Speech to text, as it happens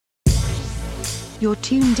You're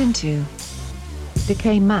tuned into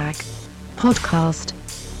DecayMag podcast,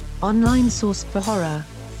 online source for horror,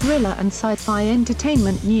 thriller and sci-fi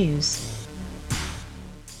entertainment news.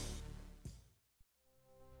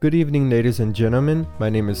 Good evening, ladies and gentlemen. My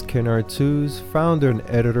name is Ken Artuz, founder and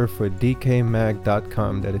editor for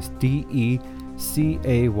DecayMag.com. That is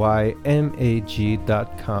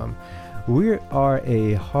DecayMag.com. We are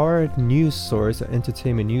a horror news source, an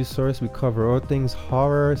entertainment news source. We cover all things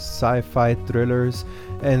horror, sci-fi, thrillers,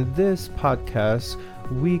 and this podcast,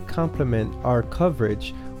 we complement our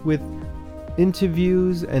coverage with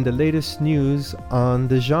interviews and the latest news on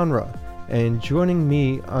the genre. And joining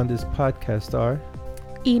me on this podcast are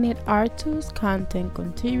Enid Artus, content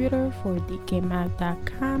contributor for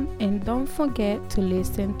DecayMag.com, and don't forget to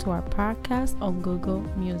listen to our podcast on Google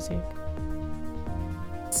Music.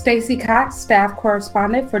 Stacy Cox, staff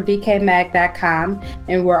correspondent for DecayMag.com,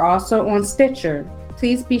 and we're also on Stitcher.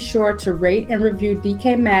 Please be sure to rate and review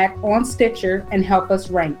DecayMag on Stitcher and help us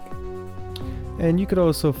rank. And you could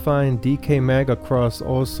also find DecayMag across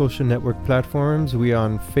all social network platforms. We are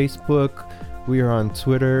on Facebook, we are on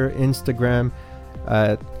Twitter, Instagram,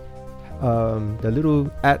 at the little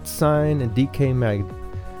 @ and DecayMag.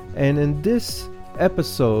 And in this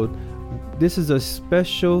episode, this is a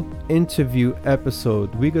special interview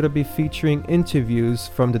episode. We're going to be featuring interviews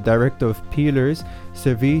from the director of Peelers,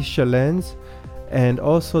 Sevé Schelenz, and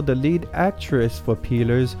also the lead actress for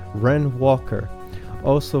Peelers, Wren.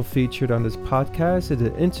 Also featured on this podcast is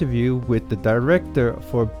an interview with the director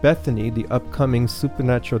for Bethany, the upcoming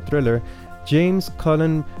supernatural thriller,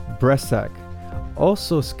 Cullen Bressack.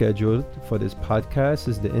 Also scheduled for this podcast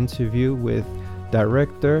is the interview with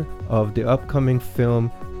director of the upcoming film,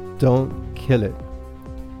 Don't Kill It.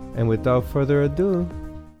 And without further ado,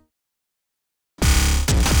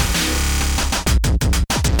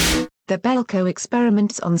 The Belko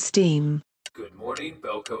experiments on Steam. Good morning,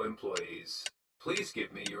 Belko employees. Please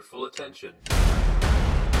give me your full attention.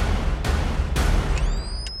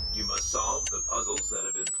 You must solve the puzzles that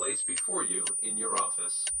have been placed before you in your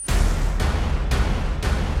office.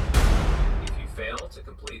 If you fail to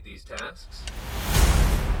complete these tasks,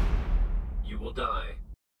 you will die.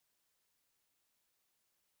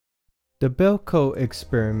 The Belko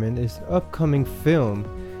Experiment is an upcoming film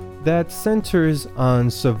that centers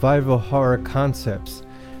on survival horror concepts.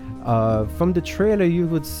 From the trailer, you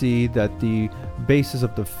would see that the basis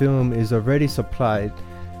of the film is already supplied.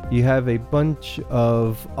 You have a bunch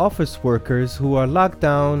of office workers who are locked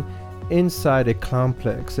down inside a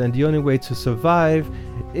complex, and the only way to survive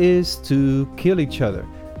is to kill each other.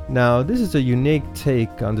 Now, this is a unique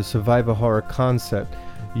take on the survival horror concept.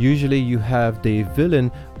 Usually you have the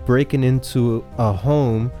villain breaking into a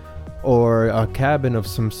home or a cabin of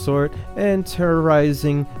some sort and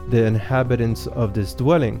terrorizing the inhabitants of this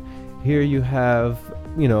dwelling. Here you have,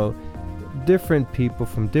 different people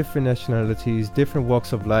from different nationalities, different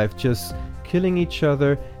walks of life, just killing each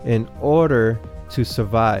other in order to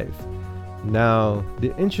survive. Now,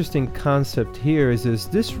 the interesting concept here is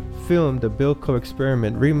this film, The Belko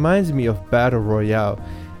Experiment, reminds me of Battle Royale.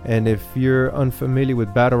 And if you're unfamiliar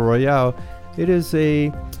with Battle Royale, it is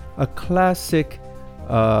a classic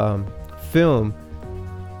film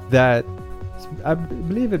that I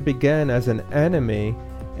believe it began as an anime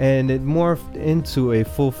and it morphed into a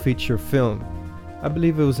full feature film. I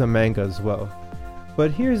believe it was a manga as well.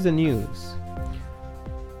 But here's the news.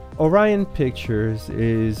 Orion Pictures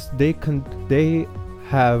they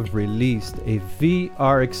have released a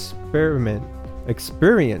VR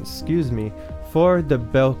experience for the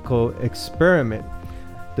Belko Experiment.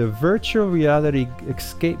 The virtual reality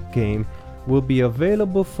escape game will be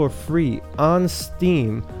available for free on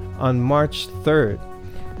Steam on March 3rd.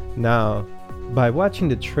 Now, by watching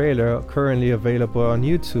the trailer currently available on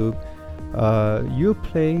YouTube, you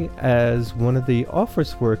play as one of the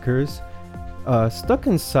office workers stuck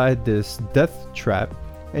inside this death trap,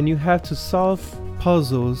 and you have to solve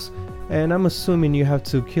puzzles, and I'm assuming you have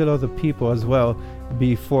to kill other people as well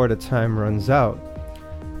before the time runs out.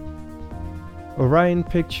 Orion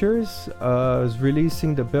Pictures is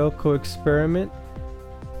releasing the Belko Experiment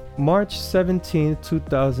March 17,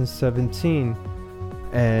 2017,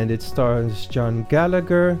 and it stars John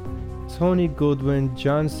Gallagher, Tony Goodwin,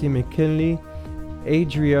 John C. McKinley,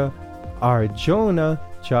 Adria Arjona,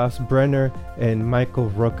 Josh Brenner, and Michael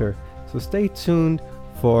Rooker. So stay tuned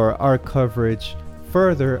for our coverage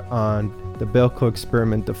further on the Belko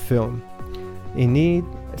Experiment, the film. Enid,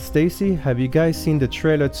 Stacy, have you guys seen the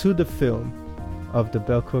trailer to the film of the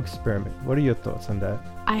Belko Experiment? What are your thoughts on that?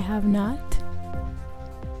 I have not.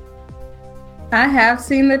 I have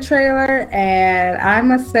seen the trailer, and I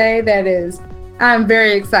must say that is I'm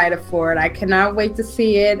very excited for it. I cannot wait to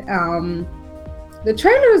see it. The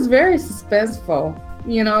trailer is very suspenseful.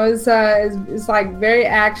 You know, it's like very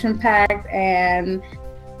action packed, and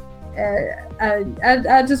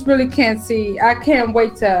I just really can't see. I can't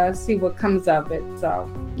wait to see what comes of it. So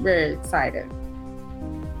very excited.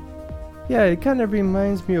 Yeah, it kind of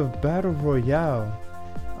reminds me of Battle Royale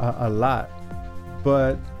a lot.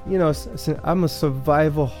 But you know, since I'm a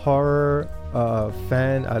survival horror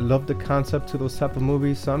fan, I love the concept to those type of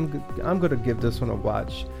movies. So I'm gonna give this one a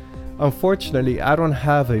watch. Unfortunately, I don't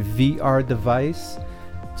have a VR device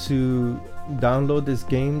to download this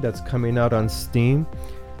game that's coming out on Steam.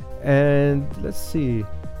 And let's see,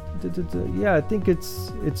 yeah, I think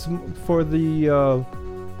it's for the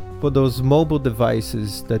for those mobile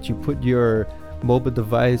devices that you put your mobile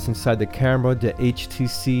device inside the camera, the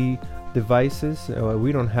HTC devices.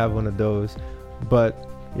 We don't have one of those, but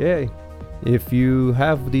yeah, if you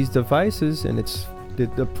have these devices, and it's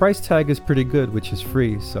the price tag is pretty good, which is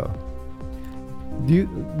free. So do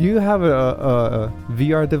you have a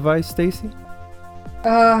VR device, Stacy?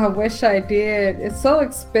 I wish I did. It's so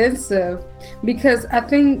expensive because I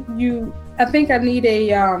think I need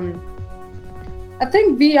a I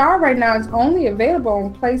think VR right now is only available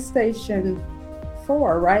on PlayStation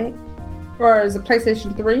 4, right? Or is it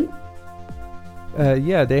PlayStation 3?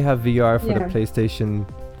 Yeah, they have VR for the PlayStation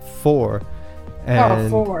 4. And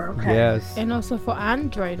 4, okay. Yes. And also for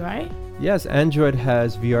Android, right? Yes, Android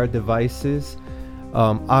has VR devices.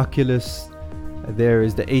 Oculus, there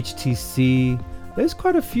is the HTC. There's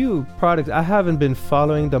quite a few products. I haven't been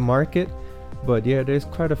following the market, but yeah, there's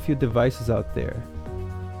quite a few devices out there.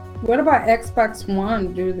 What about Xbox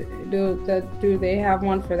One? Do they have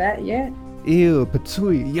one for that yet? Ew,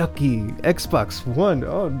 patooey, yucky. Xbox One.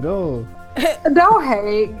 Oh no. Don't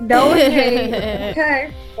hate.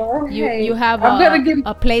 Okay. You have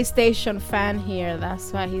a PlayStation fan here.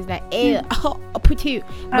 That's why he's like, ew, put you.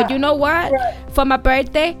 But you know what? Right. For my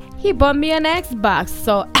birthday, he bought me an Xbox.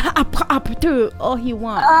 So I put all he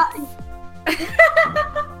wants.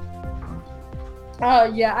 Oh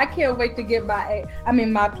yeah, I can't wait to get my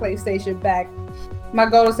PlayStation back. My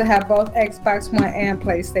goal is to have both Xbox One and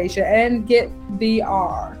PlayStation and get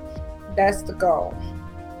VR. That's the goal.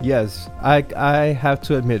 Yes, I have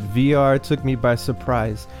to admit, VR took me by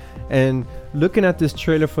surprise. And looking at this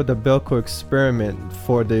trailer for the Belko experiment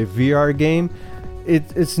for the VR game,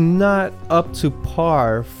 it's not up to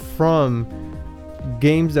par from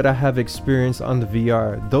games that I have experienced on the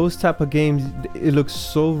VR. Those type of games, it looks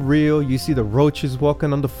so real. You see the roaches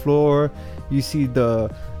walking on the floor. You see the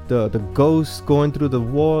ghosts going through the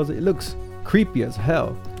walls. It looks creepy as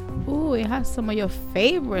hell. Ooh, it has some of your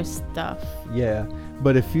favorite stuff. Yeah.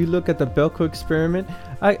 But if you look at the Belko experiment,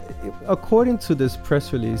 according to this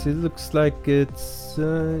press release, it looks like it's,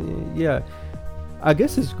 I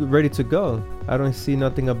guess it's ready to go. I don't see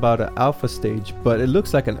nothing about an alpha stage, but it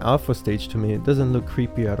looks like an alpha stage to me. It doesn't look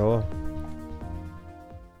creepy at all.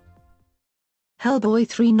 Hellboy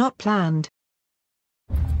 3 not planned.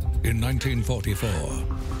 In 1944,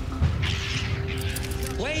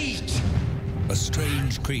 wait! A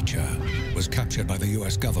strange creature was captured by the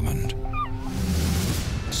US government.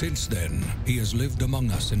 Since then, he has lived among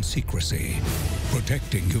us in secrecy,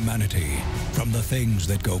 protecting humanity from the things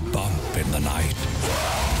that go bump in the night.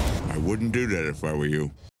 I wouldn't do that if I were you.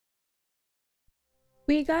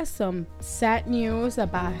 We got some sad news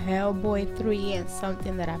about Hellboy 3 and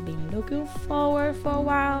something that I've been looking forward for a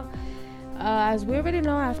while. As we already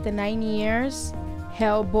know, after 9 years,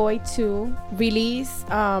 Hellboy 2 released.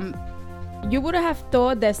 You would have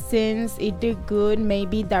thought that since it did good,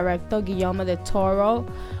 maybe director Guillermo del Toro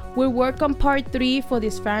will work on part 3 for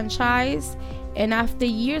this franchise. And after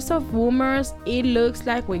years of rumors, it looks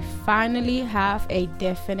like we finally have a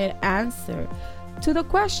definite answer to the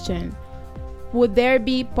question: would there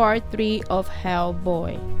be part 3 of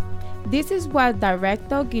Hellboy? This is what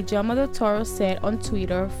director Guillermo del Toro said on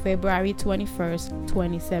Twitter February 21st,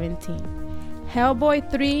 2017. Hellboy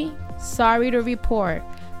 3, sorry to report,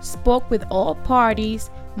 spoke with all parties,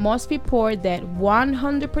 must report that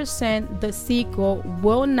 100% the sequel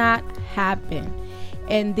will not happen.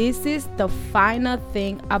 And this is the final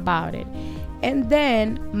thing about it. And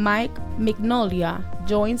then Mike Mignola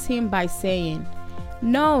joins him by saying,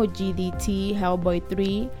 no, GDT Hellboy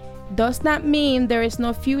 3 does not mean there is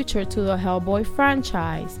no future to the Hellboy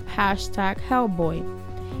franchise. #Hellboy.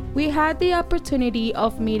 We had the opportunity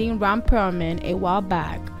of meeting Ron Perlman a while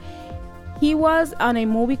back. He was on a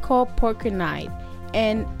movie called Poker Night,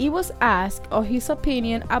 and he was asked of his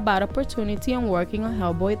opinion about opportunity on working on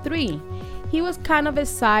Hellboy 3. He was kind of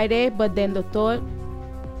excited, but then the thought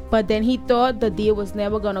but then he thought the deal was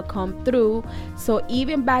never gonna come through. So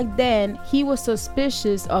even back then, he was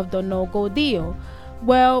suspicious of the no-go deal.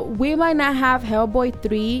 Well, we might not have Hellboy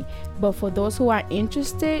 3, but for those who are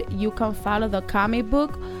interested, you can follow the comic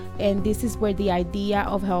book, and this is where the idea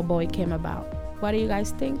of Hellboy came about. What do you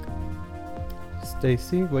guys think?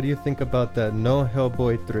 Stacy, what do you think about that? No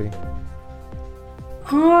Hellboy 3.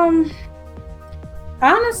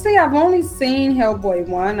 Honestly, I've only seen Hellboy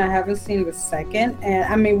 1. I haven't seen the second. And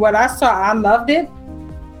I mean, what I saw, I loved it.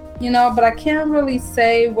 But I can't really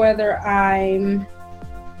say whether I'm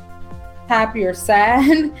happy or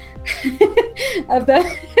sad.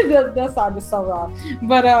 That sounded so wrong.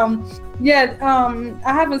 But I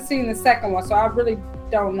haven't seen the second one, so I really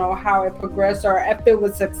don't know how it progressed, or if it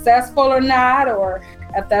was successful or not, or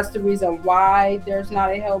if that's the reason why there's not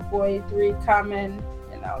a Hellboy 3 coming.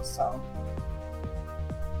 So.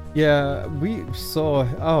 Yeah, we saw.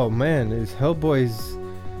 Oh man, Hellboy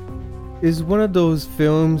is one of those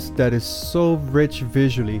films that is so rich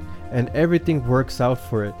visually, and everything works out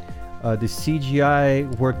for it. The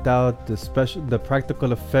CGI worked out. The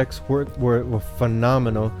practical effects were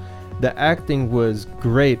phenomenal. The acting was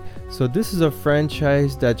great. So this is a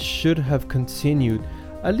franchise that should have continued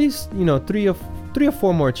at least 3 or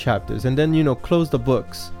 4 more chapters, and then close the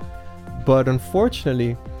books. But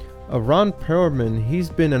unfortunately, Ron Perlman, he's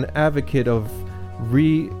been an advocate of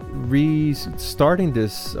restarting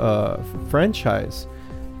this franchise,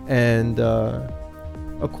 and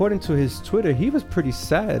according to his Twitter, he was pretty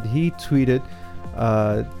sad. He tweeted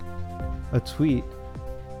a tweet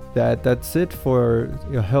that's it for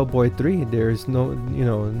Hellboy 3. There's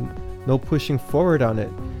no pushing forward on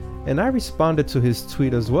it. And I responded to his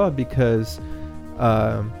tweet as well, because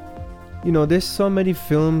there's so many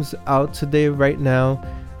films out today right now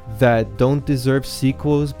that don't deserve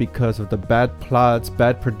sequels because of the bad plots,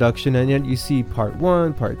 bad production, and yet you see part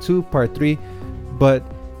 1, part 2, part 3. But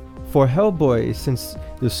for Hellboy, since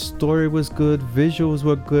the story was good, visuals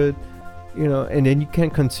were good, and then you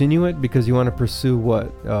can't continue it because you want to pursue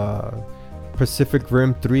Pacific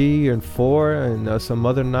Rim 3 and 4 and some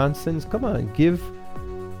other nonsense. Come on, give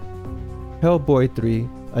Hellboy 3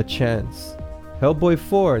 a chance. Hellboy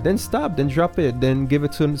 4, then stop, then drop it, then give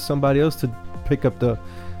it to somebody else to pick up the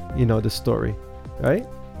story, right?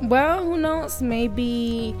 Well, who knows?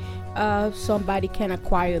 Maybe somebody can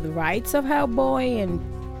acquire the rights of Hellboy and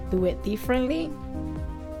do it differently.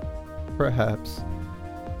 Perhaps.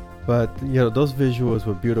 But those visuals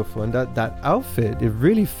were beautiful, and that outfit, it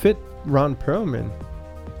really fit Ron Perlman.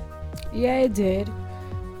 Yeah, it did.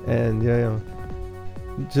 And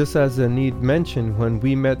just as Anid mentioned, when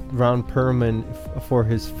we met Ron Perlman for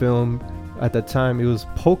his film at the time, it was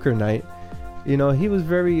Poker Night. He was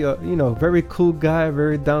very very cool guy,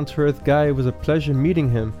 very down to earth guy. It was a pleasure meeting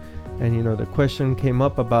him. And the question came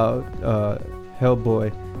up about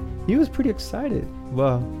Hellboy. He was pretty excited.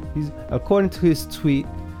 Well, according to his tweet,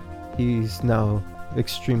 he's now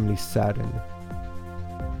extremely saddened.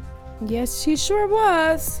 Yes, he sure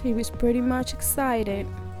was. He was pretty much excited.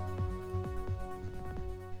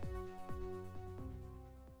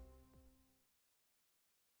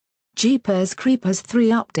 Jeepers Creepers 3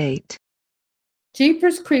 update.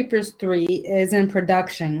 Jeepers Creepers 3 is in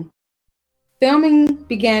production. Filming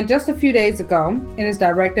began just a few days ago and is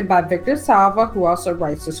directed by Victor Salva, who also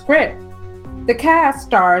writes the script. The cast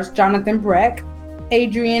stars Jonathan Breck,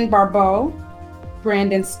 Adrienne Barbeau,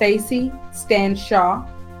 Brandon Stacy, Stan Shaw,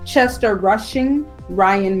 Chester Rushing,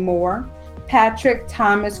 Ryan Moore, Patrick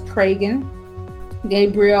Thomas Cragen,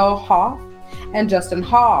 Gabriel Hoff, and Justin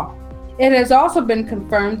Hall. It has also been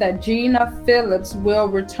confirmed that Gina Phillips will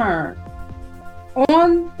return.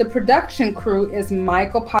 On the production crew is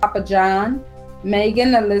Michael Papajohn,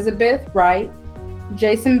 Megan Elizabeth Wright,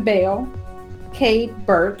 Jason Bale, Kate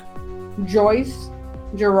Burke, Joyce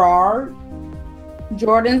Gerard,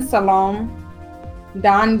 Jordan Salome,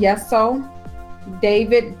 Don Yesso,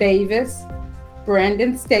 David Davis,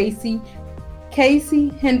 Brandon Stacy,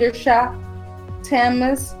 Casey Hendershot,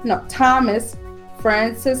 Thomas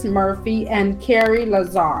Francis Murphy, and Carrie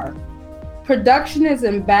Lazar. Production is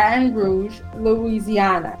in Baton Rouge,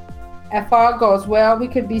 Louisiana. If all goes well, we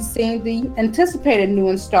could be seeing the anticipated new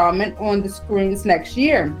installment on the screens next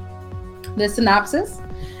year. The synopsis: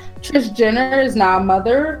 Trish Jenner is now a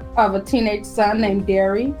mother of a teenage son named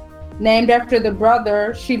Derry, named after the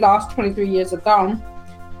brother she lost 23 years ago.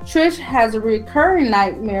 Trish has a recurring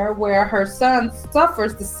nightmare where her son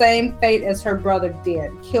suffers the same fate as her brother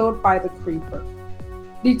did, killed by the creeper.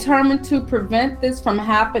 Determined to prevent this from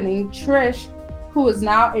happening, Trish, who is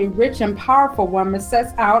now a rich and powerful woman,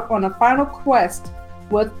 sets out on a final quest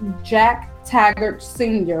with Jack Taggart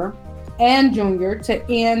Sr., and Jr. to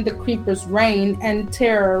end the Creeper's reign and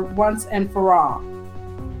terror once and for all.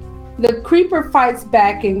 The Creeper fights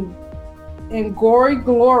back in gory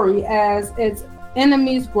glory as its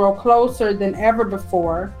enemies grow closer than ever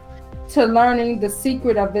before to learning the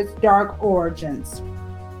secret of its dark origins.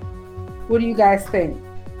 What do you guys think?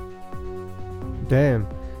 Damn.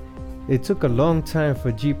 It took a long time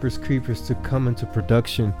for Jeepers Creepers to come into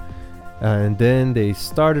production. And then they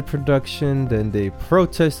started production, then they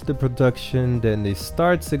protested the production, then it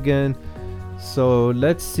starts again. So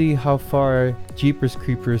let's see how far Jeepers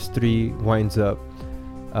Creepers 3 winds up.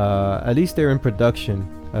 At least they're in production.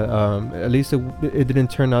 At least it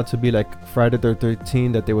didn't turn out to be like Friday the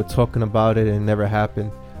 13th that they were talking about it and it never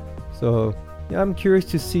happened. So yeah, I'm curious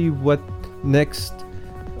to see what next,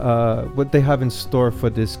 what they have in store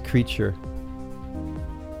for this creature.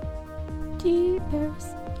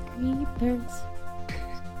 Jeepers Creepers.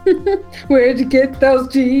 Where'd you get those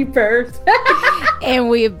Jeepers? And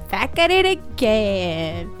we're back at it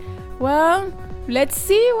again. Well, let's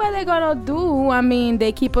see what they're gonna do. I mean,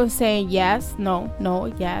 they keep on saying yes, no,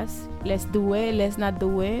 yes. Let's do it, let's not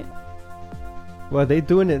do it. Well, they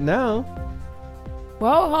doing it now.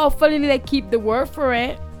 Well, hopefully they keep the word for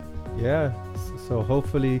it. Yeah, so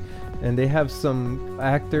hopefully, and they have some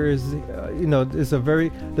actors, there's a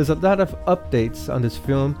lot of updates on this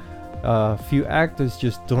film. Few actors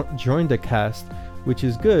just joined the cast, which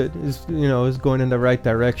is good. It's going in the right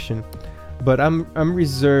direction. But I'm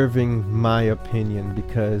reserving my opinion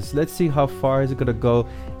because let's see how far is it gonna go.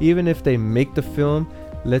 Even if they make the film,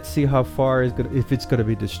 let's see how far if it's gonna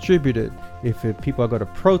be distributed, if people are gonna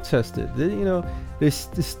protest it. They're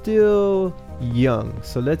still young,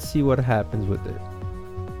 so let's see what happens with it.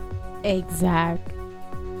 Exact.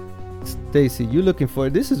 Stacy, you looking for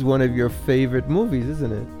it? This is one of your favorite movies,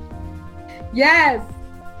 isn't it? Yes,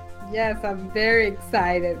 I'm very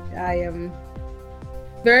excited. I am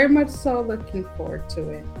very much so looking forward to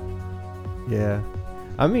it. Yeah,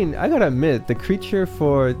 I mean, I gotta admit, the creature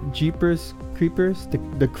for Jeepers Creepers,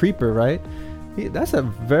 the creeper, right? That's a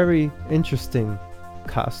very interesting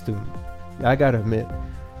costume. I gotta admit,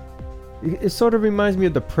 it sort of reminds me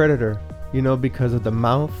of the Predator, because of the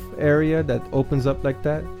mouth area that opens up like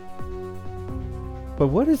that. But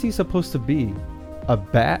what is he supposed to be? A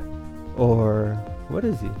bat? Or what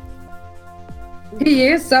is he? He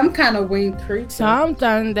is some kind of winged creature.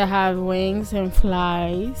 Sometimes they have wings and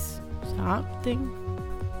flies. Something.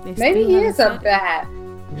 Maybe he is a bat.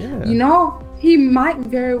 Yeah. He might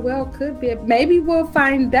very well could be. Maybe we'll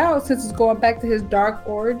find out since it's going back to his dark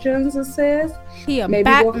origins, it says. Maybe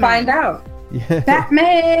Batman. We'll find out. Yeah.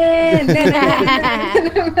 Batman!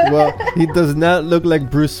 Well, he does not look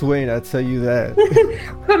like Bruce Wayne, I'll tell you that.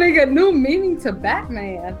 Putting a new meaning to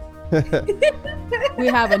Batman. We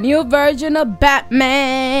have a new version of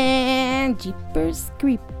Batman. Jeepers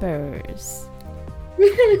Creepers.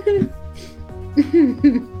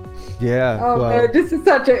 Yeah. Oh man, this is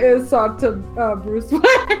such an insult to Bruce Wayne.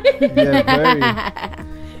 Yeah, very.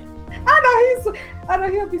 I know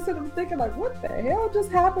he'll be sitting there thinking like, what the hell just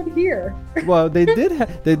happened here? Well, they did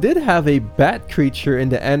have a bat creature in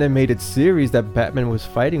the animated series that Batman was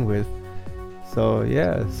fighting with. So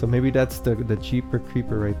yeah, so maybe that's the Jeeper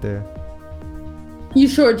Creeper right there. You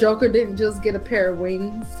sure Joker didn't just get a pair of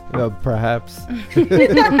wings? Perhaps.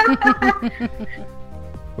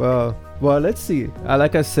 Well, let's see.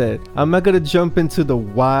 Like I said, I'm not gonna jump into the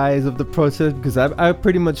whys of the process because I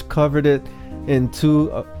pretty much covered it in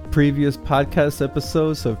 2 previous podcast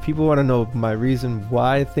episodes. So if people want to know my reason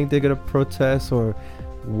why I think they're gonna protest or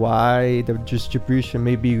why the distribution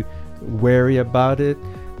may be wary about it,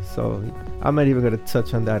 so I'm not even gonna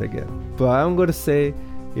touch on that again. But I'm gonna say,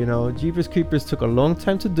 Jeepers Creepers took a long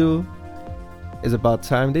time to do. It's about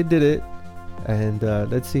time they did it, and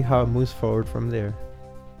let's see how it moves forward from there.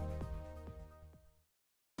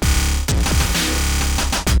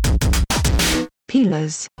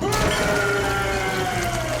 Peelers.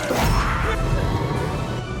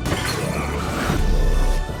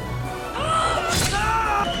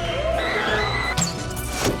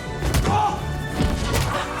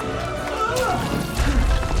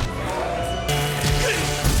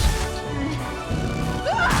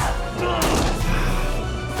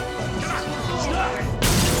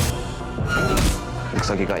 Looks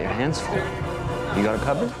like you got your hands full. You got it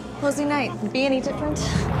covered? Cozy night. Be any different?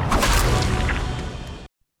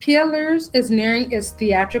 Peelers is nearing its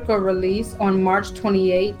theatrical release on March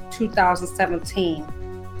 28, 2017.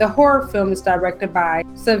 The horror film is directed by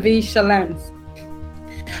Sevé Schelenz,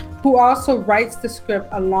 who also writes the script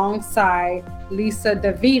alongside Lisa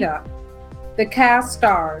Deviant. The cast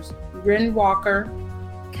stars Wren Walker,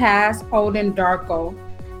 Cass Olden Darko,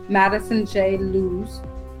 Madison J. Lewis,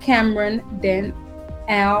 Cameron Dent,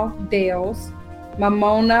 Al Dales,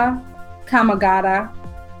 Mamona Kamagata,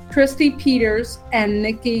 Christy Peters, and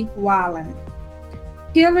Nikki Wallen.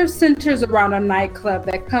 Peelers centers around a nightclub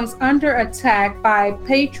that comes under attack by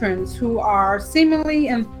patrons who are seemingly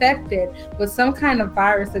infected with some kind of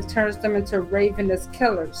virus that turns them into ravenous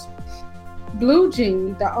killers. Blue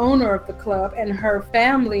Jean, the owner of the club, and her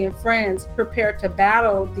family and friends prepare to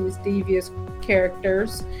battle these devious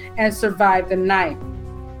characters and survive the night.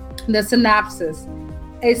 The synopsis: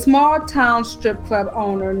 a small town strip club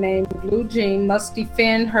owner named Blue Jean must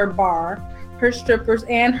defend her bar, her strippers,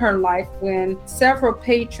 and her life when several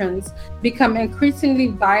patrons become increasingly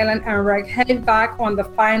violent and wreak havoc on the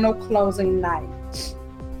final closing night.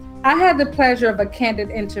 I had the pleasure of a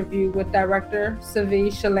candid interview with director Sevé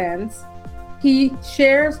Schelenz. He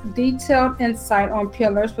shares detailed insight on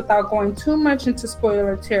Peelers without going too much into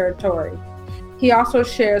spoiler territory. He also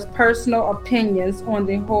shares personal opinions on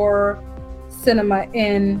the horror cinema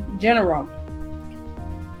in general.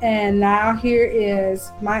 And now here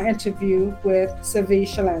is my interview with Sevé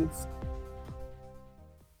Schelenz.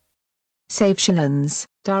 Sevé Schelenz,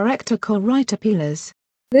 director, co-writer, Peelers.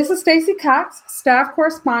 This is Stacy Cox, staff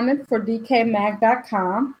correspondent for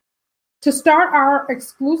DecayMag.com. To start our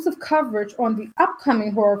exclusive coverage on the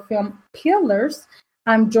upcoming horror film Peelers,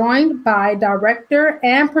 I'm joined by director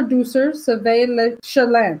and producer Sevé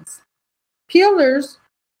Schelenz. Peelers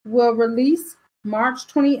will release March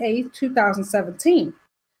 28, 2017.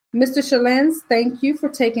 Mr. Schelenz, thank you for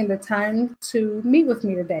taking the time to meet with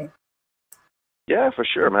me today. Yeah, for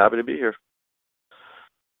sure. I'm happy to be here.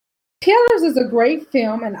 Peelers is a great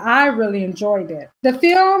film, and I really enjoyed it. The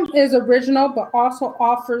film is original, but also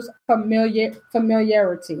offers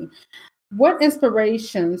familiarity. What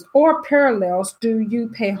inspirations or parallels do you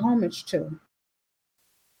pay homage to?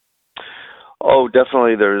 Oh,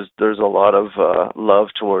 definitely. There's a lot of love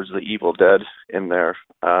towards the Evil Dead in there.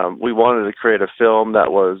 We wanted to create a film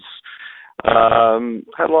that was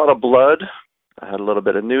had a lot of blood, had a little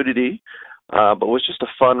bit of nudity, but was just a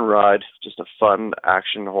fun ride, just a fun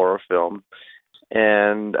action horror film.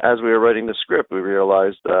 And as we were writing the script, we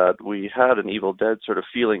realized that we had an Evil Dead sort of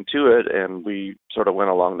feeling to it, and we sort of went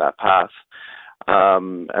along that path.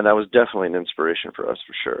 And that was definitely an inspiration for us,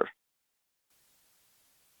 for sure.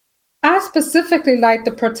 I specifically like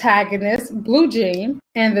the protagonist, Blue Jean,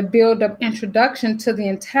 and the build-up introduction to the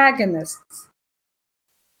antagonists.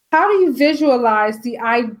 How do you visualize the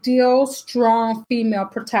ideal, strong female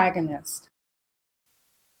protagonist?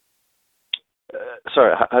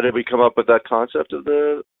 Sorry, how did we come up with that concept of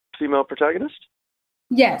the female protagonist?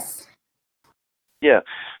 Yes. Yeah.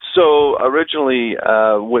 So originally,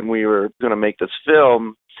 when we were going to make this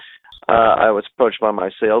film, I was approached by my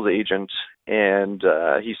sales agent, and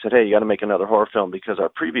he said, "Hey, you got to make another horror film because our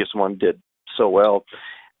previous one did so well."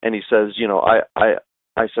 And he says,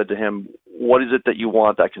 I said to him, "What is it that you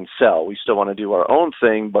want that can sell? We still want to do our own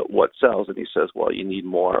thing, but what sells?" And he says, "Well, you need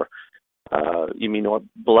more. You mean more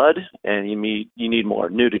blood, and you need more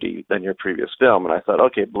nudity than your previous film." And I thought,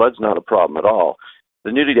 okay, blood's not a problem at all.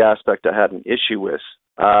 The nudity aspect I had an issue with.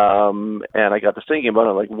 And I got to thinking about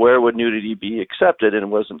it, like, where would nudity be accepted? And it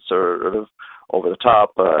wasn't sort of over the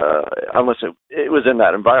top, unless it was in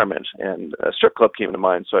that environment. And a strip club came to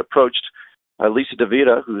mind. So I approached Lisa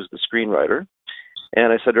Deviant, who's the screenwriter,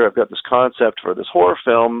 and I said to her, "I've got this concept for this horror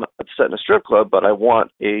film set in a strip club, but I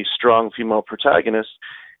want a strong female protagonist,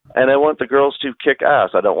 and I want the girls to kick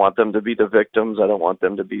ass. I don't want them to be the victims. I don't want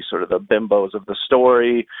them to be sort of the bimbos of the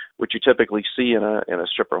story, which you typically see in a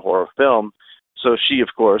stripper horror film." So she,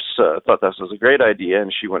 of course, thought this was a great idea,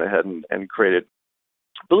 and she went ahead and created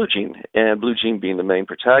Blue Jean, and Blue Jean being the main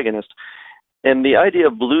protagonist. And the idea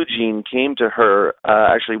of Blue Jean came to her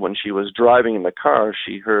actually when she was driving in the car.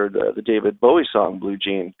 She heard the David Bowie song, Blue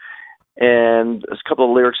Jean, and a couple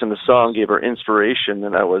of lyrics in the song gave her inspiration,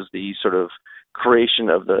 and that was the sort of creation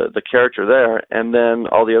of the character there. And then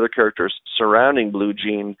all the other characters surrounding Blue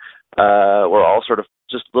Jean were all sort of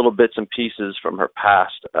just little bits and pieces from her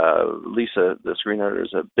past. Lisa, the screenwriter,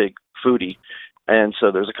 is a big foodie, and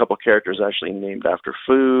so there's a couple characters actually named after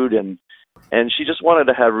food, and she just wanted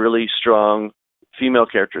to have really strong female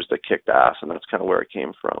characters that kicked ass, and that's kind of where it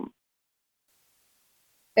came from.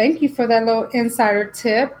 Thank you for that little insider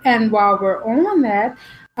tip. And while we're on that,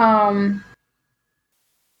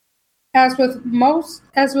 as with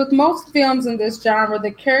most films in this genre,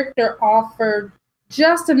 the character offered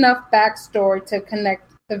just enough backstory to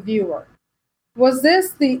connect the viewer. Was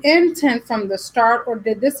this the intent from the start, or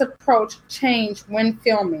did this approach change when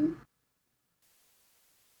filming?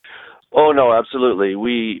 Oh no, absolutely.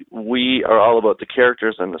 We are all about the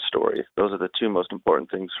characters and the story. Those are the two most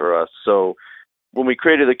important things for us. So when we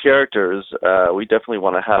created the characters, we definitely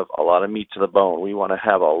want to have a lot of meat to the bone. We want to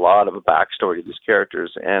have a lot of a backstory to these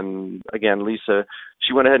characters. And again, Lisa,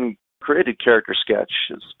 she went ahead and created character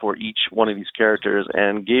sketches for each one of these characters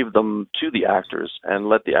and gave them to the actors and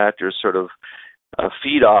let the actors sort of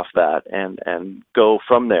feed off that and go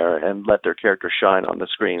from there and let their character shine on the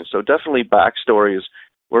screen. So definitely backstories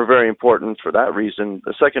were very important for that reason.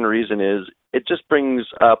 The second reason is it just brings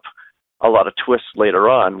up a lot of twists later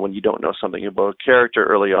on when you don't know something about a character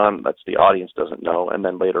early on that the audience doesn't know, and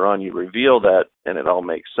then later on you reveal that and it all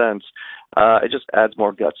makes sense. It just adds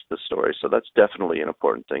more guts to the story. So that's definitely an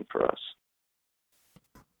important thing for us.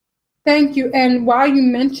 Thank you. And while you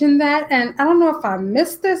mentioned that, and I don't know if I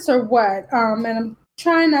missed this or what, and I'm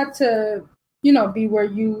trying not to, be where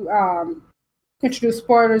you introduce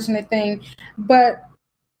spoilers and anything, but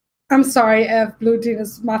I'm sorry, Blue Jean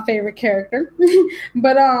is my favorite character.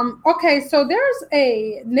 But, okay, so there's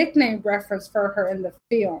a nickname reference for her in the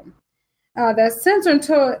film that sends her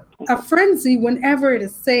into a frenzy whenever it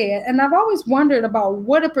is said. And I've always wondered about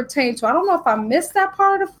what it pertains to. I don't know if I missed that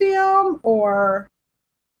part of the film or...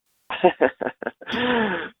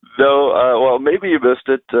 No, well, maybe you missed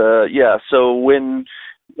it. Yeah, so when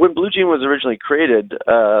Blue Jean was originally created,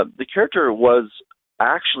 the character was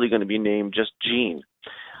actually going to be named just Jean.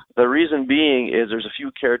 The reason being is there's a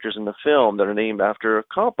few characters in the film that are named after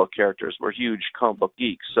comic book characters. We're huge comic book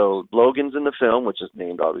geeks. So Logan's in the film, which is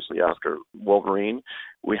named obviously after Wolverine.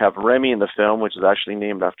 We have Remy in the film, which is actually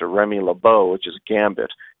named after Remy LeBeau, which is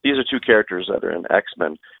Gambit. These are two characters that are in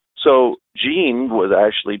X-Men. So Jean was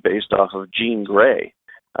actually based off of Jean Grey,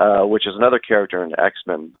 which is another character in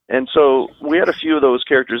X-Men. And so we had a few of those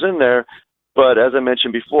characters in there, but as I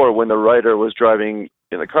mentioned before, when the writer was driving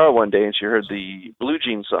in the car one day and she heard the Blue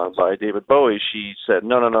Jean song by David Bowie, she said,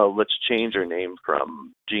 no, let's change her name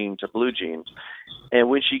from Jean to Blue Jean. And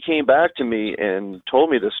when she came back to me and told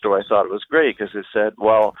me this story, I thought it was great because it said,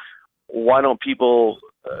 well, why don't people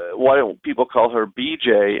call her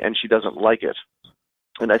BJ, and she doesn't like it?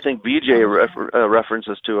 And I think BJ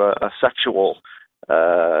references to a sexual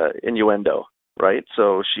innuendo, right?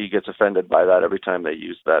 So she gets offended by that every time they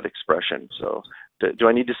use that expression. So do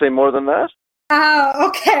I need to say more than that?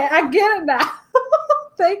 Okay, I get it now.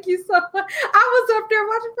 Thank you so much. I was up there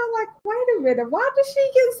watching, I'm like, wait a minute, why does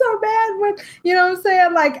she get so mad when, you know what I'm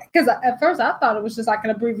saying? Like, because at first I thought it was just like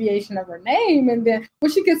an abbreviation of her name. And then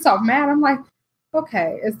when she gets so mad, I'm like,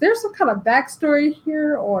 okay, is there some kind of backstory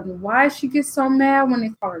here on why she gets so mad when they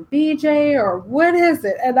call her BJ, or what is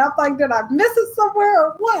it? And I'm like, did I miss it somewhere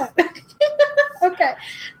or what? Okay,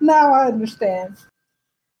 now I understand.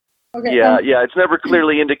 Okay. Yeah, it's never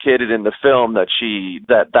clearly indicated in the film that's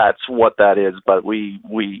what that is, but we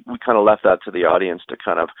kind of left that to the audience to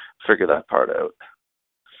kind of figure that part out.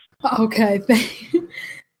 Okay, thank you.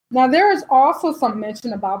 Now, there is also some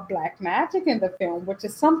mention about black magic in the film, which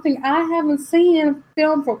is something I haven't seen in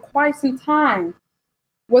film for quite some time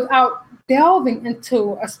without delving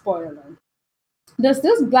into a spoiler. Does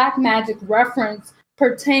this black magic reference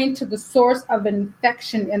pertain to the source of an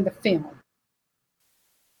infection in the film?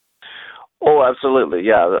 Oh, absolutely,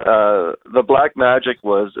 yeah. The black magic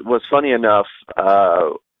was funny enough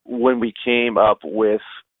when we came up with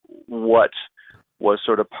what was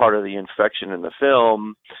sort of part of the infection in the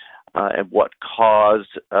film and what caused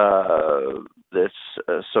this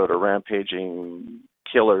sort of rampaging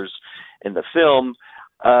killers in the film.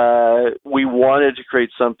 We wanted to create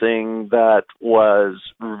something that was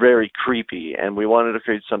very creepy, and we wanted to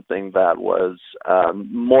create something that was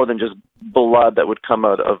more than just blood that would come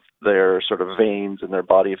out of their sort of veins in their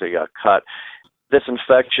body if they got cut. This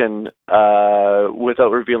infection,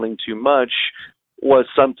 without revealing too much, was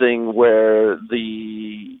something where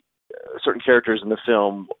the certain characters in the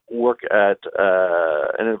film work at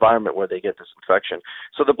an environment where they get this infection.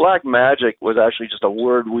 So the black magic was actually just a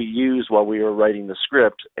word we used while we were writing the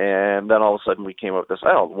script, and then all of a sudden we came up with this,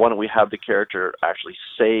 why don't we have the character actually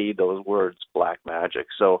say those words, black magic?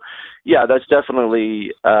 So yeah, that's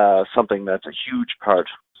definitely something that's a huge part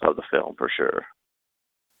of the film for sure.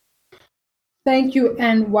 Thank you.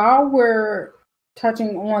 And while we're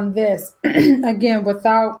touching on this, again,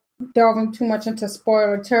 without delving too much into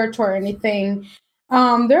spoiler territory or anything,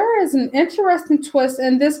 there is an interesting twist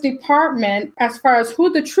in this department as far as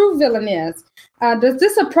who the true villain is. Does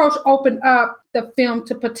this approach open up the film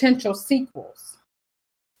to potential sequels?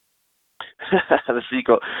 The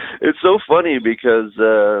sequel. It's so funny because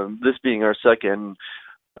this being our second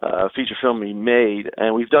feature film we made,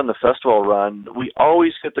 and we've done the festival run, we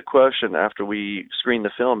always get the question after we screen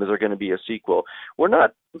the film, is there going to be a sequel? We're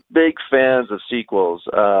not big fans of sequels.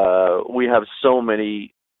 We have so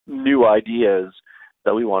many new ideas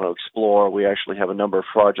that we want to explore. We actually have a number of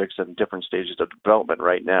projects in different stages of development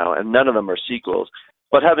right now, and none of them are sequels.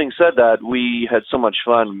 But having said that, we had so much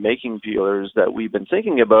fun making Peelers that we've been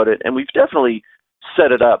thinking about it, and we've definitely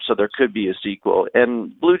set it up so there could be a sequel.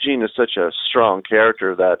 And Blue Jean is such a strong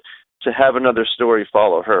character that to have another story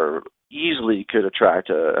follow her easily could attract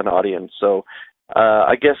an audience. So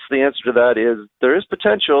I guess the answer to that is there is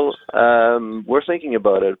potential. We're thinking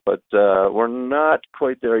about it, but we're not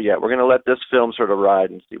quite there yet. We're going to let this film sort of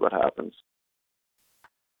ride and see what happens.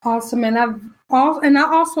 Awesome, and I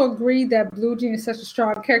also agree that Blue Jean is such a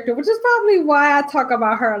strong character, which is probably why I talk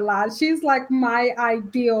about her a lot. She's like my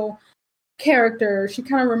ideal character. She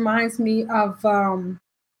kind of reminds me of,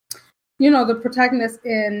 the protagonist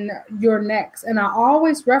in Your Next, and I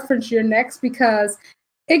always reference Your Next because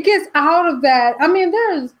it gets out of that. I mean,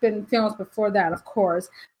 there's been films before that, of course,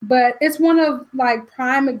 but it's one of like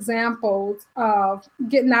prime examples of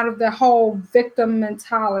getting out of the whole victim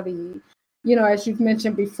mentality, as you've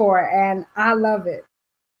mentioned before, and I love it.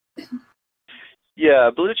 Yeah,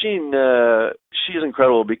 Blue Jean, she's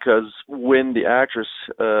incredible because when the actress,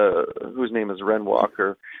 whose name is Wren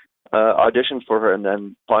Walker, auditioned for her and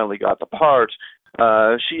then finally got the part,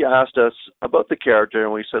 she asked us about the character,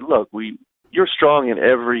 and we said, look, you're strong in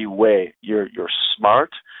every way. You're smart,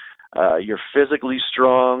 you're physically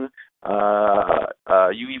strong,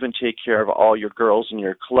 you even take care of all your girls in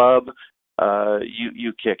your club.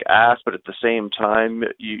 You kick ass, but at the same time,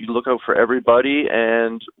 you look out for everybody,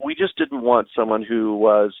 and we just didn't want someone who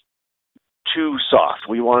was too soft.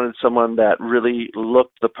 We wanted someone that really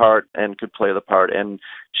looked the part and could play the part, and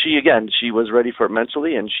she was ready for it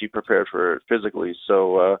mentally, and she prepared for it physically.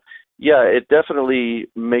 So, it definitely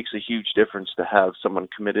makes a huge difference to have someone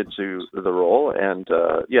committed to the role, and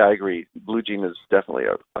I agree. Blue Jean is definitely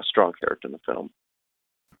a strong character in the film.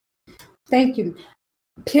 Thank you.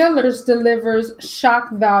 Peelers delivers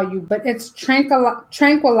shock value, but it's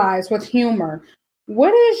tranquilized with humor.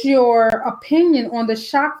 What is your opinion on the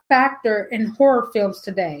shock factor in horror films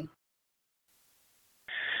today?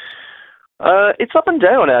 It's up and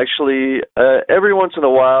down, actually. Every once in a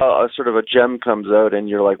while, a gem comes out, and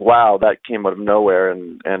you're like, wow, that came out of nowhere,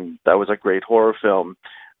 and that was a great horror film.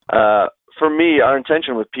 For me, our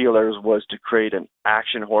intention with Peelers was to create an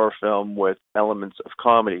action horror film with elements of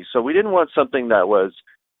comedy. So we didn't want something that was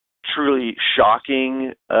truly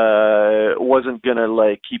shocking, wasn't going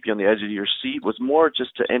to keep you on the edge of your seat, was more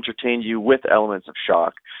just to entertain you with elements of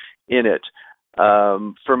shock in it.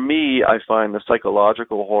 For me, I find the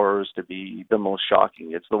psychological horrors to be the most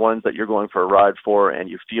shocking. It's the ones that you're going for a ride for and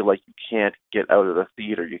you feel like you can't get out of the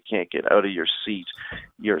theater, you can't get out of your seat.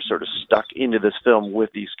 You're sort of stuck into this film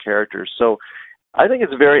with these characters. So I think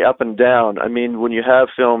it's very up and down. I mean, when you have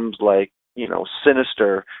films like,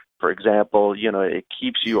 Sinister, for example, it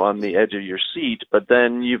keeps you on the edge of your seat, but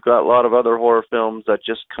then you've got a lot of other horror films that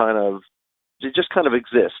just kind of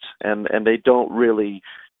exist, and they don't really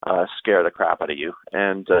scare the crap out of you.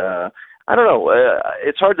 And I don't know,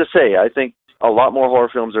 it's hard to say. I think a lot more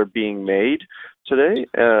horror films are being made today.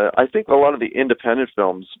 I think a lot of the independent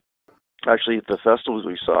films, actually at the festivals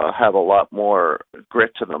we saw, have a lot more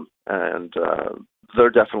grit to them, and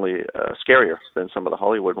they're definitely scarier than some of the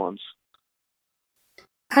Hollywood ones.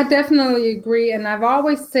 I definitely agree, and I've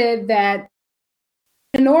always said that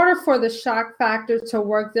in order for the shock factor to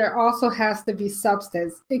work, there also has to be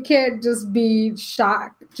substance. It can't just be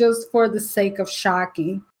shock just for the sake of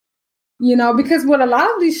shocking, because with a lot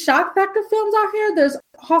of these shock factor films out here, there's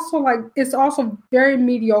also it's also very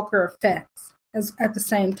mediocre effects at the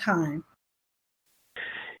same time.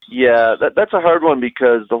 Yeah, that's a hard one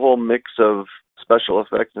because the whole mix of special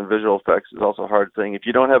effects and visual effects is also a hard thing. If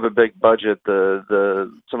you don't have a big budget,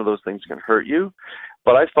 some of those things can hurt you.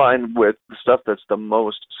 But I find with the stuff that's the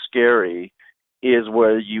most scary is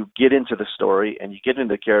where you get into the story and you get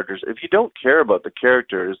into the characters. If you don't care about the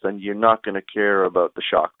characters, then you're not going to care about the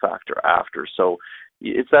shock factor after. So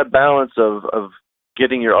it's that balance of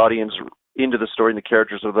getting your audience into the story and the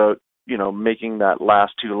characters without, making that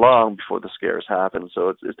last too long before the scares happen. So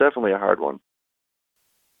it's definitely a hard one.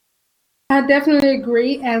 I definitely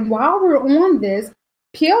agree. And while we're on this,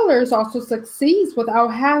 Peelers also succeeds without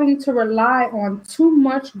having to rely on too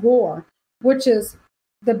much gore, which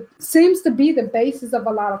seems to be the basis of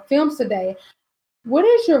a lot of films today. What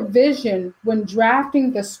is your vision when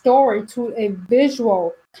drafting the story to a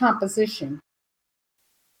visual composition?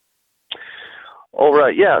 All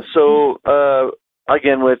right, yeah. So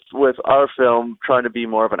again, with our film trying to be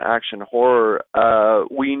more of an action horror,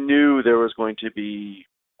 we knew there was going to be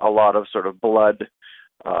a lot of sort of blood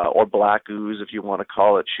or black ooze, if you want to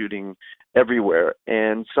call it, shooting everywhere.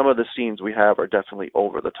 And some of the scenes we have are definitely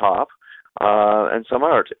over the top, and some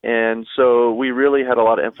aren't. And so we really had a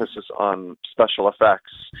lot of emphasis on special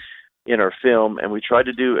effects in our film, and we tried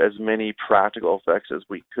to do as many practical effects as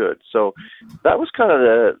we could. So that was kind of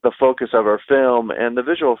the focus of our film, and the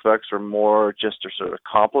visual effects were more just to sort of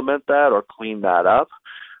complement that or clean that up.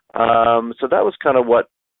 So that was kind of what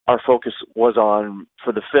our focus was on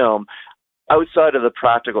for the film. Outside of the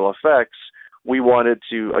practical effects, we wanted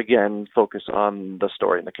to, again, focus on the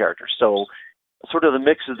story and the characters. So sort of the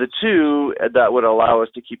mix of the two, that would allow us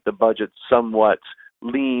to keep the budget somewhat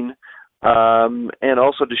lean, and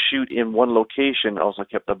also to shoot in one location also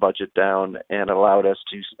kept the budget down and allowed us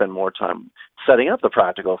to spend more time setting up the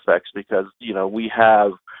practical effects, because, you know, we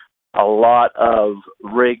have a lot of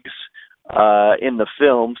rigs in the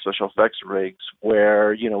film, special effects rigs,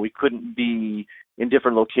 where, you know, we couldn't be in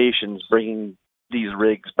different locations bringing these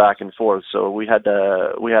rigs back and forth. So we had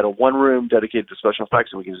a one room dedicated to special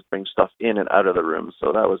effects, and we could just bring stuff in and out of the room.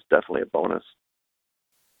 So that was definitely a bonus.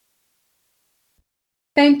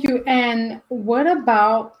 Thank you. And what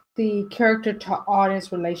about the character to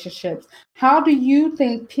audience relationships? How do you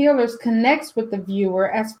think Peelers connects with the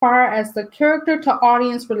viewer as far as the character to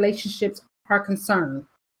audience relationships are concerned?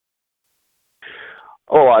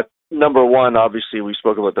 Number one, obviously, we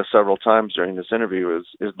spoke about this several times during this interview,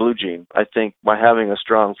 is Blue Jean. I think by having a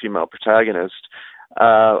strong female protagonist,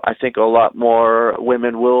 I think a lot more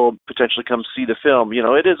women will potentially come see the film. You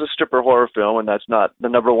know, it is a stripper horror film, and that's not the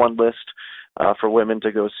number one list for women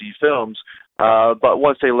to go see films. But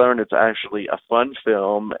once they learn it's actually a fun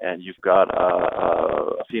film and you've got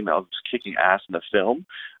a female just kicking ass in the film,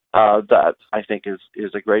 that I think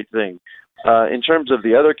is a great thing. In terms of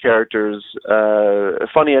the other characters,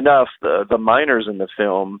 funny enough, the miners in the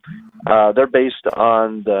film, they're based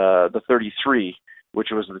on the 33, which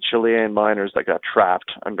was the Chilean miners that got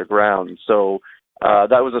trapped underground. So that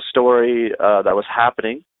was a story that was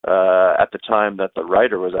happening at the time that the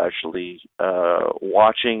writer was actually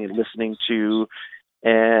watching and listening to,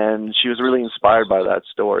 and she was really inspired by that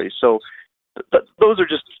story. So those are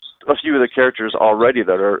just a few of the characters already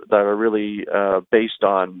that are really based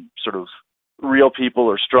on sort of real people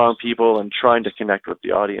or strong people and trying to connect with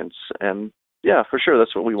the audience. And yeah, for sure,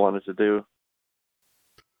 that's what we wanted to do.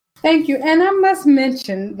 Thank you. And I must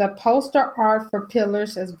mention the poster art for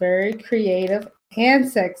Pillars is very creative and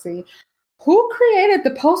sexy. Who created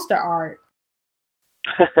the poster art?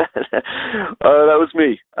 That was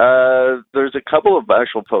me. There's a couple of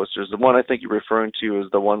actual posters. The one I think you're referring to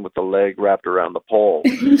is the one with the leg wrapped around the pole.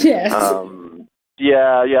 Yes.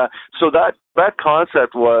 Yeah. So that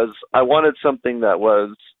concept was, I wanted something that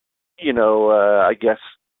was, I guess,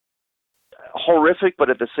 horrific, but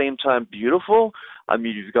at the same time beautiful. I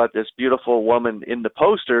mean, you've got this beautiful woman in the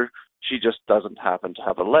poster. She just doesn't happen to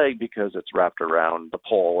have a leg because it's wrapped around the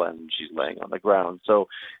pole and she's laying on the ground. So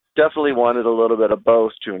definitely wanted a little bit of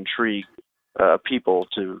both to intrigue people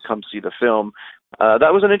to come see the film.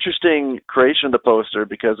 That was an interesting creation of the poster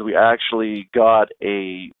because we actually got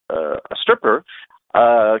a stripper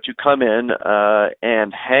to come in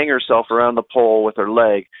and hang herself around the pole with her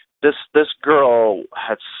leg. This girl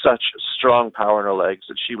had such strong power in her legs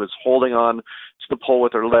that she was holding on to the pole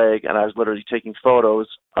with her leg, and I was literally taking photos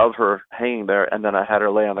of her hanging there, and then I had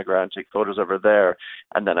her lay on the ground, take photos of her there,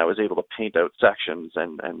 and then I was able to paint out sections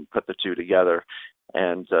and put the two together.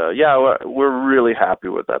 And we're really happy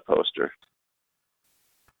with that poster.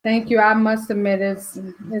 Thank you. I must admit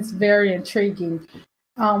it's very intriguing.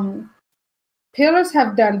 Pillars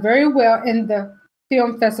have done very well in the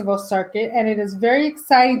film festival circuit, and it is very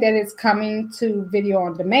exciting that it's coming to video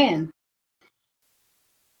on demand.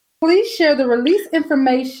 Please share the release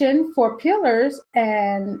information for Pillars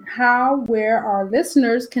and where our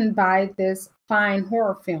listeners can buy this fine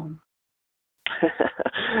horror film.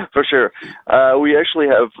 For sure. We actually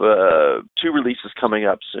have two releases coming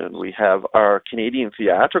up soon. We have our Canadian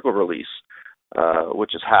theatrical release,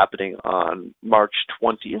 which is happening on March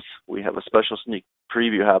 20th. We have a special sneak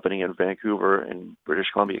preview happening in Vancouver in British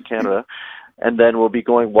Columbia, Canada. And then we'll be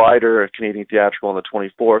going wider at Canadian theatrical on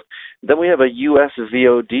the 24th. Then we have a US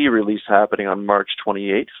VOD release happening on March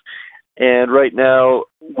 28th. And right now,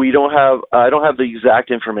 I don't have the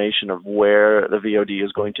exact information of where the VOD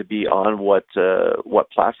is going to be on what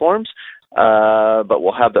platforms, but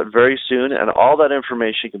we'll have that very soon. And all that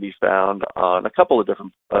information can be found on a couple of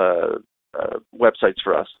different websites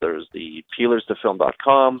for us. There's the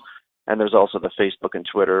peelerstofilm.com, and there's also the Facebook and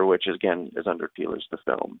Twitter, which again is under Peelers the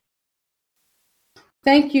Film.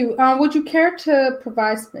 Thank you. Would you care to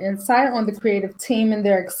provide some insight on the creative team and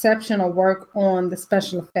their exceptional work on the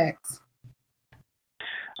special effects?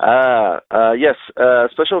 Yes.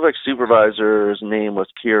 Special effects supervisor's name was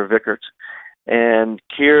Keir Vickert, and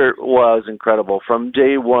Keir was incredible. From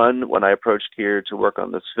day one, when I approached Keir to work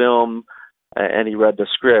on this film, and he read the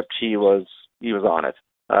script, he was on it.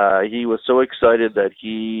 He was so excited that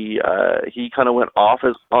he kind of went off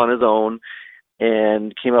on his own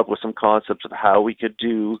and came up with some concepts of how we could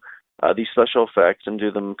do these special effects and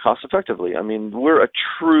do them cost effectively. I mean, we're a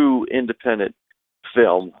true independent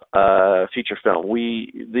film, feature film.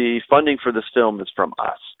 The funding for this film is from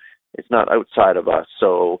us. It's not outside of us.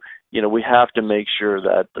 So, we have to make sure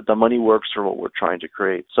that the money works for what we're trying to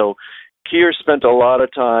create. So Keir spent a lot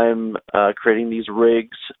of time creating these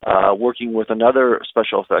rigs, working with another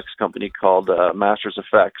special effects company called Masters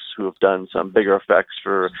Effects, who have done some bigger effects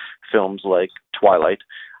for films like Twilight.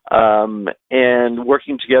 And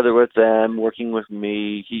working together with them, working with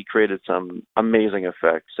me, he created some amazing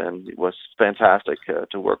effects, and it was fantastic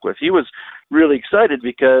to work with. He was really excited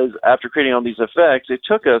because after creating all these effects, it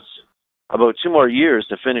took us about 2 more years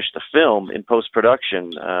to finish the film in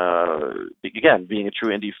post-production. Again, being a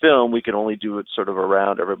true indie film, we could only do it sort of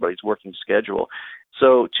around everybody's working schedule.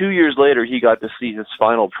 So 2 years later, he got to see his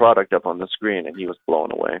final product up on the screen, and he was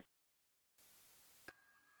blown away.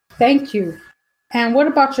 Thank you. And what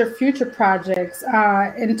about your future projects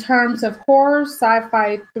in terms of horror,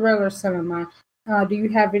 sci-fi, thriller cinema? Do you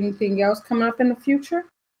have anything else coming up in the future?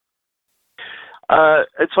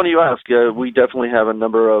 It's funny you ask. We definitely have a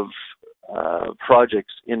number of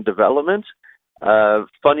projects in development.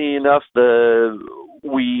 Funny enough,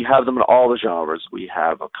 we have them in all the genres. We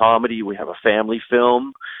have a comedy, we have a family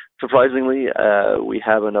film, surprisingly. We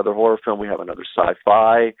have another horror film, we have another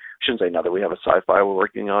sci-fi. I shouldn't say another, we have a sci-fi we're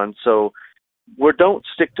working on. So we don't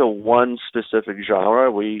stick to one specific genre.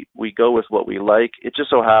 We go with what we like. It just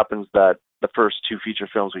so happens that the first 2 feature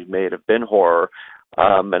films we've made have been horror,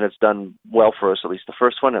 and it's done well for us, at least the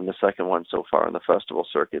first one and the second one so far in the festival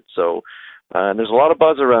circuit. So there's a lot of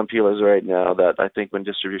buzz around Peelers right now that I think when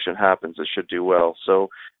distribution happens, it should do well. So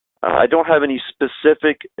I don't have any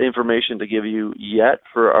specific information to give you yet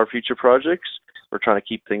for our future projects. We're trying to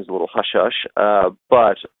keep things a little hush-hush,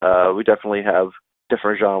 but we definitely have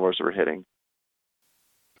different genres we're hitting.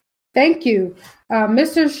 Thank you.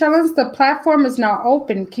 Mr. Schelenz, the platform is now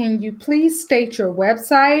open. Can you please state your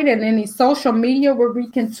website and any social media where we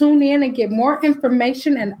can tune in and get more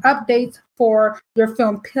information and updates for your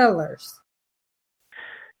film Pillars?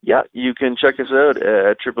 Yeah, you can check us out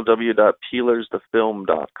at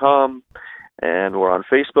www.peelersthefilm.com, and we're on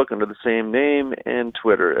Facebook under the same name and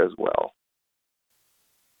Twitter as well.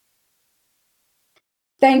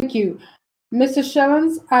 Thank you. Mr.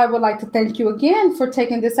 Schelenz, I would like to thank you again for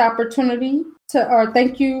taking this opportunity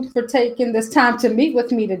thank you for taking this time to meet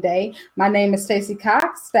with me today. My name is Stacey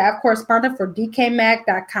Cox, staff correspondent for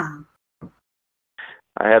DecayMag.com.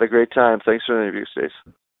 I had a great time. Thanks for the interview, Stace.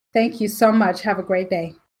 Thank you so much. Have a great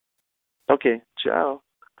day. Okay, ciao.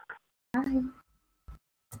 Bye.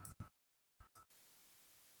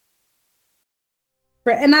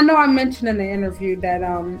 And I know I mentioned in the interview that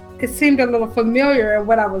it seemed a little familiar, and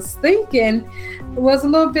what I was thinking was a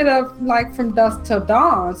little bit of like From Dusk Till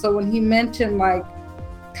Dawn. So when he mentioned like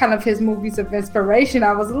kind of his movies of inspiration,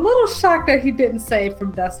 I was a little shocked that he didn't say From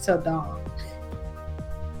Dusk Till Dawn.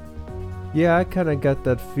 Yeah, I kind of got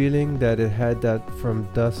that feeling that it had that From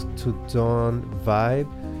Dusk to Dawn vibe,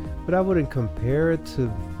 but I wouldn't compare it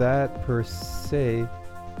to that per se.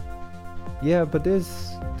 Yeah, but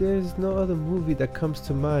there's no other movie that comes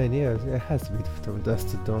to mind. Yeah, it has to be From Dusk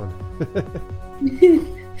to Dawn.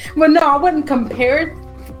 Well, no, I wouldn't compare it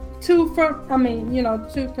to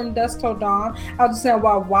From Dusk Till Dawn. I was just saying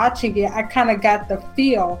while watching it, I kind of got the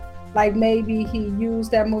feel like maybe he used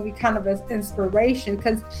that movie kind of as inspiration,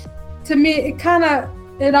 because to me,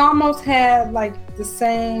 it almost had like the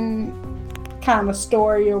same kind of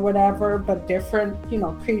story or whatever, but different,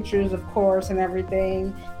 creatures, of course, and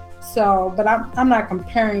everything. So, but I'm not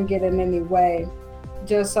comparing it in any way,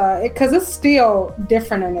 just because it's still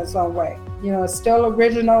different in its own way. It's still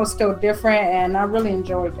original, it's still different, and I really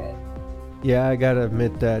enjoyed it. Yeah, I gotta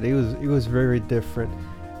admit that it was very different,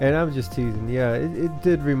 and I'm just teasing. Yeah, it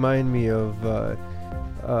did remind me of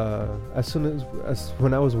as soon as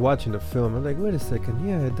when I was watching the film, I'm like, wait a second,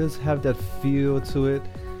 yeah, it does have that feel to it.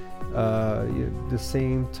 The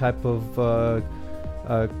same type of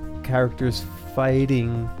characters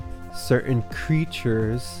fighting certain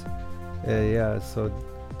creatures. So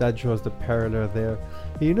that draws the parallel there.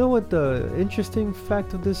 You know what the interesting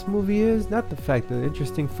fact of this movie is? Not the fact, the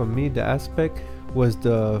interesting for me, the aspect was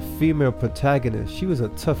the female protagonist. She was a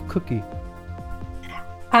tough cookie.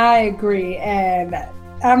 I agree, and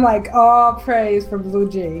I'm like, all praise for Blue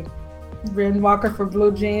Jean. Wren Walker for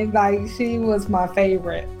Blue Jean, like, she was my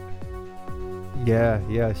favorite.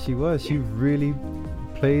 Yeah, she was. She really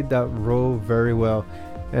played that role very well.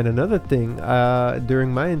 And another thing,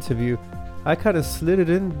 during my interview, I kind of slid it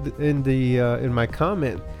in my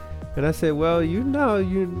comment, and I said, "Well,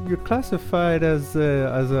 you're classified as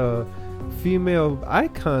a female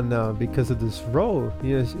icon now because of this role.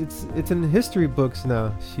 You know, it's in history books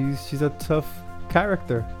now. She's a tough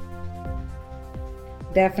character."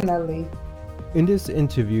 Definitely. In this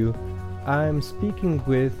interview, I'm speaking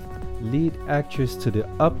with lead actress to the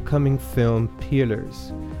upcoming film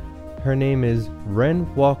Peelers. Her name is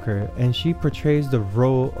Wren Walker, and she portrays the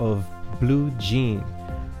role of Blue Jean.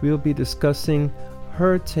 We'll be discussing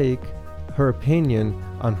her take, her opinion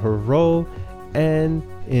on her role, and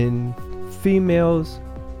in female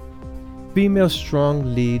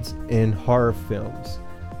strong leads in horror films.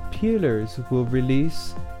 Peelers will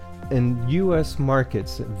release in US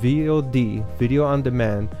markets VOD, video on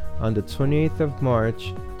demand, on the 28th of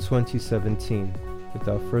March 2017.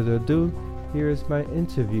 Without further ado, here is my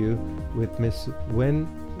interview with Miss Wren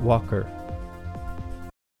Walker.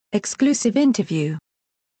 Exclusive interview.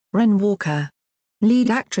 Wren Walker, lead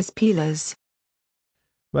actress Peelers.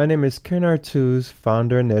 My name is Ken Artuz,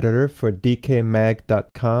 founder and editor for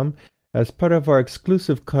DecayMag.com. As part of our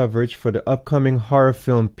exclusive coverage for the upcoming horror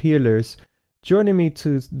film Peelers, joining me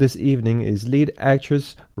this evening is lead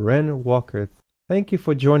actress Wren Walker. Thank you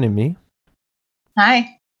for joining me.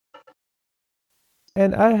 Hi.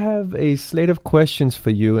 And I have a slate of questions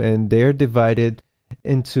for you, and they're divided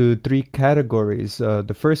into 3 categories.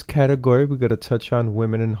 The first category, we're going to touch on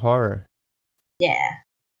women in horror. Yeah.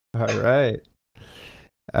 All right.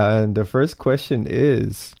 And the first question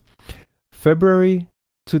is, February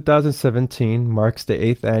 2017 marks the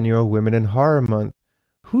 8th annual Women in Horror Month.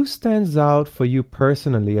 Who stands out for you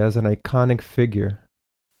personally as an iconic figure?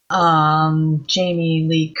 Jamie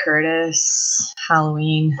Lee Curtis,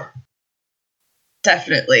 Halloween.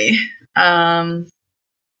 Definitely.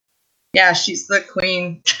 Yeah, she's the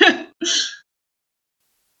queen.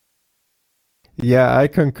 Yeah, I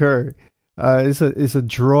concur. It's a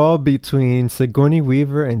draw between Sigourney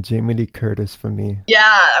Weaver and Jamie Lee Curtis for me. Yeah,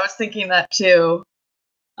 I was thinking that too.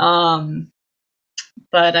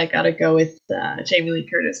 But I gotta go with Jamie Lee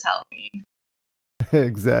Curtis, Halloween.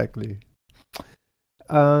 Exactly.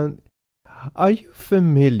 Are you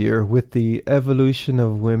familiar with the evolution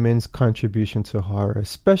of women's contribution to horror,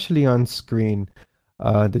 especially on screen?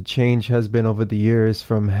 The change has been over the years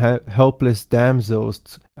from helpless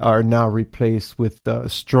damsels are now replaced with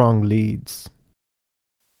strong leads.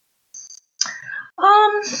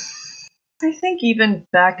 I think even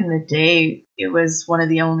back in the day, it was one of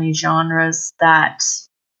the only genres that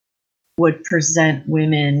would present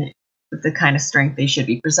women with the kind of strength they should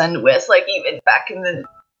be presented with. Like even back in the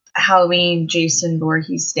Halloween, Jason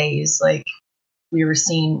Voorhees days, like we were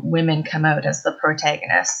seeing women come out as the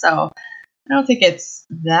protagonists. So I don't think it's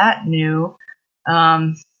that new,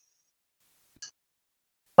 but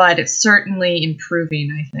it's certainly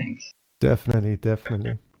improving, I think.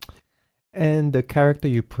 Definitely. And the character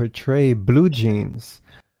you portray, Blue Jeans,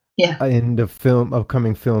 in the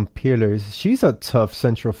upcoming film Peelers, she's a tough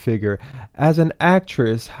central figure. As an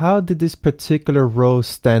actress, how did this particular role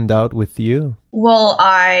stand out with you? Well,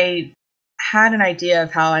 I had an idea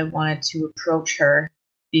of how I wanted to approach her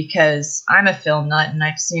because I'm a film nut and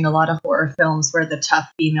I've seen a lot of horror films where the tough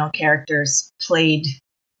female characters played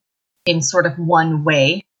in sort of one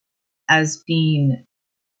way as being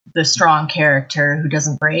the strong character who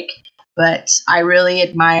doesn't break. But I really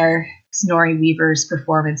admire Sigourney Weaver's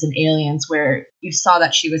performance in Aliens, where you saw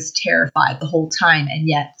that she was terrified the whole time and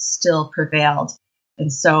yet still prevailed.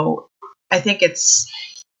 And so I think it's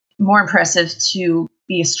more impressive to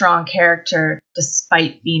be a strong character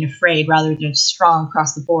despite being afraid rather than strong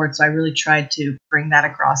across the board. So I really tried to bring that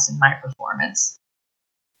across in my performance.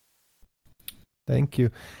 Thank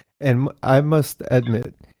you. And I must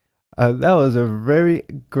admit, that was a very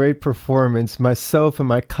great performance. Myself and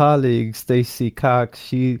my colleague, Stacy Cox,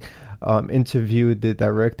 she interviewed the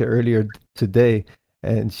director earlier today,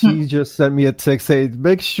 and she just sent me a text saying,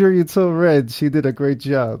 make sure you tell Red she did a great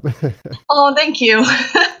job. Oh, thank you.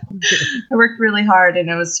 I worked really hard, and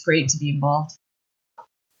it was great to be involved.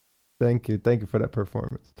 Thank you for that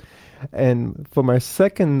performance. And for my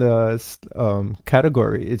second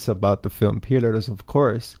category, it's about the film Peelers, of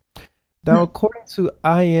course. Now, according to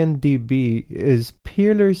IMDb, is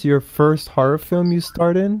Peelers your first horror film you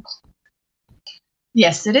starred in?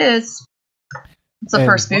 Yes, it is. It's the And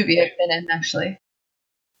first movie I've been in, actually.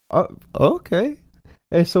 Okay.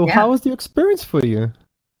 And so, Yeah. how was the experience for you?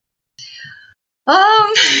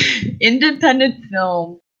 Independent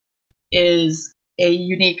film is a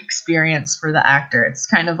unique experience for the actor. It's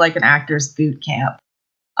kind of like an actor's boot camp.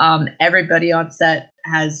 Everybody on set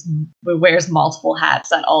wears multiple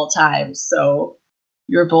hats at all times. So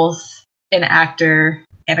you're both an actor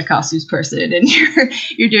and a costumes person, and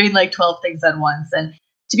you're doing like 12 things at once. And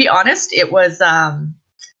to be honest, it was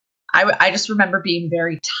I just remember being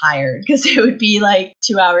very tired because it would be like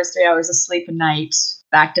 2 hours, 3 hours of sleep a night,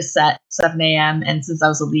 back to set 7 a.m. And since I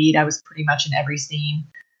was a lead, I was pretty much in every scene,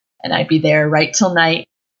 and I'd be there right till night.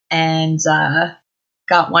 And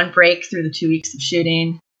got one break through the 2 weeks of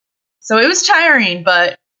shooting. So it was tiring,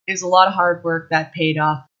 but it was a lot of hard work that paid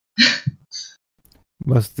off.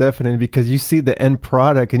 Most definitely, because you see the end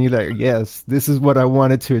product and you're like, yes, this is what I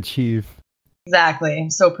wanted to achieve. Exactly. I'm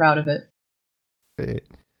so proud of it. Right.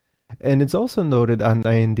 And it's also noted on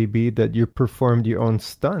IMDb that you performed your own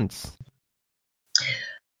stunts.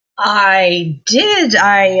 I did.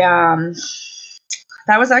 That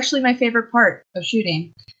was actually my favorite part of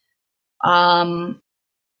shooting. I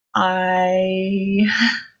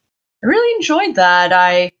really enjoyed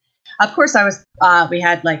that. Of course, I was. We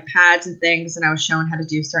had like pads and things, and I was shown how to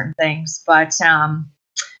do certain things. But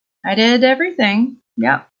I did everything.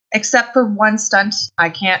 Yeah, except for one stunt. I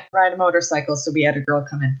can't ride a motorcycle, so we had a girl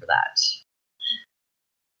come in for that.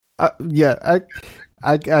 Yeah,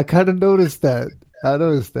 I kind of noticed that. I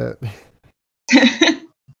noticed that.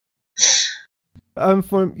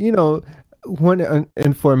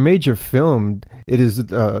 For a major film, it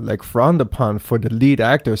is like frowned upon for the lead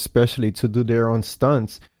actor, especially, to do their own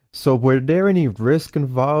stunts. So, were there any risk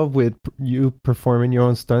involved with you performing your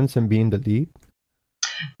own stunts and being the lead?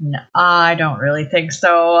 No, I don't really think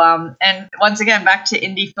so. And once again, back to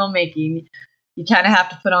indie filmmaking, you kind of have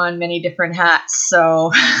to put on many different hats.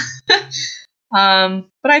 So, but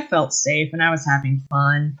I felt safe and I was having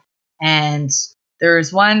fun. And there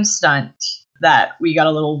was one stunt that we got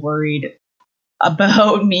a little worried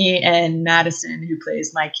about. Me and Madison, who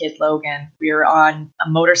plays my kid Logan. We were on a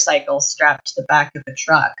motorcycle strapped to the back of the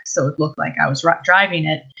truck, so it looked like I was driving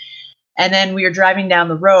it. And then we were driving down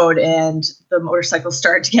the road, and the motorcycle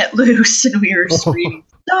started to get loose, and we were screaming,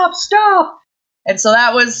 "Stop! Stop!" And so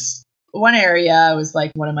that was one area I was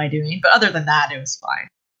like, "What am I doing?" But other than that, it was fine.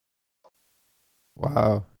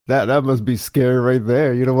 Wow, that must be scary right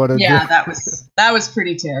there. You don't want to. Yeah, that was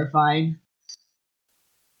pretty terrifying.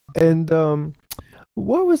 And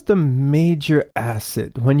what was the major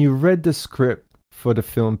asset when you read the script for the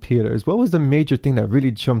film Peelers? What was the major thing that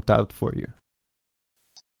really jumped out for you?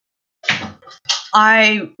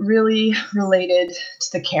 I really related to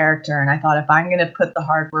the character, and I thought if I'm going to put the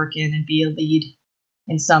hard work in and be a lead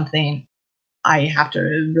in something, I have to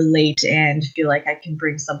relate and feel like I can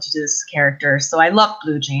bring something to this character. So I love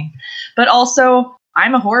Blue Jean, but also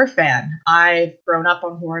I'm a horror fan. I've grown up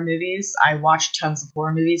on horror movies. I watch tons of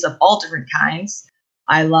horror movies of all different kinds.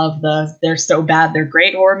 I love they're so bad, they're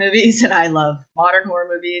great horror movies, and I love modern horror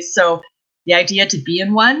movies. So the idea to be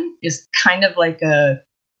in one is kind of like a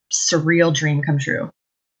surreal dream come true.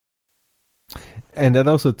 And that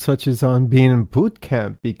also touches on being in boot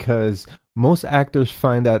camp, because most actors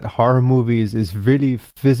find that horror movies is really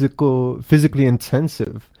physically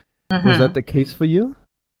intensive. Mm-hmm. Was that the case for you?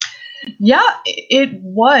 Yeah, it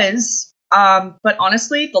was. But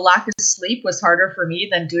honestly, the lack of sleep was harder for me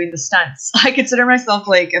than doing the stunts. I consider myself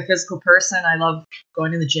like a physical person. I love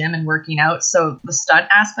going to the gym and working out. So the stunt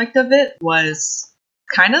aspect of it was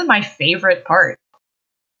kind of my favorite part.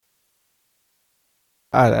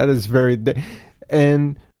 That is very...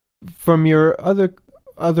 And from your other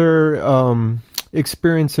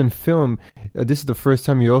experience in film, this is the first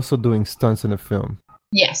time you're also doing stunts in a film.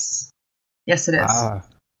 Yes. Yes, it is.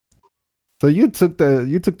 So you took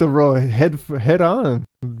the role head on.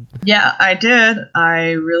 Yeah, I did.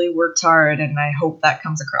 I really worked hard, and I hope that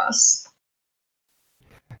comes across.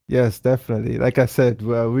 Yes, definitely. Like I said,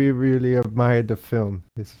 we really admired the film.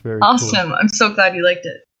 It's very awesome. Cool. I'm so glad you liked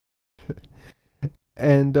it.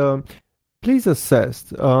 And please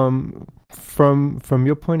assess, from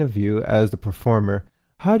your point of view as the performer,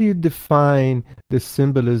 how do you define the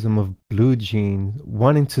symbolism of Blue Jean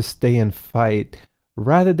wanting to stay and fight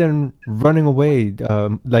rather than running away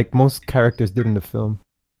like most characters did in the film?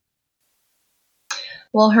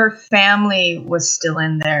 Well, her family was still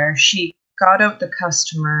in there. She got out the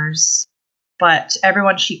customers, but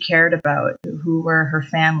everyone she cared about, who were her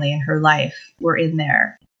family and her life, were in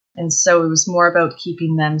there. And so it was more about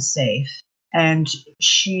keeping them safe. And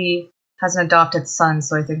she has an adopted son,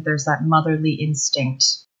 so I think there's that motherly instinct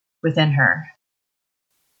within her.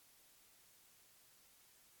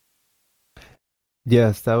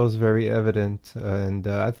 Yes, that was very evident, and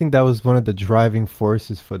I think that was one of the driving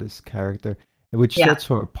forces for this character, which Yeah. sets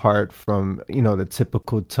her apart from, the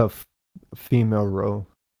typical tough female role.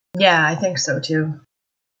 Yeah, I think so too.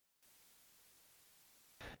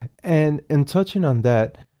 And in touching on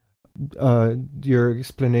that, your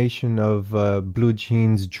explanation of Blue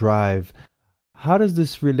Jean's drive, how does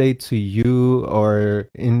this relate to you or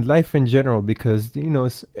in life in general? Because,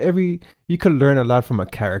 you could learn a lot from a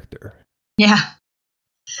character. Yeah.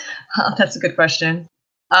 That's a good question.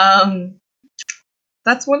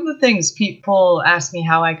 That's one of the things people ask me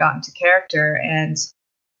how I got into character, and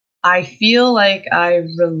I feel like I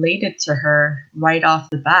related to her right off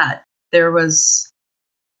the bat. There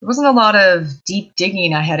wasn't a lot of deep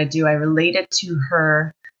digging I had to do. I related to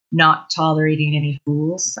her not tolerating any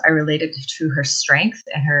fools. I related to her strength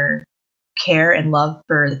and her care and love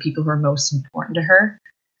for the people who are most important to her.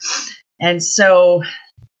 And so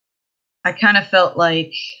I kind of felt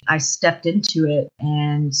like I stepped into it,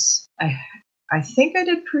 and I think I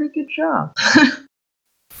did a pretty good job.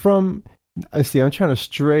 I see, I'm trying to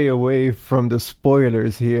stray away from the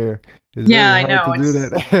spoilers here. It's yeah, I very hard know. to do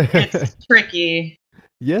that. It's tricky.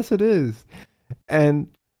 Yes, it is. And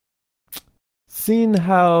seeing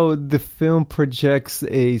how the film projects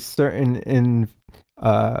a certain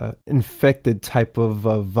infected type of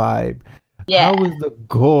vibe, how was the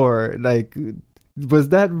gore? Like, was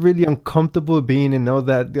that really uncomfortable being in all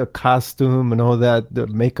that the costume and all that the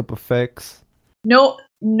makeup effects? No,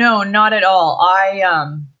 not at all.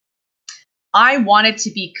 I wanted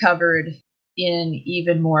to be covered in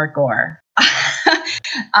even more gore.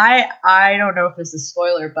 I don't know if this is a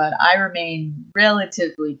spoiler, but I remain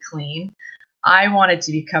relatively clean. I wanted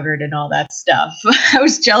to be covered in all that stuff. I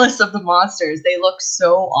was jealous of the monsters. They look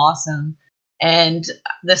so awesome. And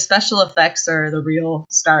the special effects are the real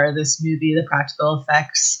star of this movie. The practical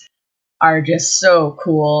effects are just so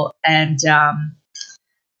cool. And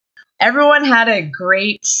everyone had a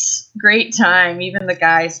great time. Even the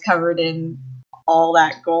guys covered in all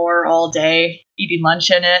that gore all day, eating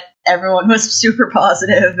lunch in it. Everyone was super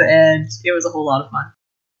positive, and it was a whole lot of fun.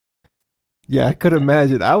 Yeah, I could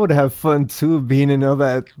imagine. I would have fun too, being in all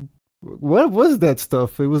that. What was that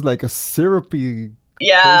stuff? It was like a syrupy.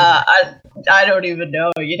 Yeah, I don't even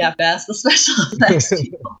know. You'd have to ask the special effects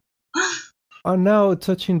people. Now,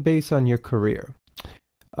 touching base on your career,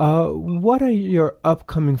 what are your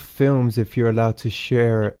upcoming films, if you're allowed to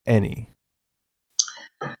share any?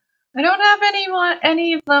 I don't have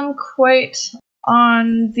any of them quite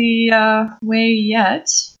on the way yet.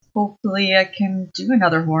 Hopefully I can do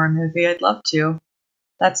another horror movie. I'd love to.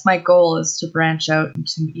 That's my goal, is to branch out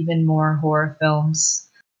into even more horror films.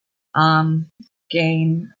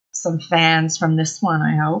 Gain some fans from this one,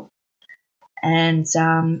 I hope. And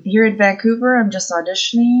here in Vancouver, I'm just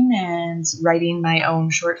auditioning and writing my own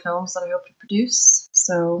short films that I hope to produce.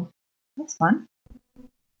 So that's fun.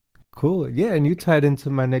 Cool. Yeah, and you tied into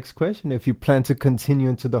my next question. If you plan to continue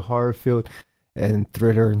into the horror field and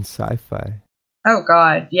thriller and sci-fi. Oh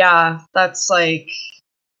God, yeah. That's like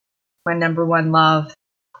my number one love.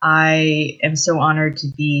 I am so honored to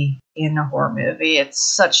be in a horror movie.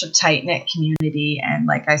 It's such a tight-knit community, and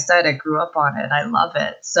like I said, I grew up on it. I love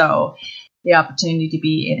it. So the opportunity to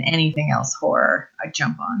be in anything else horror, I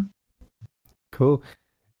jump on. Cool.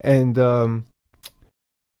 And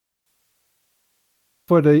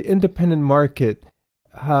for the independent market,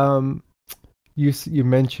 you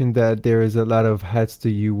mentioned that there is a lot of hats that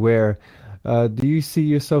you wear. Do you see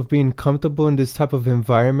yourself being comfortable in this type of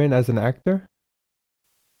environment as an actor?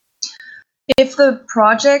 If the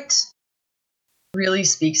project really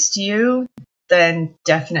speaks to you, then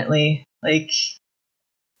definitely. Like,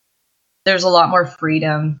 there's a lot more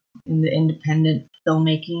freedom in the independent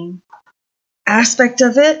filmmaking aspect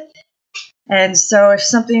of it. And so if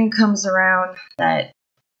something comes around that,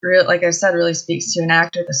 like I said, really speaks to an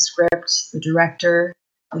actor, the script, the director,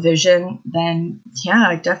 the vision, then yeah,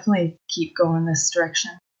 I definitely keep going this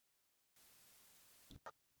direction.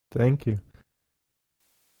 Thank you.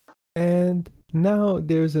 And now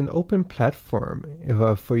there's an open platform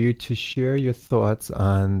for you to share your thoughts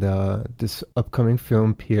on this upcoming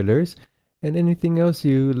film, Peelers, and anything else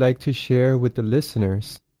you'd like to share with the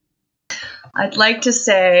listeners. I'd like to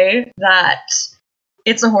say that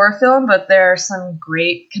it's a horror film, but there are some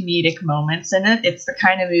great comedic moments in it. It's the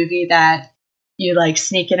kind of movie that you like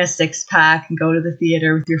sneak in a 6-pack and go to the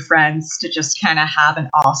theater with your friends to just kind of have an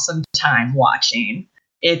awesome time watching.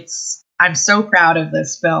 I'm so proud of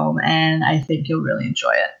this film, and I think you'll really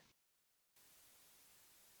enjoy it.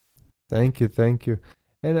 Thank you.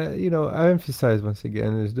 And I emphasize once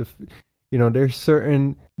again is there's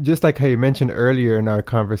certain, just like how you mentioned earlier in our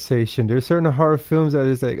conversation, there's certain horror films that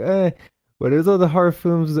is like, but there's other horror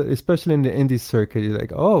films, especially in the indie circuit, you're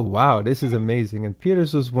like, oh wow, this is amazing. And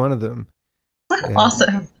Peter's was one of them. And,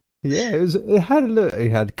 awesome. Yeah,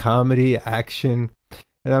 it had comedy, action,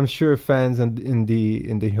 and I'm sure fans in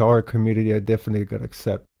the horror community are definitely gonna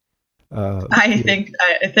accept. I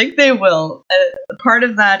think they will. Part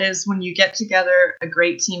of that is when you get together a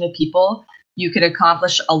great team of people, you could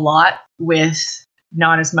accomplish a lot with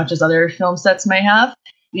not as much as other film sets may have.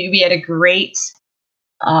 We had a great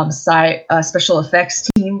special effects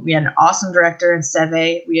team. We had an awesome director in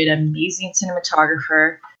Sevé. We had an amazing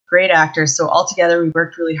cinematographer, great actors. So altogether, we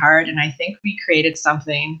worked really hard, and I think we created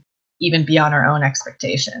something even beyond our own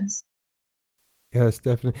expectations. Yes,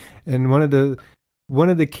 definitely. And one of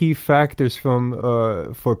the key factors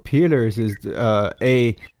for Peelers is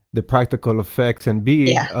the practical effects, and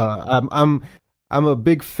B, I'm a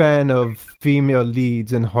big fan of female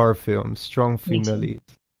leads in horror films, strong female leads.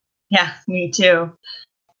 Yeah, me too.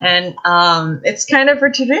 And it's kind of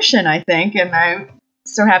a tradition, I think, and I'm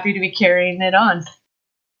so happy to be carrying it on.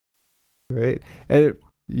 Great. And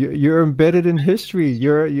you're embedded in history.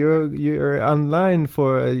 You're online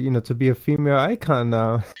for to be a female icon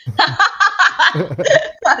now.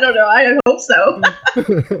 I don't know. I hope so.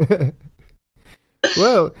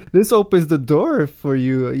 Well, this opens the door for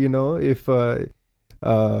you. If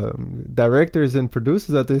directors and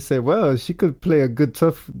producers out there say, "Well, she could play a good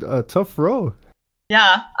tough role."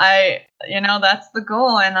 Yeah, that's the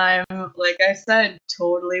goal, and I'm, like I said,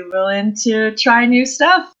 totally willing to try new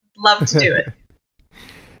stuff. Love to do it.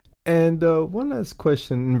 And one last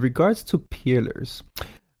question in regards to Peelers,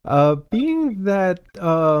 being that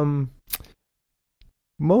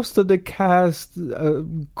most of the cast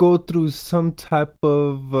go through some type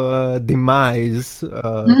of demise.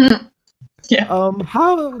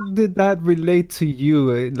 How did that relate to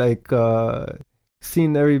you? Like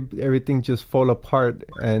seeing everything just fall apart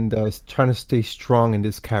and trying to stay strong in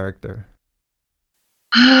this character.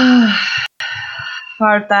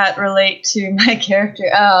 How did that relate to my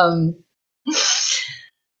character?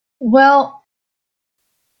 Well,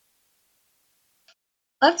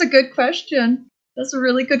 that's a good question. That's a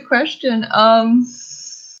really good question.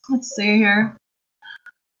 Let's see here.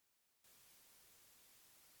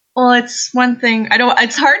 Well, it's one thing.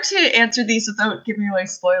 It's hard to answer these without giving away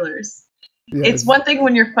spoilers. Yes. It's one thing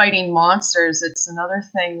when you're fighting monsters. It's another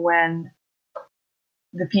thing when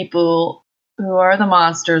the people who are the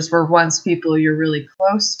monsters were once people you're really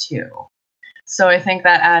close to. So I think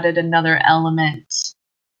that added another element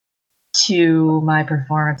to my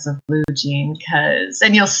performance of Blue Jean,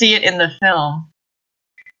 and you'll see it in the film.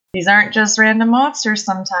 These aren't just random monsters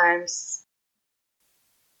sometimes.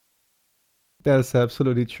 That's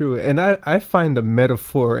absolutely true. And I find the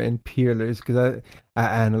metaphor in Peelers, because I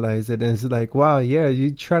analyze it, and it's like, wow, yeah,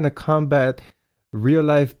 you're trying to combat real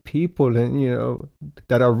life people and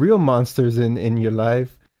that are real monsters in your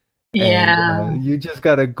life. Yeah. And, you just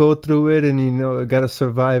gotta go through it, and gotta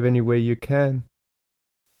survive any way you can.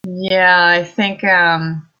 Yeah, I think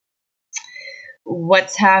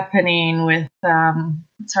what's happening with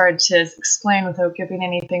it's hard to explain without giving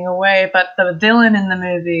anything away, but the villain in the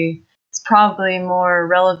movie is probably more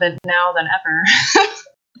relevant now than ever.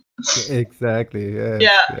 Exactly. Yes,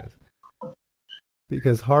 yeah. Yes.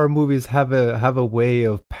 Because horror movies have a way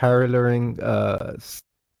of paralleling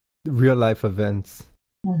real life events.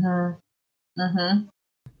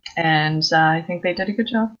 And I think they did a good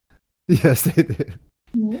job. Yes, they did.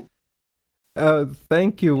 Mm-hmm.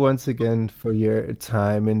 Thank you once again for your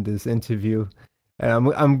time in this interview.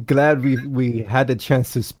 And I'm glad we had the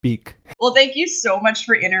chance to speak. Well, thank you so much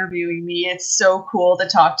for interviewing me. It's so cool to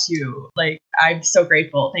talk to you. Like, I'm so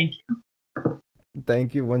grateful. Thank you.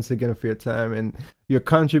 Thank you once again for your time and your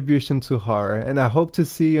contribution to horror. And I hope to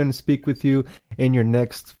see you and speak with you in your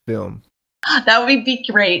next film. That would be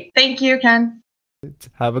great. Thank you, Ken.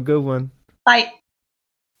 Have a good one. Bye.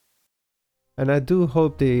 And I do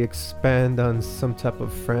hope they expand on some type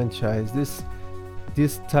of franchise. This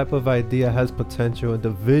type of idea has potential.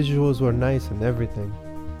 The visuals were nice and everything.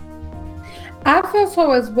 I feel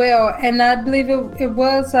so as well, and I believe it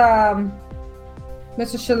was Mr.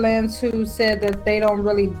 Schelenz who said that they don't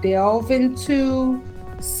really delve into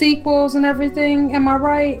sequels and everything. Am I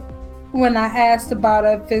right? When I asked about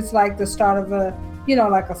if it's like the start of a,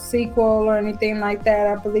 like a sequel or anything like that,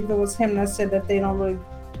 I believe it was him that said that they don't really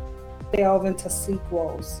delve into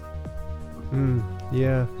sequels.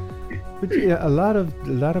 Yeah. But yeah, a lot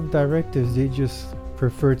of directors, they just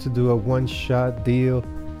prefer to do a one-shot deal,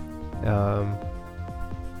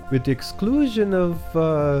 with the exclusion of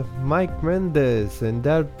Mike Mendez, and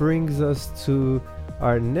that brings us to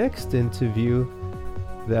our next interview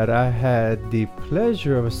that I had the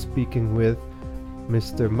pleasure of speaking with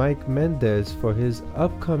Mr. Mike Mendez for his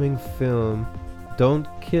upcoming film Don't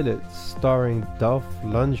Kill It, starring Dolph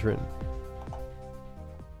Lundgren.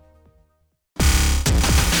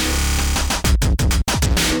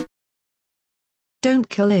 Don't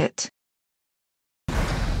Kill It.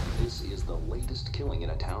 This is the latest killing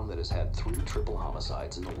in a town that has had 3 triple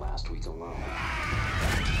homicides in the last week alone.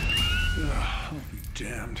 I'll be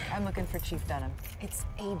damned. I'm looking for Chief Dunham. It's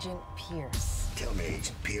Agent Pierce. Tell me,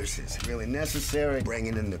 Agent Pierce, is it really necessary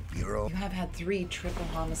bringing in the Bureau? You have had 3 triple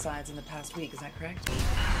homicides in the past week, is that correct?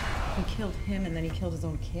 He killed him and then he killed his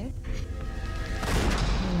own kid?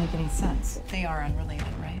 Doesn't make any sense. They are unrelated,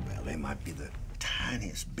 right? Well, they might be the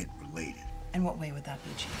tiniest bit related. In what way would that be,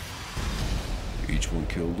 Chief? Each one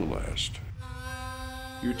killed the last.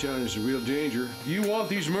 Your town is a real danger. You want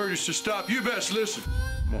these murders to stop, you best listen.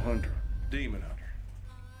 I'm a hunter, demon hunter.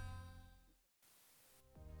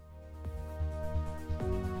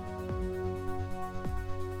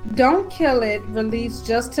 Don't Kill It released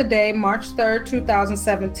just today, March 3rd,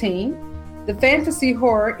 2017. The fantasy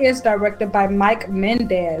horror is directed by Mike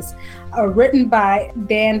Mendez, written by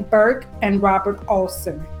Dan Burke and Robert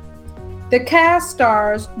Olson. The cast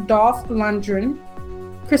stars Dolph Lundgren,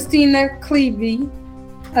 Christina Cleavey,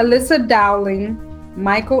 Alyssa Dowling,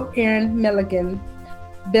 Michael Aaron Milligan,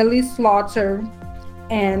 Billy Slaughter,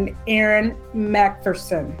 and Aaron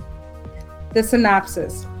McPherson. The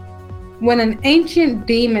synopsis. When an ancient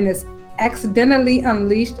demon is accidentally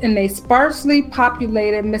unleashed in a sparsely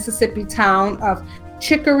populated Mississippi town of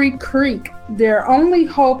Chicory Creek, their only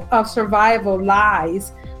hope of survival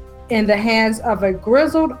lies in the hands of a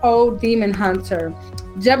grizzled old demon hunter,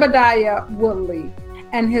 Jebediah Woodley,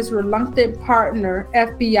 and his reluctant partner,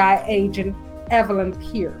 FBI agent Evelyn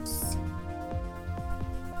Pierce.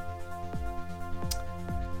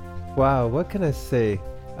 Wow, what can I say?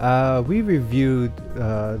 We reviewed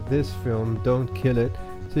this film, Don't Kill It,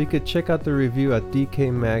 so you could check out the review at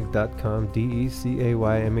DecayMag.com, DecayMag.com.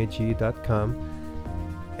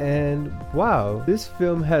 And wow, this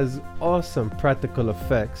film has awesome practical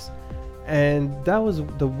effects. And that was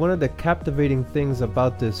one of the captivating things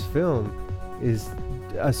about this film, is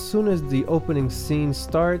as soon as the opening scene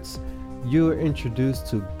starts, you are introduced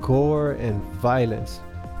to gore and violence,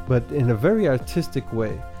 but in a very artistic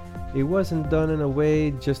way. It wasn't done in a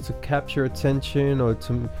way just to capture attention or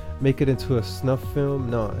to make it into a snuff film.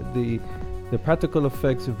 No, the practical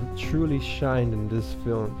effects have truly shined in this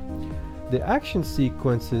film. The action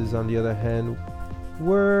sequences, on the other hand,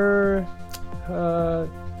 were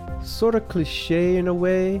sort of cliche in a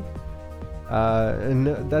way, and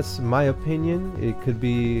that's my opinion. It could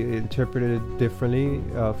be interpreted differently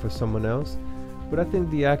for someone else, but I think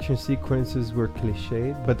the action sequences were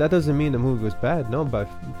cliched. But that doesn't mean the movie was bad. No, but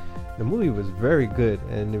the movie was very good,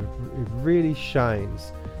 and it really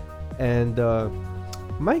shines. And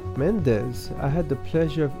Mike Mendez, I had the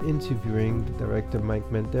pleasure of interviewing the director Mike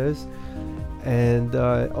Mendez, and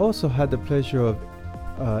also had the pleasure of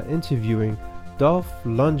interviewing Dolph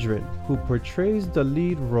Lundgren, who portrays the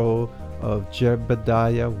lead role of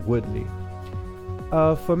Jebediah Woodley.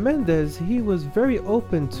 For Mendez, he was very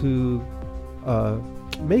open to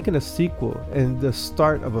making a sequel and the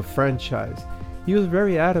start of a franchise. He was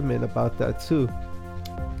very adamant about that too,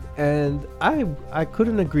 and I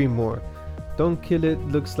couldn't agree more. Don't Kill It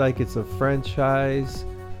looks like it's a franchise.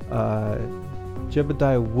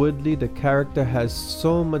 Jebediah Woodley, the character, has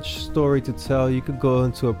so much story to tell. You could go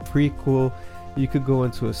into a prequel, you could go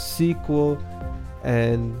into a sequel,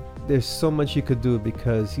 and there's so much you could do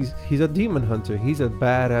because he's a demon hunter. He's a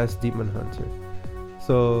badass demon hunter.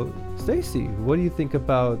 So, Stacy, what do you think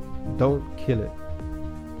about Don't Kill It?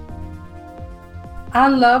 I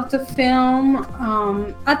love the film.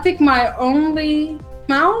 I think my only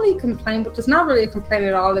complaint, which is not really a complaint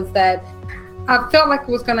at all, is that I felt like it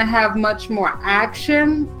was going to have much more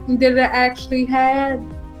action than it actually had.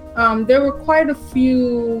 There were quite a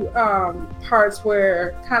few parts where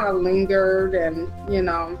it kind of lingered, and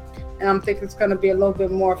I'm thinking it's going to be a little bit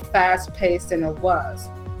more fast-paced than it was.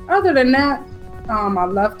 Other than that, I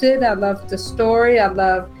loved it. I loved the story. I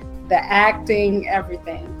loved the acting,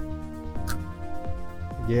 everything.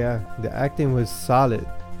 Yeah, the acting was solid,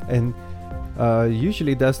 and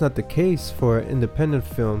usually that's not the case for an independent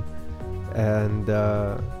film. And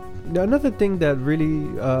another thing that really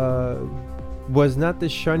was not the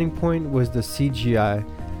shining point was the CGI.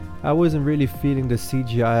 I wasn't really feeling the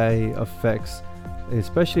CGI effects,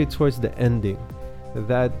 especially towards the ending.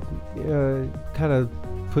 That kind of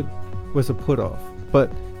was a put off.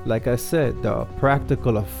 But like I said, the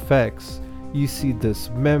practical effects, you see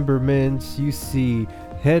dismemberments, you see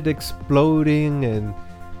head exploding, and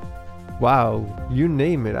wow, you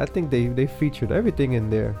name it. I think they featured everything in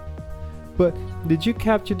there. But did you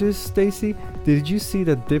capture this, Stacy? Did you see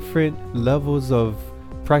the different levels of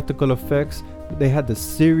practical effects? They had the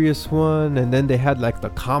serious one, and then they had like the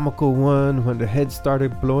comical one when the head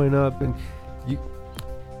started blowing up, and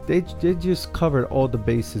they just covered all the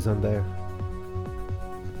bases on there.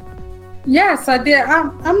 Yes, I did.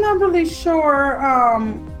 I'm not really sure.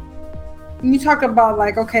 You talk about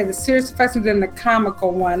like, okay, the serious effects and then the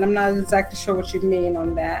comical one. I'm not exactly sure what you mean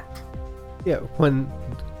on that. Yeah, when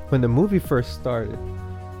the movie first started,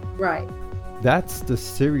 right? That's the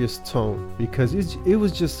serious tone, because it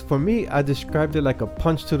was just, for me, I described it like a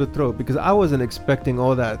punch to the throat, because I wasn't expecting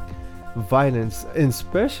all that violence,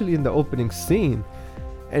 especially in the opening scene.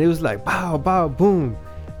 And it was like bow, bow, boom.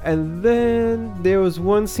 And then there was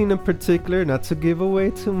one scene in particular, not to give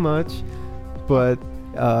away too much, but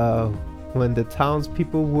when the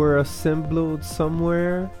townspeople were assembled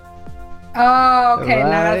somewhere. Oh, okay. Right?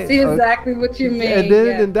 Now I see exactly what you mean. And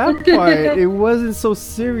then in that part, it wasn't so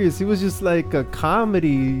serious. It was just like a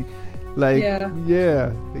comedy. Like,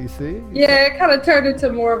 yeah, you see? Yeah, it kind of turned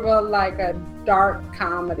into more of a dark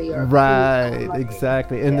comedy. Right,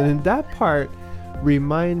 exactly. And then in that part,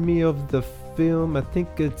 remind me of the film, I think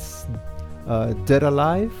it's Dead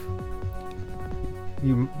Alive.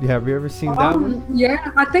 Have you ever seen that one?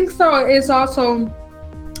 Yeah, I think so. It's also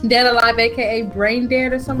Dead Alive, aka Brain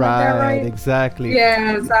Dead or something like that, right? Exactly.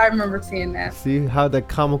 Yes, I remember seeing that. See how the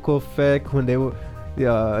comical effect when they were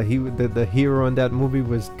the hero in that movie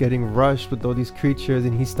was getting rushed with all these creatures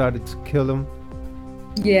and he started to kill them.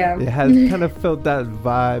 Yeah. It has kind of felt that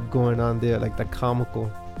vibe going on there, like the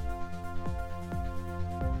comical.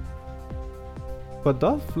 But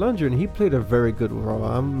Dolph Lundgren, he played a very good role.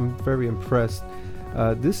 I'm very impressed.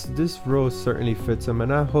 This role certainly fits him,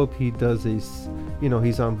 and I hope he does he's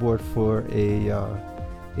on board for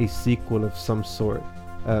a sequel of some sort.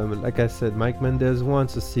 Like I said, Mike Mendez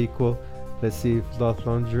wants a sequel. Let's see if Dolph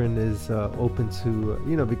Lundgren is open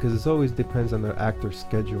to, because it always depends on the actor's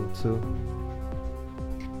schedule too.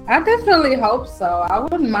 I definitely hope so. I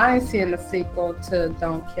wouldn't mind seeing a sequel to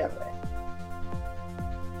Don't Kill It.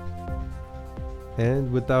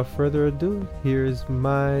 And without further ado, here's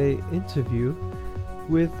my interview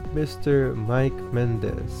with Mr. Mike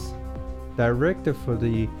Mendez, director for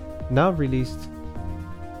the now released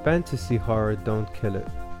fantasy horror Don't Kill It.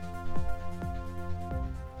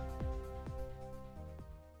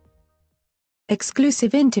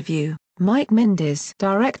 Exclusive interview, Mike Mendez,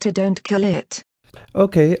 director Don't Kill It.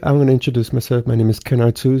 Okay, I'm going to introduce myself. My name is Ken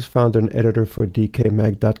Artuz, founder and editor for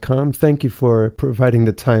DecayMag.com. Thank you for providing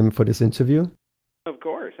the time for this interview. Of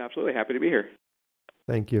course, absolutely. Happy to be here.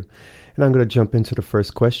 Thank you. And I'm going to jump into the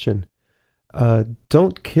first question.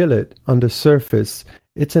 Don't Kill It, on the surface,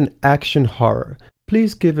 it's an action horror.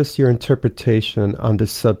 Please give us your interpretation on the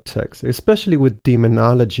subtext, especially with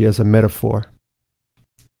demonology as a metaphor.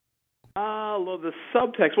 The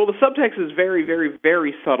subtext. Well, the subtext is very, very,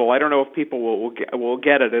 very subtle. I don't know if people will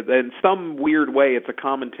get it. In some weird way, it's a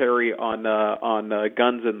commentary on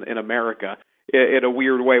guns in America. In a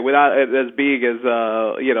weird way, without as being as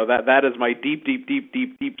that is my deep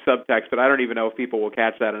subtext, but I don't even know if people will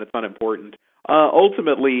catch that, and it's unimportant.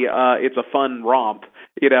 Ultimately, it's a fun romp.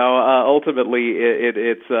 Ultimately,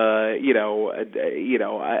 it's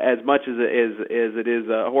as much as it is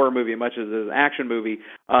a horror movie, as much as it is an action movie.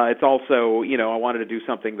 It's also, I wanted to do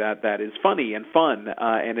something that is funny and fun,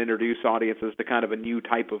 and introduce audiences to kind of a new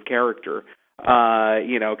type of character.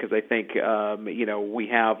 Because I think, we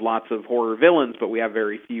have lots of horror villains, but we have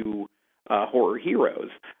very few horror heroes.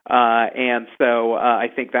 And so I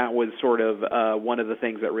think that was sort of one of the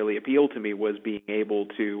things that really appealed to me, was being able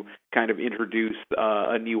to kind of introduce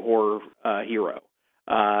a new horror hero.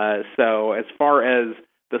 So as far as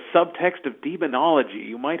the subtext of demonology,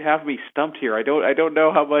 you might have me stumped here. I don't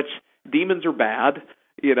know how much demons are bad.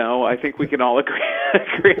 I think we can all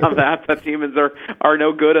agree on that demons are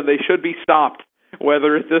no good and they should be stopped,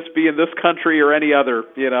 whether this be in this country or any other.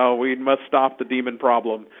 We must stop the demon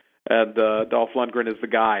problem, and Dolph Lundgren is the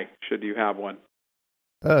guy, should you have one.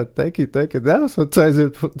 Thank you. That also ties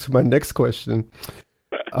into my next question.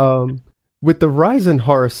 With the rise in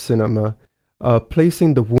horror cinema,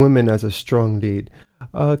 placing the woman as a strong lead,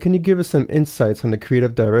 can you give us some insights on the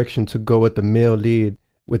creative direction to go with the male lead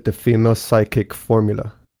with the female psychic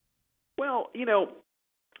formula? Well,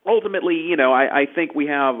 ultimately, I think we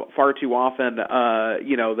have far too often,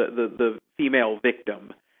 the female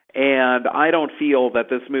victim, and I don't feel that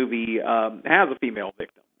this movie has a female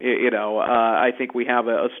victim. I think we have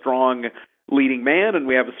a strong leading man and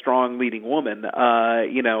we have a strong leading woman.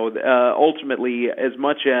 Ultimately, as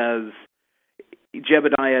much as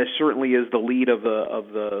Jebediah certainly is the lead of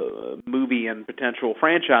the movie and potential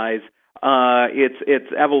franchise,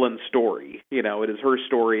 it's Evelyn's story. It is her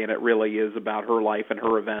story, and it really is about her life and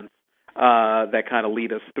her events that kind of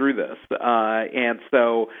lead us through this. And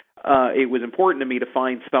so it was important to me to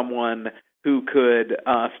find someone who could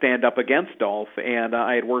stand up against Dolph. And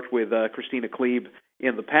I had worked with Christina Klebe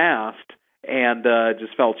in the past, and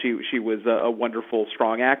just felt she was a wonderful,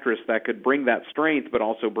 strong actress that could bring that strength, but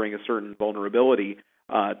also bring a certain vulnerability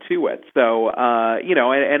to it. So,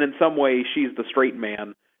 and in some ways, she's the straight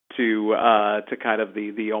man to kind of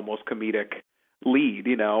the almost comedic lead,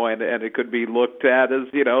 and it could be looked at as,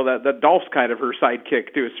 that Dolph's kind of her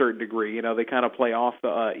sidekick to a certain degree. They kind of play off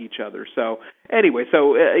each other. So anyway,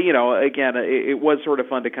 again, it was sort of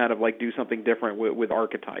fun to kind of like do something different with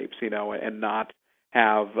archetypes, and not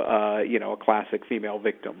have a classic female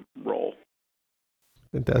victim role.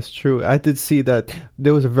 That's true. I did see that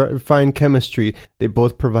there was a very fine chemistry. They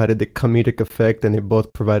both provided the comedic effect, and they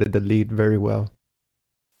both provided the lead very well.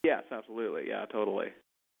 Yes, absolutely. Yeah, totally.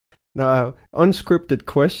 Now, unscripted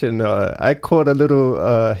question. I caught a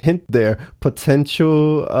little hint there.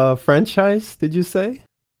 Potential franchise, did you say?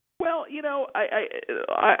 Well,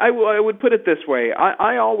 I would put it this way.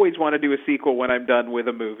 I always want to do a sequel when I'm done with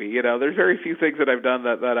a movie. There's very few things that I've done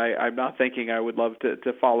that I'm not thinking I would love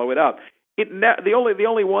to follow it up. The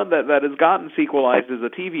only one that has gotten sequelized is a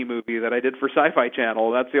TV movie that I did for Sci-Fi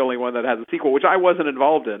Channel. That's the only one that has a sequel, which I wasn't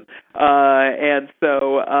involved in. And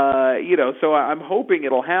so, so I'm hoping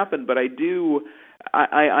it'll happen, but I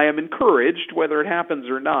am encouraged, whether it happens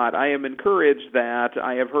or not, I am encouraged that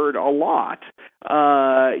I have heard a lot,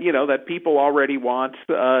 that people already want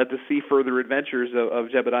to see further adventures of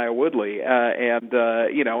Jebediah Woodley. And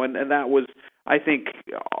that was, I think,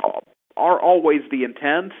 are always the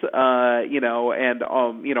intent, always,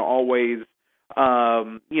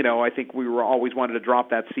 I think we were always wanted to drop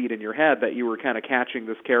that seed in your head that you were kind of catching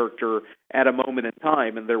this character at a moment in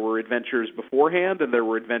time, and there were adventures beforehand and there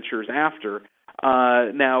were adventures after.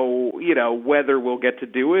 Now, whether we'll get to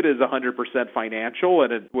do it is 100% financial,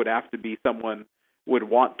 and it would have to be someone would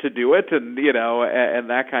want to do it, and, and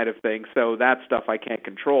that kind of thing. So that stuff I can't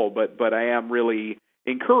control, but I am really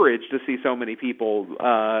encouraged to see so many people,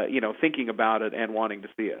 thinking about it and wanting to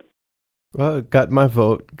see it. Well, got my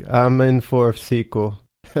vote. I'm in for a sequel.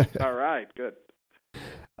 All right, good.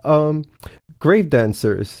 Grave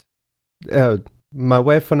Dancers. My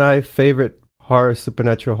wife and I favorite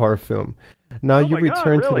supernatural horror film. Now you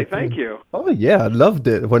returned really? to the Thank you. Oh yeah, I loved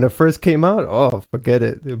it when it first came out. Oh, forget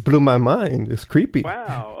it! It blew my mind. It's creepy.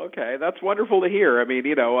 Wow. Okay, that's wonderful to hear. I mean,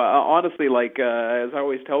 honestly, like as I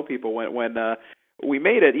always tell people, when we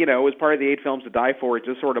made it, it was part of the 8 Films to Die For. It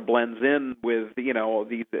just sort of blends in with,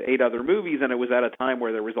 these 8 other movies, and it was at a time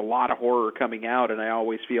where there was a lot of horror coming out, and I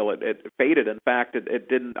always feel it faded. In fact,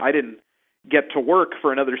 I didn't get to work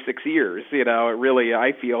for another 6 years. It really,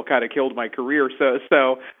 I feel, kind of killed my career. So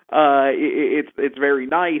it's very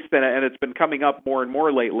nice, and it's been coming up more and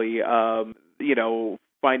more lately.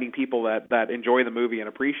 Finding people that enjoy the movie and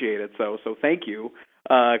appreciate it. So thank you.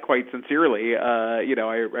 Quite sincerely, I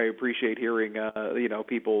appreciate hearing,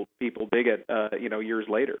 people dig it, years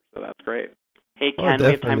later. So that's great. Hey, Ken, we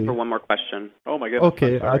have time for one more question. Oh, my goodness.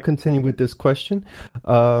 Okay, I'll continue with this question.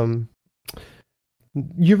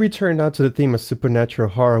 You return now to the theme of supernatural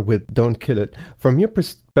horror with Don't Kill It. From your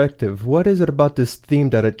perspective, what is it about this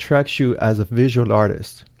theme that attracts you as a visual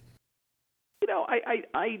artist?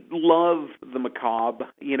 I love the macabre.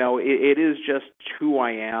 It is just who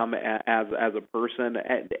I am as a person.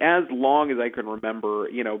 As long as I can remember,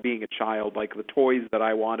 being a child, like the toys that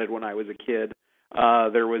I wanted when I was a kid.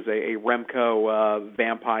 There was a Remco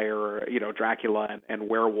vampire, Dracula and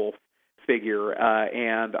werewolf figure,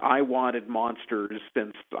 and I wanted monsters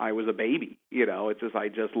since I was a baby. It's just I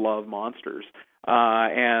just love monsters.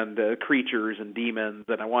 And creatures and demons,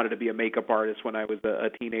 and I wanted to be a makeup artist when I was a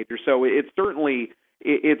teenager. So it's certainly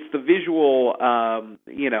it's the visual,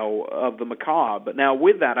 of the macabre. Now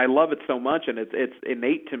with that, I love it so much, and it's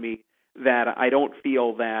innate to me that I don't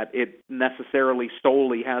feel that it necessarily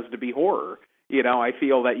solely has to be horror. I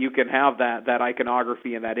feel that you can have that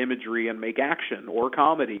iconography and that imagery and make action or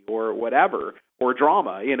comedy or whatever or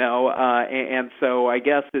drama. And so I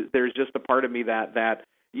guess there's just a part of me that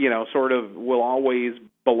sort of will always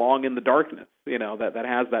belong in the darkness, that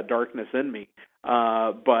has that darkness in me.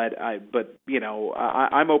 But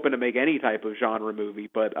I'm open to make any type of genre movie,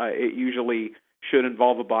 but it usually should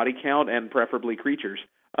involve a body count and preferably creatures.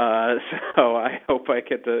 So I hope I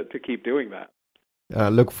get to keep doing that.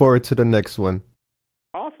 Look forward to the next one.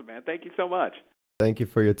 Awesome, man. Thank you so much. Thank you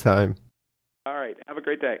for your time. All right. Have a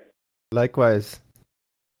great day. Likewise.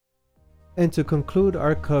 And to conclude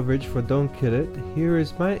our coverage for Don't Kill It, here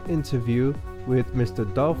is my interview with Mr.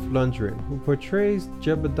 Dolph Lundgren, who portrays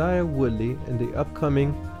Jebediah Woodley in the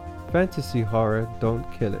upcoming fantasy horror Don't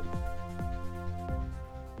Kill It.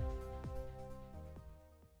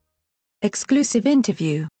 Exclusive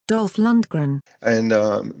interview, Dolph Lundgren. And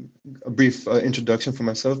a brief introduction for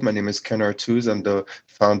myself. My name is Ken Artuz. I'm the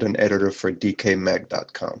founder and editor for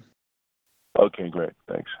DecayMag.com. Okay, great.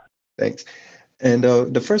 Thanks. Thanks. And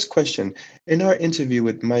the first question, in our interview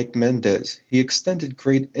with Mike Mendez, he extended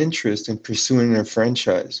great interest in pursuing a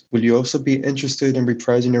franchise. Will you also be interested in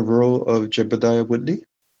reprising the role of Jebediah Woodley?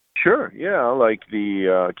 Sure, yeah, I like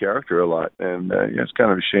the character a lot, and it's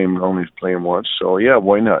kind of a shame only playing once, so yeah,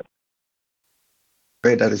 why not?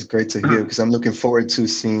 Great, that is great to hear, because I'm looking forward to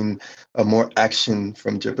seeing more action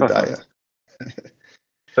from Jebediah.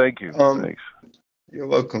 Thank you, thanks. You're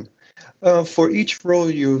welcome. For each role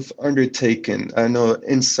you've undertaken, I know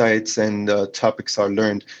insights and topics are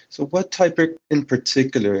learned. So what type in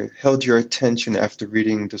particular held your attention after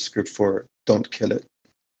reading the script for Don't Kill It?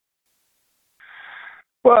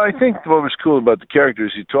 Well, I think what was cool about the character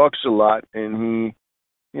is he talks a lot, and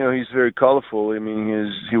he's very colorful. I mean,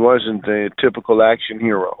 he wasn't a typical action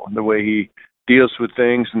hero. The way he deals with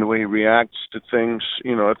things and the way he reacts to things,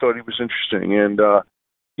 I thought he was interesting, and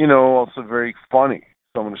also very funny.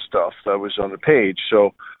 Some of the stuff that was on the page,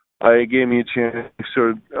 so it gave me a chance to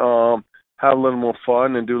sort of have a little more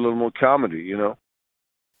fun and do a little more comedy,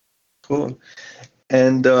 Cool.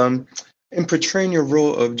 And in portraying your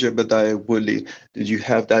role of Jebediah Woodley, did you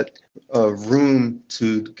have that room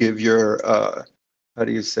to give your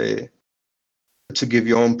to give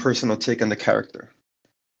your own personal take on the character?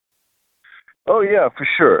 Oh yeah, for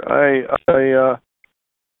sure.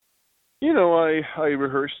 I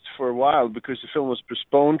rehearsed for a while because the film was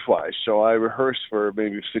postponed twice, so I rehearsed for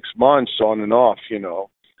maybe 6 months on and off,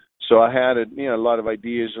 So I had a lot of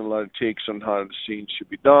ideas and a lot of takes on how the scene should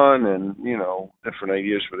be done, and different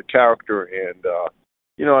ideas for the character, and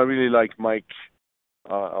I really liked Mike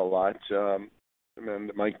a lot,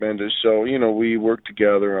 and Mike Mendez. So we worked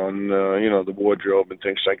together on the wardrobe and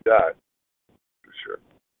things like that, for sure.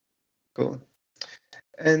 Cool.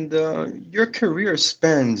 And your career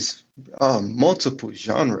spans multiple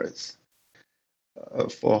genres.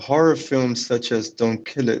 For horror films such as Don't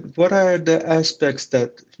Kill It, what are the aspects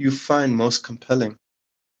that you find most compelling?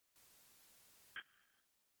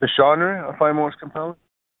 The genre I find most compelling?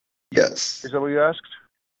 Yes. Is that what you asked?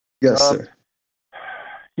 Yes, sir.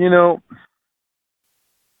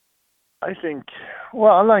 I think,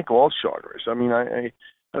 I like all genres. I mean, I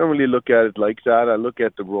don't really look at it like that. I look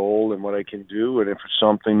at the role and what I can do, and if it's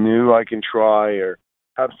something new I can try or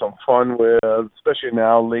have some fun with, especially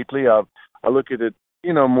now, lately, I look at it,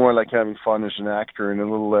 more like having fun as an actor and a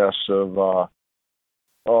little less of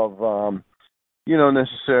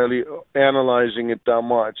necessarily analyzing it that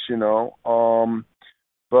much,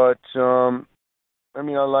 But, I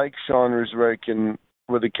like genres where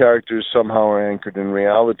the characters somehow are anchored in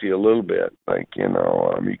reality a little bit. Like,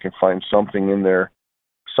 you can find something in there,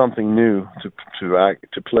 something new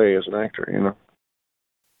to play as an actor,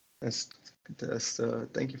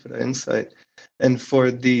 Thank you for that insight. And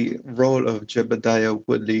for the role of Jebediah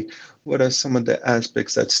Woodley, what are some of the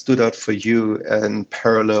aspects that stood out for you and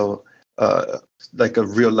parallel, like a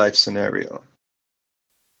real life scenario?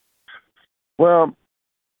 Well,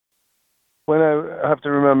 when I have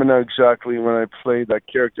to remember now exactly when I played that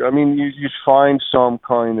character. I mean, you find some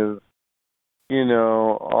kind of,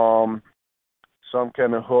 some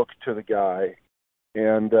kind of hook to the guy,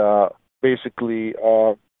 and basically.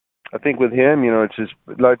 I think with him, it's his,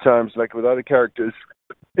 a lot of times, like with other characters,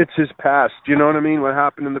 it's his past, you know what I mean? What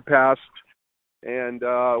happened in the past, and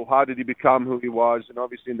how did he become who he was? And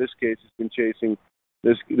obviously in this case, he's been chasing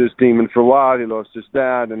this demon for a while. He lost his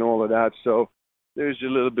dad and all of that. So there's a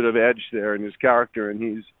little bit of edge there in his character, and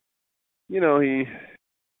he's,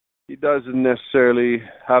 he doesn't necessarily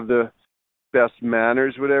have the best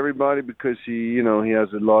manners with everybody because he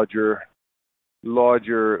has a larger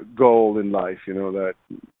goal in life, that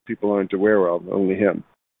people aren't aware of, only him.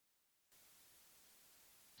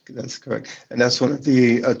 That's correct. And that's one of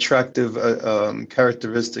the attractive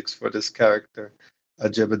characteristics for this character,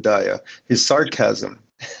 Jebediah, his sarcasm.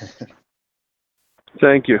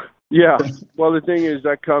 Thank you. Yeah. Well, the thing is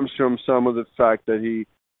that comes from some of the fact that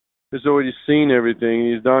has already seen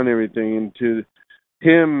everything, he's done everything, and to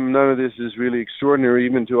him, none of this is really extraordinary,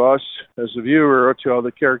 even to us as a viewer or to all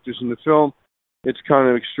the characters in the film. It's kind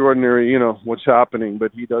of extraordinary, you know, what's happening,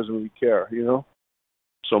 but he doesn't really care, you know,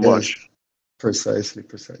 so much. Precisely.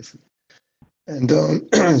 And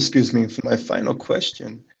excuse me for my final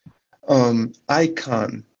question.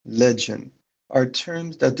 Icon, legend are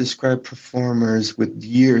terms that describe performers with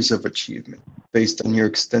years of achievement based on your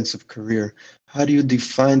extensive career. How do you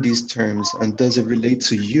define these terms, and does it relate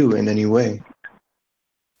to you in any way?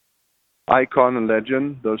 Icon and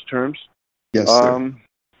legend, those terms? Yes, sir.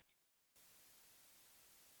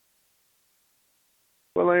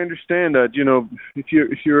 Well, I understand that, you know, if you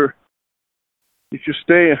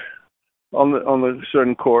stay on a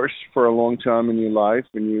certain course for a long time in your life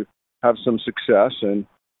and you have some success and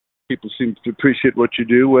people seem to appreciate what you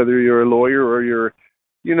do, whether you're a lawyer or you're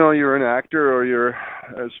an actor or you're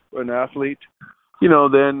as an athlete, you know,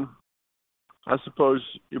 then I suppose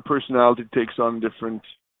your personality takes on different,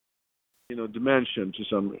 you know, dimension to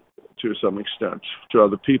some extent to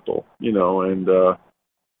other people, you know, and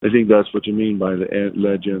I think that's what you mean by the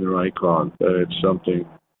legend or icon, that it's something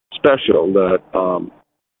special that,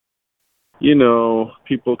 you know,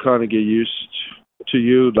 people kind of get used to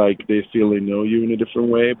you, like they feel they know you in a different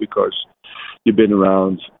way because you've been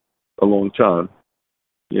around a long time,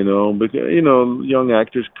 you know. But, you know, young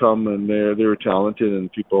actors come and they're talented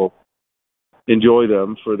and people enjoy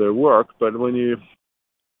them for their work. But when you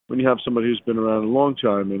have somebody who's been around a long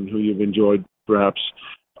time and who you've enjoyed perhaps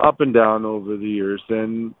up and down over the years,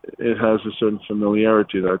 then it has a certain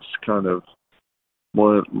familiarity that's kind of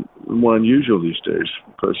more unusual these days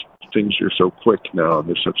because things are so quick now.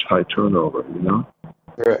 There's such high turnover, you know?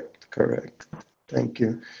 Correct. Thank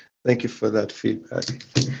you for that feedback.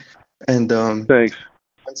 And thanks.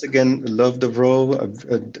 Once again, love the role.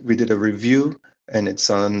 We did a review, and it's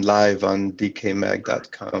on live on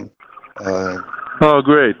DecayMag.com. Oh,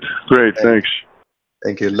 great, thanks.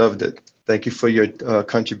 Thank you, loved it. Thank you for your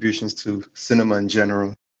contributions to cinema in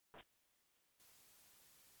general.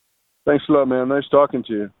 Thanks a lot, man. Nice talking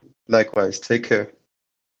to you. Likewise. Take care.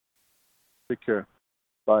 Take care.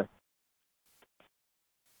 Bye.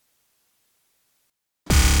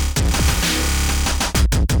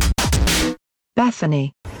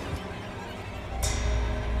 Bethany.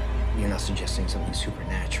 You're not suggesting something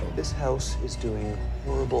supernatural. This house is doing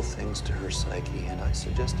horrible things to her psyche, and I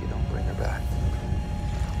suggest you don't bring her back.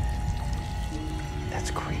 That's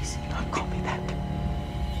crazy. Don't call me that.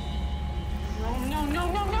 No.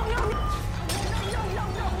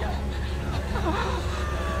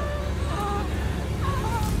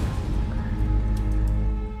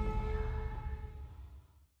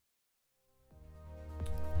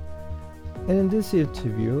 And in this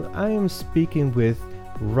interview, I am speaking with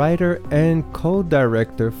writer and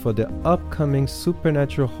co-director for the upcoming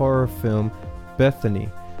supernatural horror film Bethany.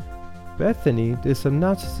 Bethany, the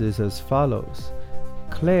synopsis is as follows.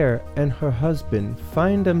 Claire and her husband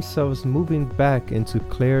find themselves moving back into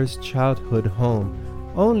Claire's childhood home,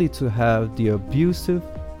 only to have the abusive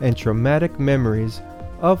and traumatic memories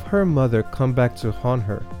of her mother come back to haunt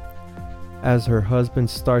her. As her husband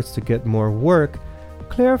starts to get more work,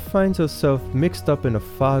 Claire finds herself mixed up in a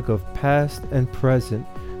fog of past and present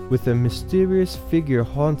with a mysterious figure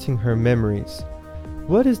haunting her memories.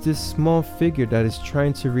 What is this small figure that is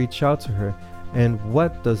trying to reach out to her, and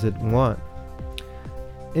what does it want?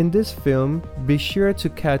 In this film, be sure to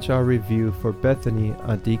catch our review for Bethany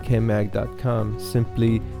on DecayMag.com.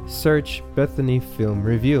 Simply search Bethany Film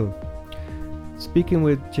Review. Speaking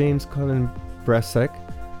with James Cullen Bressack,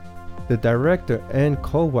 the director and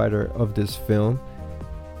co-writer of this film,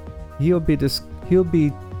 he'll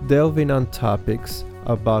be delving on topics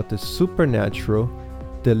about the supernatural,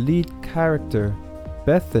 the lead character,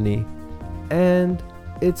 Bethany, and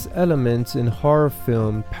its elements in horror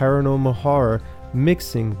film, paranormal horror,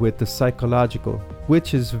 mixing with the psychological,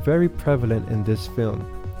 which is very prevalent in this film.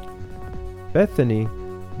 Bethany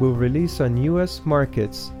will release on US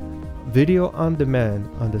markets video on demand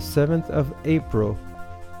on the 7th of April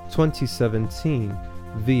 2017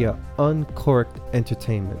 via Uncorked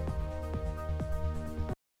Entertainment.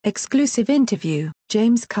 Exclusive interview,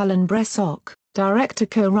 James Cullen Bressack, director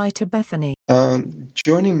co-writer Bethany.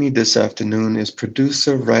 Joining me this afternoon is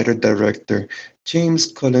producer, writer, director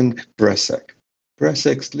James Cullen Bressack.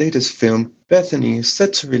 Bressack's latest film, Bethany, is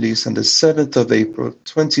set to release on the 7th of April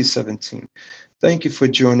 2017. Thank you for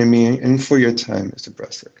joining me and for your time, Mr.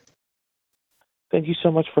 Bressack. Thank you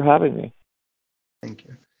so much for having me. Thank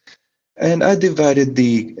you. And I divided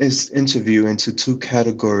the interview into two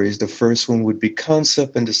categories. The first one would be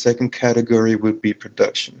concept, and the second category would be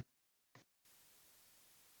production.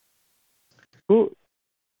 Cool.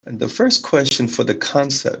 And the first question for the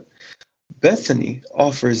concept: Bethany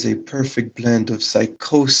offers a perfect blend of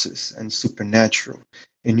psychosis and supernatural.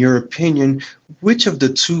 In your opinion, which of the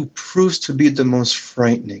two proves to be the most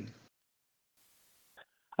frightening?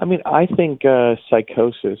 I mean, I think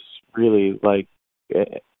psychosis really, like,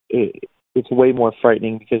 it's way more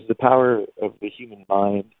frightening because the power of the human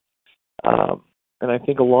mind, and I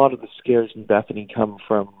think a lot of the scares in Bethany come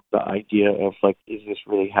from the idea of, like, is this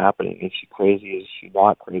really happening? Is she crazy? Is she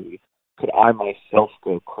not crazy? Could I myself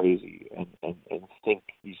go crazy and think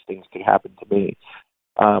these things could happen to me?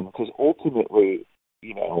 Because ultimately,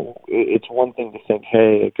 you know, it's one thing to think,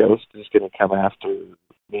 hey, a ghost is going to come after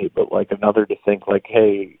me, but like another to think like,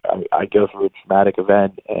 hey, I go through a traumatic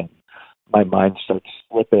event and my mind starts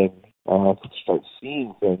slipping, starts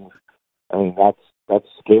seeing things. I mean, that's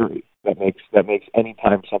scary. That makes any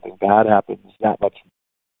time something bad happens that much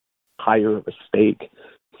higher of a stake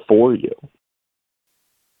for you.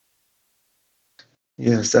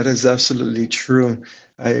 Yes, that is absolutely true.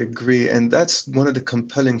 I agree. And that's one of the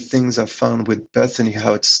compelling things I found with Bethany,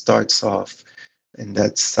 how it starts off in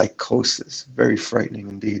that psychosis. Very frightening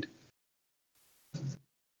indeed.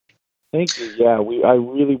 Thank you. Yeah, I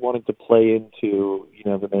really wanted to play into, you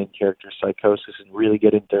know, the main character's psychosis and really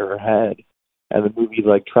get into her head. And the movie,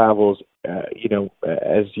 like, travels, you know,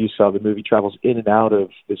 as you saw, the movie travels in and out of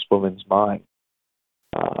this woman's mind.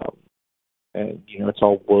 And, you know, it's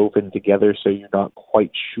all woven together, so you're not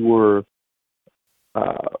quite sure,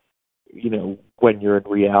 you know, when you're in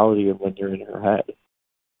reality and when you're in her head.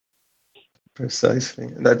 Precisely.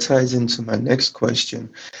 And that ties into my next question.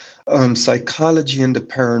 Psychology and the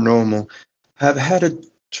paranormal have had a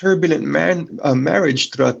turbulent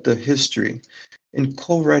marriage throughout the history. In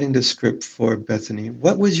co-writing the script for Bethany,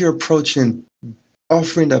 what was your approach in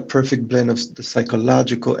offering that perfect blend of the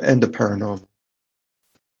psychological and the paranormal?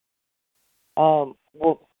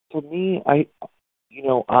 Well, for me, I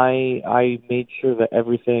made sure that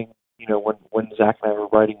everything, you know, when Zach and I were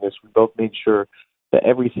writing this, we both made sure that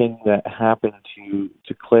everything that happened to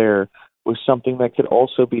Claire was something that could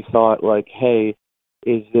also be thought like, hey,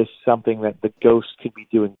 is this something that the ghost could be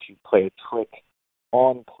doing to play a trick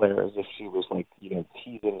on Claire, as if she was, like, you know,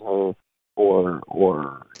 teasing her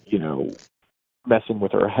or you know, messing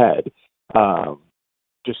with her head,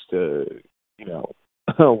 just to, you know,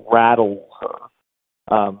 rattle her.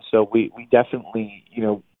 So we definitely, you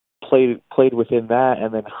know, played within that,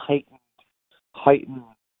 and then heightened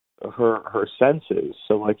her senses.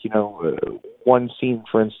 So, like, you know, one scene,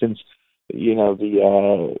 for instance, you know,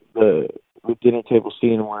 the dinner table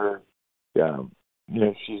scene where you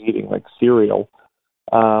know, she's eating, like, cereal.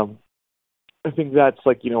 I think that's,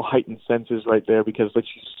 like, you know, heightened senses right there, because, like,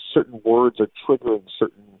 certain words are triggering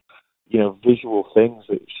certain, you know, visual things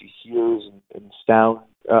that she hears and sound.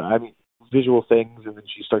 Visual things, and then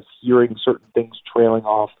she starts hearing certain things trailing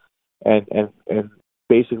off, and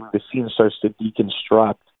basically the scene starts to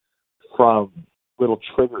deconstruct from little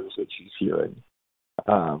triggers that she's hearing.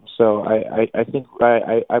 So I think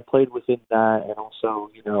I played within that, and also,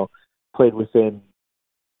 you know, played within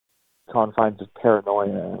confines of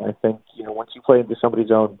paranoia. And I think, you know, once you play into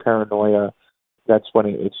somebody's own paranoia, that's when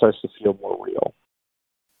it starts to feel more real.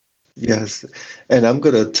 Yes, and I'm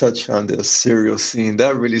going to touch on the cereal scene.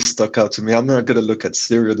 That really stuck out to me. I'm not going to look at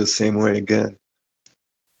cereal the same way again.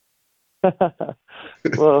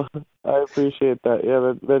 Well, I appreciate that.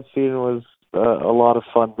 Yeah, that scene was a lot of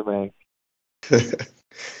fun to make.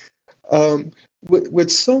 With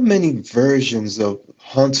so many versions of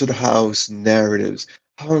haunted house narratives,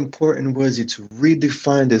 how important was it to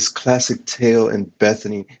redefine this classic tale in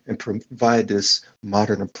Bethany and provide this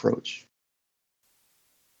modern approach?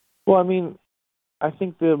 Well, I mean, I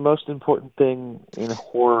think the most important thing in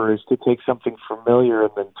horror is to take something familiar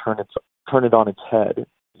and then turn it on its head.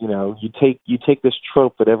 You know, you take this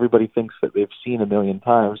trope that everybody thinks that they've seen a million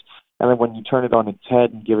times, and then when you turn it on its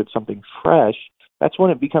head and give it something fresh, that's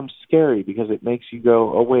when it becomes scary, because it makes you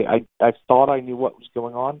go, oh wait, I thought I knew what was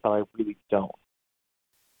going on, but I really don't.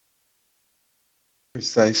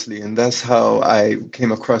 Precisely, and that's how I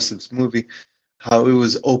came across this movie. How it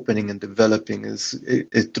was opening and developing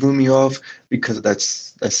it threw me off, because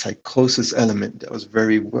that's that psychosis element that was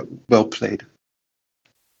very well played.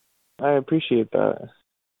 I appreciate that.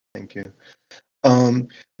 Thank you.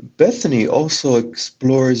 Bethany also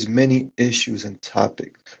explores many issues and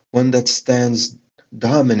topics. One that stands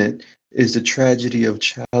dominant is the tragedy of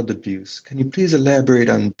child abuse. Can you please elaborate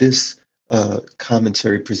on this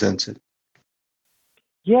commentary presented?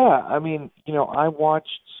 Yeah, I mean, you know, I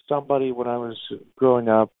watched somebody when I was growing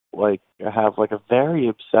up, like, have, like, a very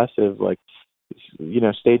obsessive, like, you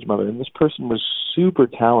know, stage mother, and this person was super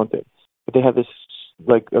talented. but they had this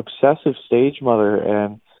like obsessive stage mother,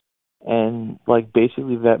 and like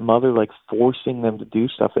basically that mother like forcing them to do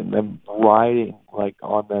stuff and them riding like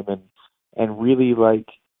on them, and really like,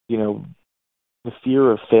 you know, the fear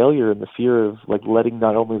of failure and the fear of like letting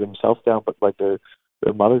not only themselves down but like their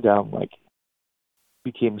mother down, like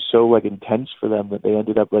became so like intense for them that they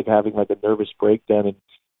ended up like having like a nervous breakdown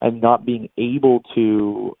and not being able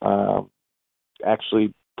to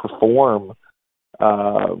actually perform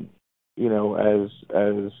you know, as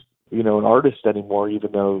you know, an artist anymore,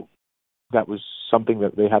 even though that was something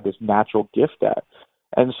that they had this natural gift at.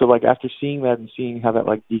 And so like after seeing that and seeing how that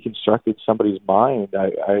like deconstructed somebody's mind,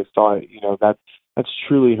 I thought, you know, that's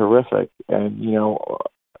truly horrific. And, you know,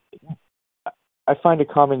 I find a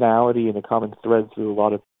commonality and a common thread through a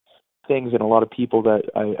lot of things and a lot of people that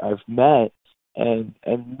I've met, and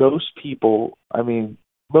most people, I mean,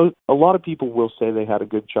 a lot of people will say they had a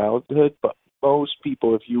good childhood, but most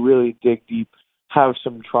people, if you really dig deep, have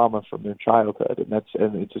some trauma from their childhood, and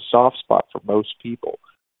it's a soft spot for most people.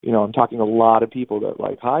 You know, I'm talking a lot of people that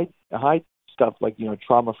like hide stuff like, you know,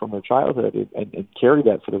 trauma from their childhood and carry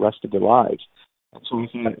that for the rest of their lives. And so we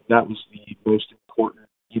thought that was the most important,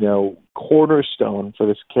 you know, cornerstone for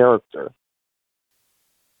this character.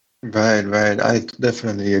 Right, right. I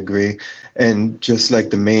definitely agree. And just like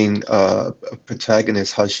the main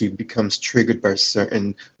protagonist, how she becomes triggered by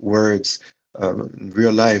certain words in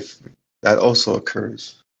real life, that also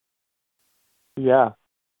occurs. Yeah.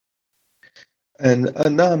 And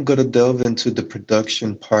now I'm going to delve into the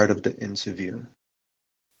production part of the interview.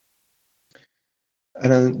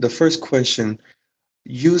 And the first question,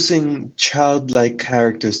 using childlike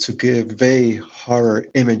characters to convey horror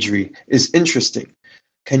imagery is interesting.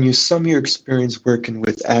 Can you sum your experience working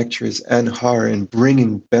with actors and horror and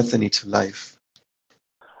bringing Bethany to life?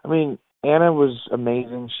 I mean, Anna was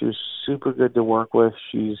amazing. She was super good to work with.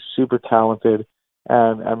 She's super talented.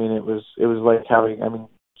 And I mean, it was like having, I mean,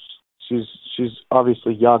 she's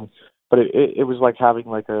obviously young, but it was like having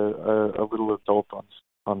like a little adult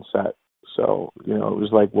on set. So, you know, it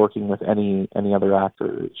was like working with any other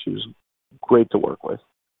actor. She was great to work with.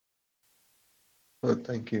 Oh,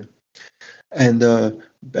 thank you. And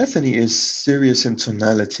Bethany is serious in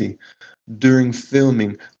tonality. During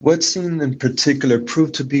filming, what scene in particular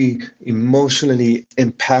proved to be emotionally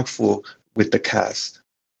impactful with the cast?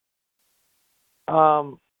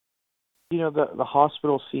 You know, the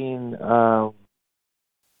hospital scene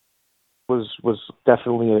was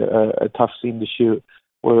definitely a tough scene to shoot.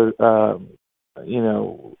 Where you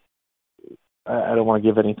know, I don't want to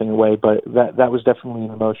give anything away, but that was definitely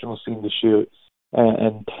an emotional scene to shoot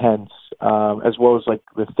and tense, as well as like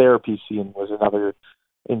the therapy scene was another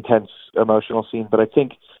intense emotional scene. But I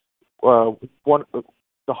think the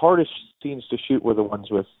hardest scenes to shoot were the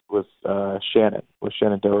ones with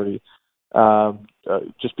Shannon Doherty,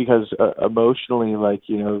 just because emotionally, like,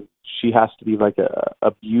 you know, she has to be like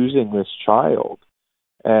abusing this child,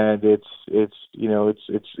 and it's you know,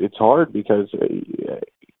 it's hard because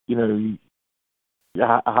you know,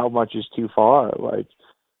 how much is too far, like,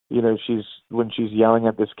 you know, when she's yelling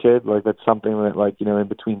at this kid, like that's something that, like, you know, in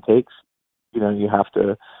between takes, you know, you have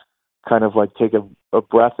to kind of like take a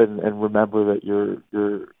breath and remember that you're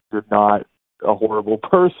not a horrible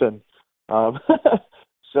person.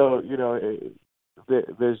 So, you know,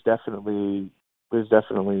 there's definitely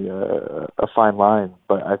a fine line,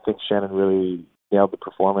 but I think Shannon really nailed the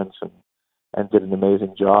performance and did an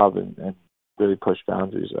amazing job and really pushed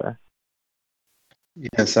boundaries there.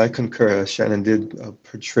 Yes, I concur. Shannon did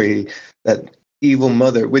portray that evil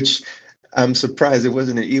mother, which I'm surprised it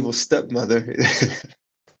wasn't an evil stepmother.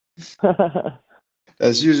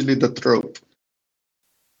 That's usually the trope.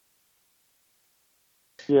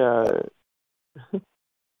 Yeah.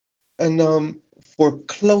 And for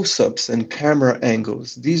close-ups and camera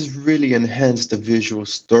angles, these really enhance the visual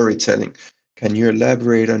storytelling. Can you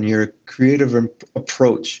elaborate on your creative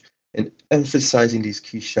approach in emphasizing these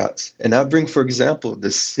key shots? And I'll bring, for example,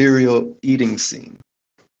 the cereal eating scene.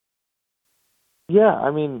 Yeah,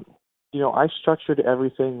 I mean, you know, I structured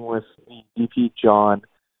everything with the DP John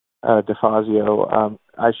DeFazio.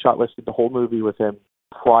 I shot-listed the whole movie with him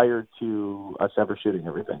prior to us ever shooting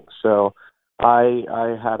everything. So I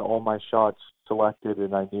had all my shots selected,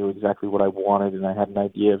 and I knew exactly what I wanted, and I had an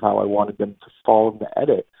idea of how I wanted them to fall in the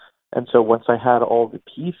edit. And so once I had all the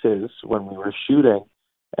pieces when we were shooting,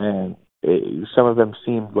 and some of them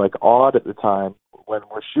seemed like odd at the time when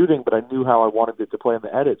we're shooting, but I knew how I wanted it to play in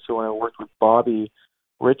the edit. So when I worked with Bobby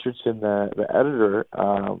Richardson, the editor,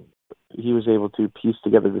 he was able to piece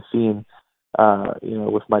together the scene, you know,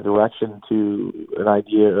 with my direction to an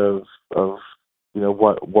idea of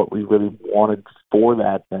what we really wanted for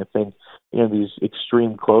that. And I think these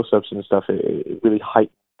extreme close-ups and stuff, it really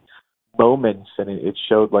heightened moments, and it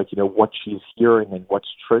showed what she's hearing and what's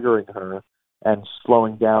triggering her, and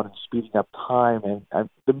slowing down and speeding up time. And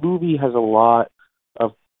the movie has a lot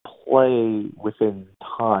of play within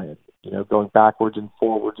time, going backwards and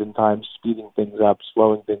forwards in time, speeding things up,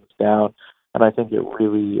 slowing things down, and I think it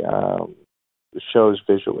really shows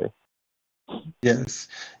visually. Yes,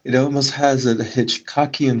 it almost has a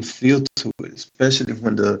Hitchcockian feel to it, especially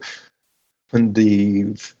when the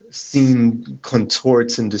scene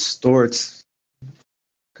contorts and distorts.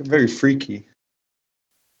 Very freaky.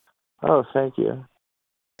 Oh, thank you.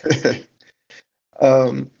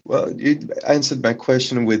 Well, you answered my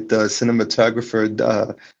question with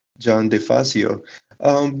cinematographer John DeFazio.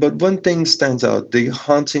 But one thing stands out, the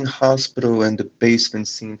haunting hospital and the basement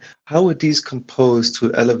scene. How were these composed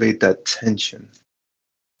to elevate that tension?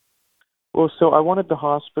 Well, so I wanted the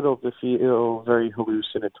hospital to feel very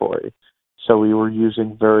hallucinatory. So we were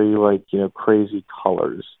using very, crazy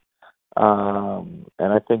colors. And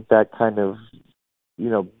I think that kind of,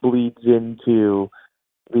 bleeds into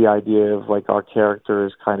the idea of, our character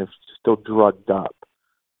is kind of still drugged up.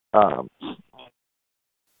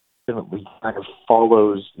 Definitely kind of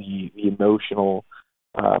follows the emotional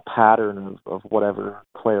pattern of whatever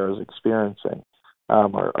Claire is experiencing,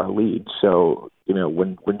 our lead. So,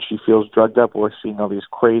 when she feels drugged up, we're seeing all these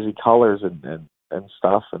crazy colors and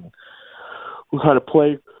stuff, and we kind of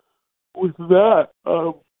play with that.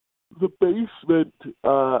 The basement,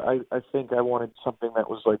 I think I wanted something that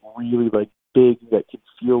was really big, that could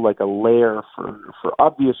feel like a lair for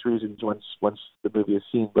obvious reasons once the movie is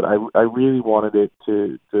seen. But I really wanted it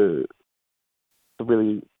to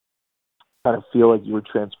really kind of feel like you were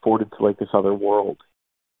transported to this other world.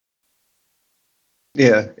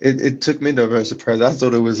 Yeah, it took me by surprise. I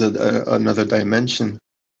thought it was another dimension.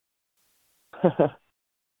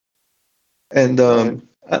 And that's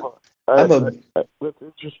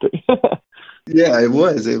interesting. Yeah, it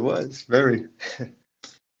was very.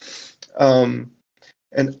 And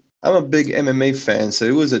I'm a big MMA fan, so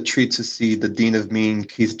it was a treat to see the Dean of Mean,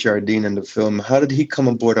 Keith Jardine, in the film. How did he come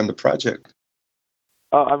aboard on the project?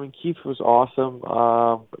 Keith was awesome.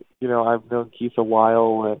 I've known Keith a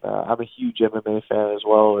while, and I'm a huge MMA fan as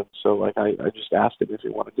well. And so, I just asked him if he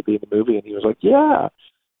wanted to be in the movie, and he was like, "Yeah."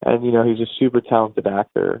 And he's a super talented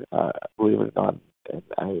actor, believe it or not. And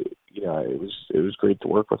it was great to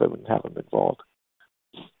work with him and have him involved.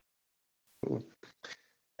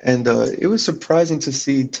 And it was surprising to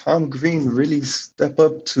see Tom Green really step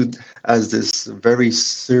up as this very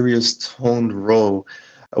serious toned role.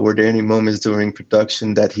 Were there any moments during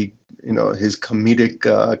production that his comedic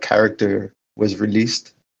character was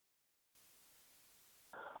released?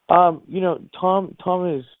 Tom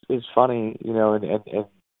is funny, and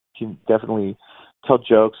can definitely tell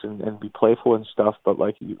jokes and be playful and stuff. But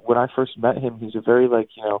when I first met him, he's a very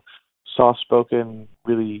soft-spoken,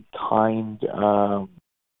 really kind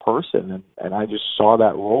person, and I just saw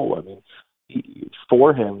that role. I mean,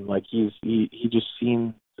 for him, he just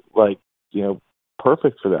seemed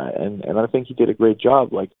perfect for that, and I think he did a great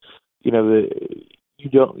job. You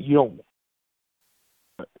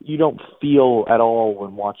don't feel at all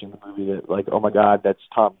when watching the movie that oh my God, that's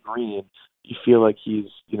Tom Green. You feel like he's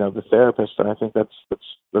the therapist, and I think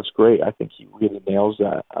that's great. I think he really nails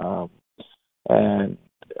that.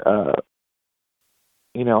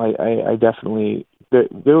 I definitely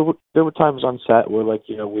there were times on set where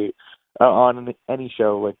we on any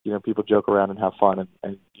show people joke around and have fun,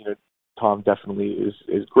 and Tom definitely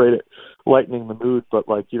is great at lightening the mood, but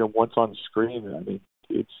once on screen, I mean,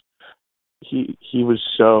 he was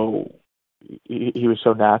so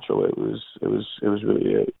natural. It was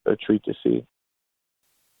really a treat to see.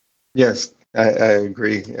 Yes, I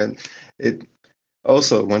agree, and it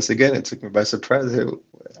also, once again, it took me by surprise. I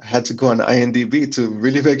had to go on IMDb to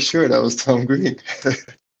really make sure that was Tom Green.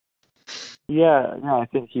 Yeah, I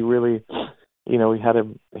think he really, we had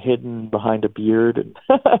him hidden behind a beard, and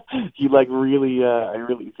he really, I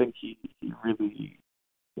really think he really,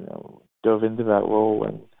 dove into that role,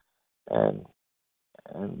 and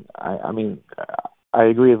I mean, I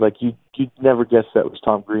agree. You'd never guess that was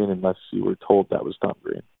Tom Green unless you were told that was Tom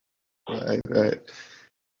Green. Right.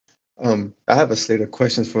 I have a slate of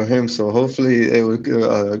questions for him, so hopefully it will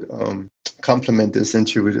complement this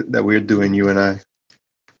interview that we're doing, you and I.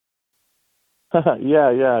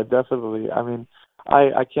 Yeah, definitely. I mean,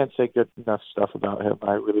 I can't say good enough stuff about him.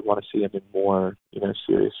 I really want to see him in more,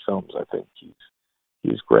 serious films. I think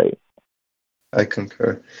he's great. I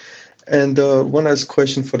concur. And one last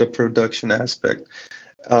question for the production aspect.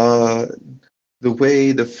 the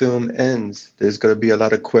way the film ends, there's going to be a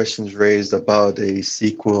lot of questions raised about a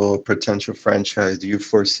sequel, potential franchise. Do you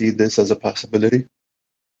foresee this as a possibility?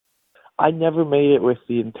 I never made it with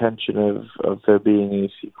the intention of there being a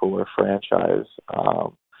sequel or franchise.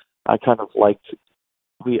 I kind of liked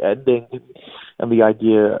the ending and the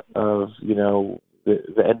idea of,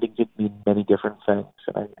 the ending could mean many different things.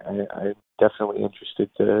 And I'm definitely interested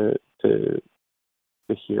to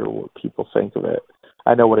hear what people think of it.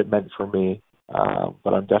 I know what it meant for me,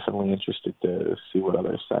 but I'm definitely interested to see what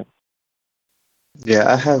others think.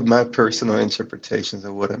 Yeah, I have my personal interpretations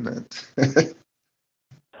of what it meant.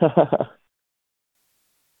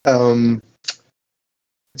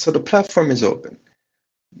 So the platform is open.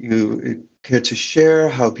 You care to share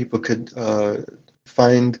how people could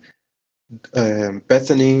find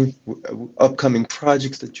Bethany, upcoming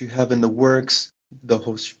projects that you have in the works, the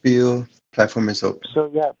whole spiel? Platform is open. So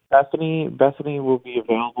yeah, Bethany will be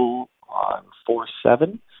available on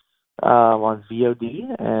 4/7 on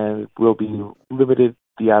VOD, and will be limited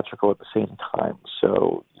theatrical at the same time.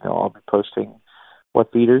 So I'll be posting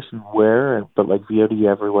what theaters and where, but like VOD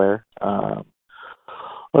everywhere on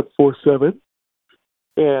 4/7.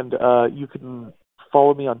 And you can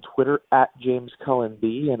follow me on Twitter at James Cullen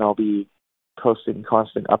B, and I'll be posting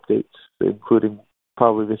constant updates, including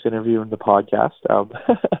probably this interview and the podcast.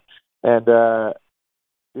 And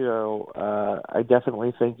I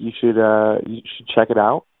definitely think you should check it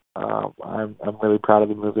out. I'm really proud of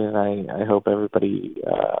the movie, and I hope everybody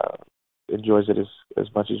enjoys it as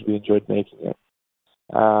much as we enjoyed making it.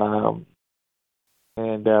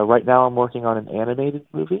 And right now I'm working on an animated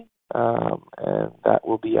movie, and that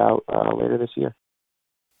will be out later this year.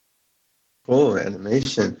 Oh,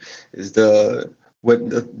 animation. What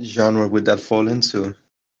genre would that fall into?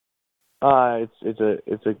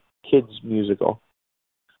 It's a kids musical.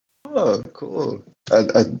 Oh, cool.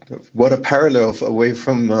 What a parallel away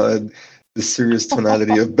from the serious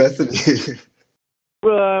tonality of Bethany.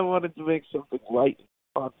 Well, I wanted to make something light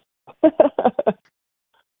and fun.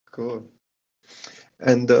 Cool.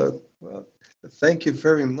 And well, thank you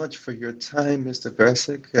very much for your time, Mr.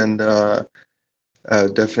 Bressack, and I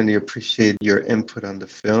definitely appreciate your input on the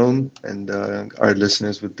film, and our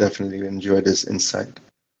listeners would definitely enjoy this insight.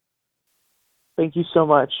 Thank you so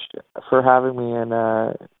much for having me, and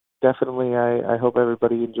definitely I hope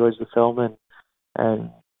everybody enjoys the film and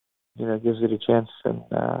gives it a chance and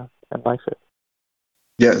likes it.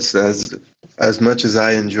 Yes, as much as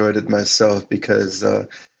I enjoyed it myself, because it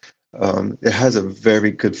has a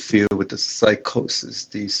very good feel with the psychosis,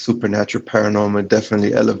 the supernatural paranormal.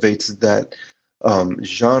 Definitely elevates that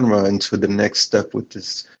genre into the next step with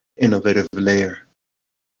this innovative layer.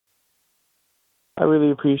 I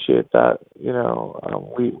really appreciate that.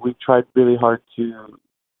 We tried really hard to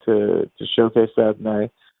showcase that, and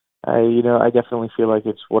I definitely feel like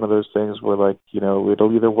it's one of those things where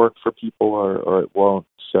it'll either work for people or it won't.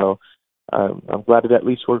 So I'm glad it at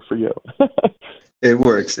least worked for you. It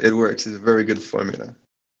works. It's a very good formula.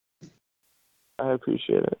 I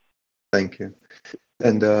appreciate it. Thank you.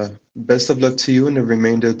 And best of luck to you in the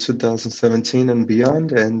remainder of 2017 and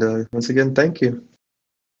beyond. And once again, thank you.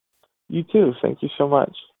 You too. Thank you so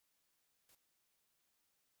much.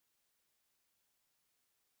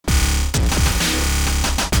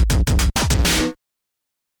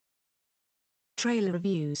 Trailer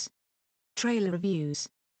reviews. Trailer reviews.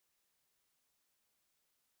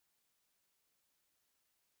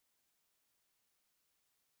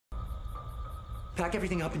 Pack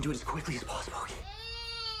everything up and do it as quickly as possible.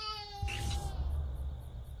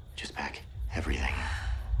 Just pack everything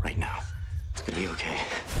right now. It's gonna be okay.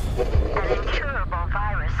 An incurable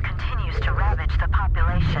virus continues to ravage the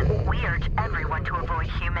population. We urge everyone to avoid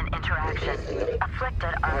human interaction.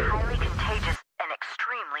 Afflicted are highly contagious and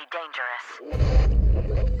extremely dangerous.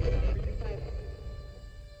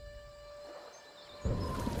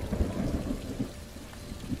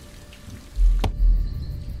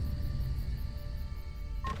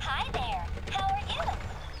 Hi there. How are you?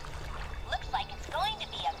 Looks like it's going to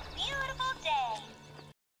be a beautiful day.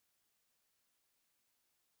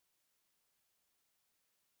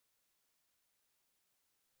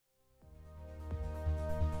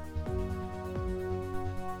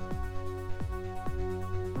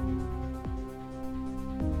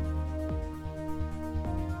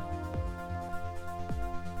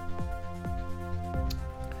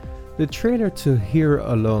 The trailer to Here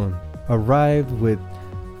Alone arrived with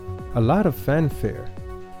a lot of fanfare.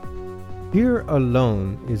 Here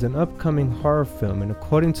Alone is an upcoming horror film, and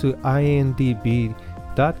according to IMDb.com,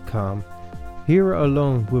 Here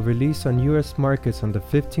Alone will release on US markets on the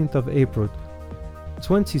 15th of April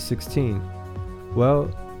 2016. Well,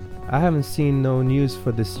 I haven't seen no news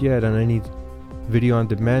for this yet on any video on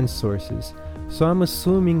demand sources, so I'm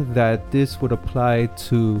assuming that this would apply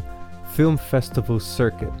to film festival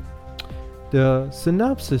circuit. The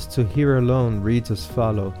synopsis to Here Alone reads as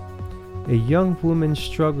follows. A young woman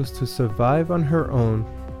struggles to survive on her own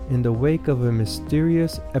in the wake of a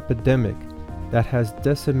mysterious epidemic that has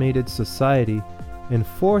decimated society and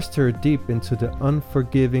forced her deep into the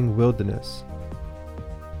unforgiving wilderness.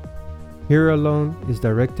 Here Alone is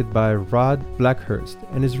directed by Rod Blackhurst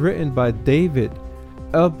and is written by David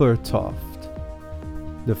Elbertoft.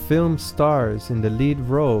 The film stars in the lead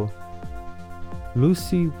role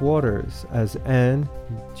Lucy Waters as Anne,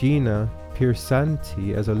 Gina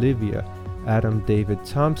Piersanti as Olivia, Adam David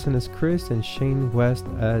Thompson as Chris, and Shane West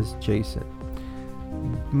as Jason.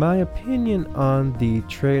 My opinion on the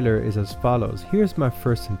trailer is as follows. Here's my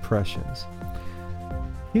first impressions.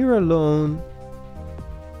 Here Alone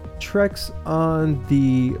treks on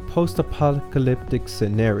the post-apocalyptic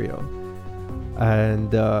scenario,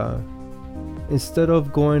 and instead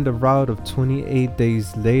of going the route of 28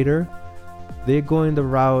 days later, they're going the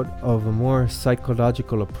route of a more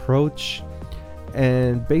psychological approach.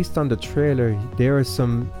 And based on the trailer, there are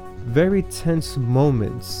some very tense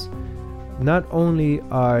moments. Not only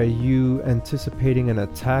are you anticipating an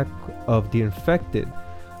attack of the infected,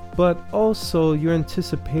 but also you're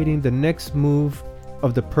anticipating the next move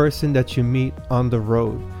of the person that you meet on the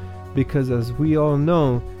road. Because as we all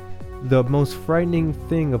know, the most frightening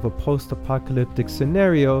thing of a post-apocalyptic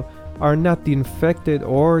scenario are not the infected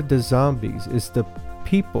or the zombies, it's the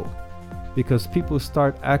people. Because people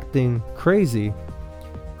start acting crazy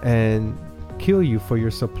and kill you for your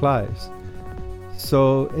supplies.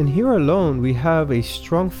 So in Here Alone, we have a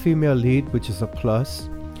strong female lead, which is a plus.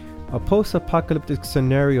 A post-apocalyptic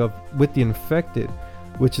scenario with the infected,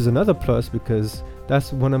 which is another plus, because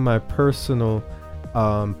that's one of my personal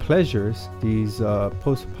pleasures, these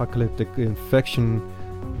post-apocalyptic infection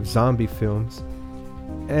zombie films.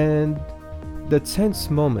 And the tense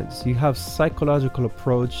moments, you have psychological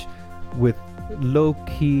approach with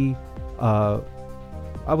low-key,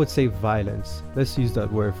 I would say violence. Let's use that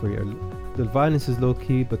word for you. The violence is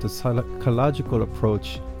low-key, but the psychological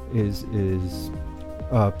approach is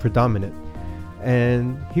predominant.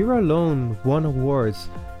 And Here Alone won awards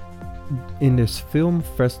in this film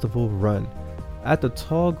festival run. At the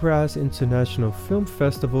Tallgrass International Film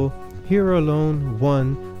Festival, Here Alone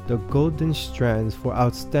won the Golden Strands for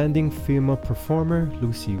Outstanding Female Performer,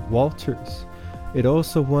 Lucy Walters. It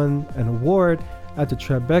also won an award at the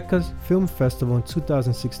Tribeca Film Festival in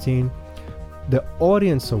 2016, the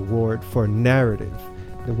Audience Award for Narrative.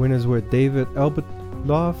 The winners were David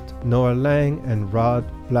Elbertoft, Noah Lang, and Rod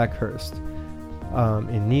Blackhurst.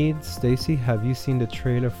 In need, Stacy, have you seen the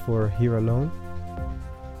trailer for Here Alone?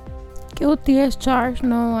 Guilty as charged?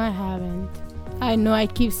 No, I haven't. I know I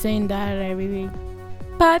keep saying that at every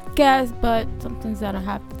podcast, but sometimes I don't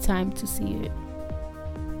have the time to see it.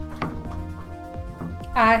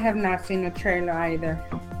 I have not seen the trailer either.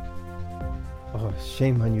 Oh,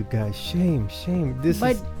 shame on you guys. Shame.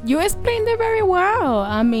 But you explained it very well.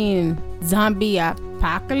 I mean, zombie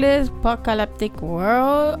apocalyptic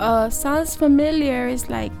world sounds familiar. It's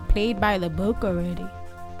like played by the book already.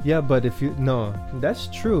 Yeah, but no, that's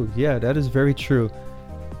true. Yeah, that is very true.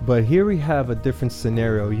 But here we have a different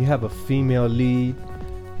scenario. You have a female lead.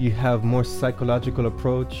 You have more psychological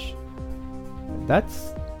approach.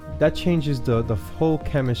 That changes the whole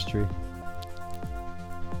chemistry.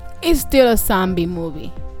 It's still a zombie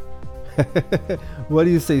movie. What do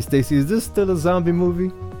you say, Stacy? Is this still a zombie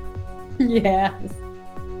movie? Yes.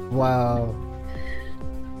 Wow.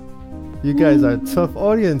 You guys are a tough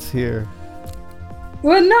audience here.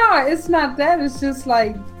 Well, no, it's not that. It's just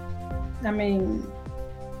like, I mean,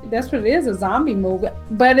 that's what it is, a zombie movie.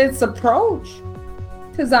 But its approach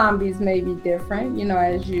to zombies may be different,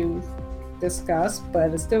 as you discussed,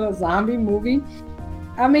 but it's still a zombie movie.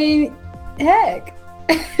 I mean, heck,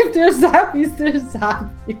 if there's zombies, there's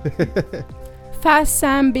zombies. Fast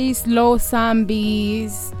zombies, slow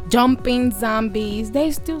zombies, jumping zombies,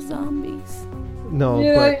 they're still zombies. No,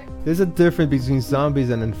 but there's a difference between zombies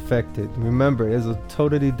and infected. Remember, it's a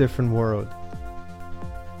totally different world.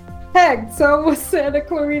 Heck, so was Santa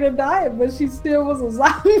Clarita Diet, but she still was a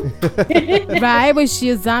zombie. Right, but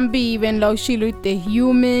she's a zombie even though she looked a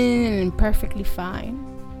human and perfectly fine.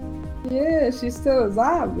 Yeah, she's still a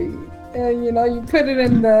zombie. And you put it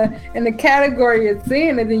in the category it's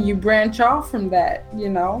in, and then you branch off from that, You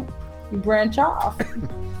branch off.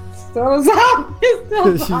 Still a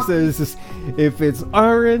zombie. She says if it's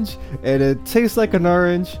orange and it tastes like an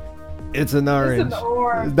orange, it's an orange. It's an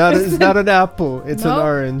orange. It's not an apple. It's an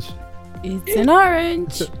orange. It's an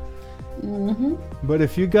orange. Mm-hmm. But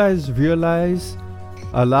if you guys realize,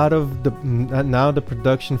 a lot of the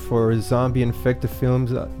production for zombie infected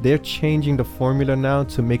films, they're changing the formula now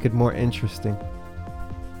to make it more interesting.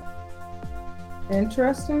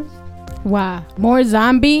 Interesting? Wow. More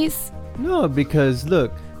zombies? No, because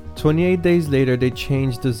look, 28 days later, they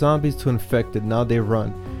changed the zombies to infected. Now they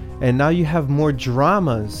run. And now you have more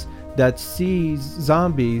dramas that see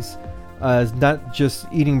zombies as not just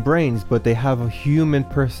eating brains, but they have a human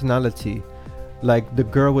personality. Like the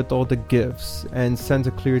girl with all the gifts and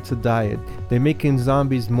Santa Clarita Diet. They're making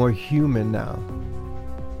zombies more human now.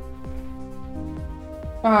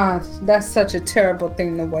 Ah, that's such a terrible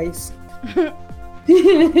thing to waste.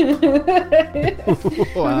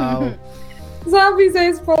 Wow. Zombies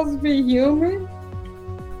ain't supposed to be human.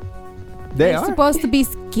 They're supposed to be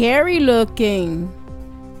scary looking.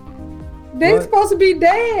 They're supposed to be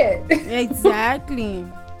dead. Exactly.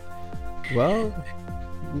 Well,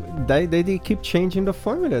 they keep changing the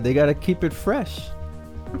formula. They gotta keep it fresh.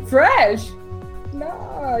 Fresh?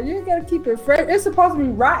 No, you gotta keep it fresh. It's supposed to be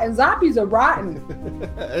rotten. Zombies are rotten.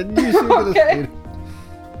 Okay.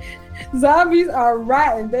 Zombies are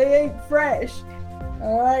rotten. They ain't fresh.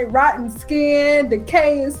 All right, rotten skin,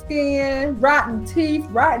 decaying skin, rotten teeth,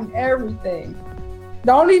 rotten everything.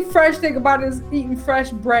 The only fresh thing about it is eating fresh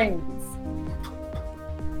brains.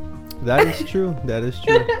 That is true. That is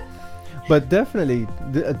true. But definitely,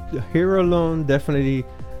 here alone, definitely,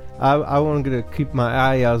 I want to keep my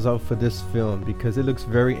eyes out for this film because it looks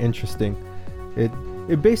very interesting.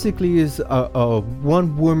 It basically is a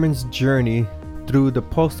one woman's journey through the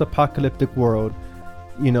post-apocalyptic world,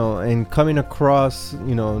 you know, and coming across,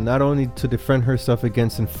 you know, not only to defend herself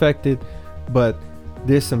against infected, but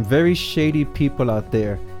there's some very shady people out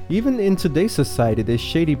there. Even in today's society, there's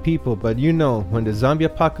shady people, but you know, when the zombie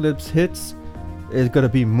apocalypse hits, there's gonna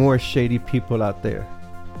be more shady people out there.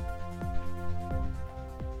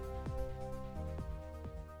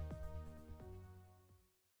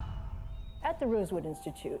 At the Rosewood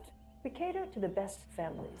Institute, we cater to the best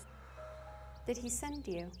families. Did he send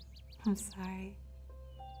you? I'm sorry.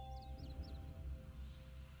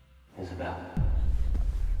 Isabel,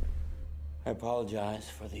 I apologize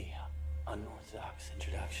for the unorthodox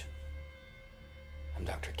introduction. I'm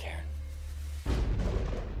Dr. Cairn.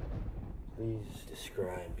 Please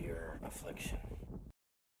describe your affliction.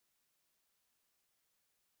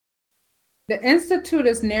 The Institute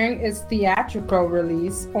is nearing its theatrical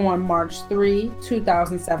release on March 3,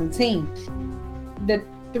 2017. The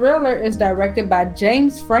thriller is directed by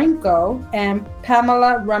James Franco and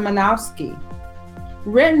Pamela Romanowski.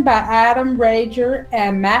 Written by Adam Rager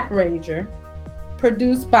and Matt Rager.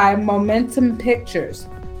 Produced by Momentum Pictures.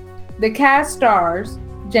 The cast stars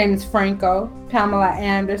James Franco, Pamela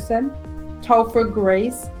Anderson, Topher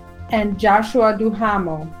Grace, and Joshua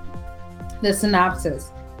Duhamel. The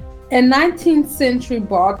synopsis. In 19th century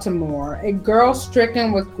Baltimore, a girl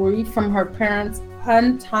stricken with grief from her parents'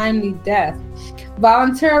 untimely death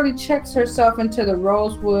voluntarily checks herself into the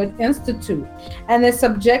Rosewood Institute and is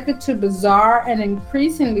subjected to bizarre and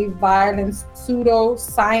increasingly violent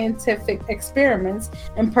pseudo-scientific experiments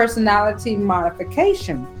in personality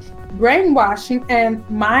modification, brainwashing, and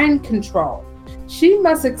mind control. She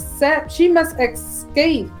must escape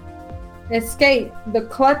the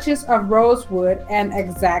clutches of Rosewood and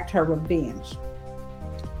exact her revenge.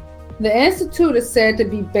 The Institute is said to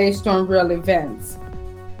be based on real events.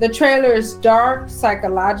 The trailer is dark,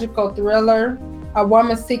 psychological thriller, a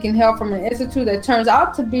woman seeking help from an institute that turns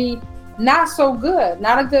out to be not so good,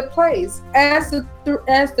 not a good place. As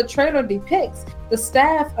the trailer depicts, the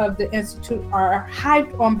staff of the institute are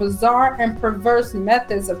hyped on bizarre and perverse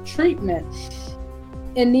methods of treatment.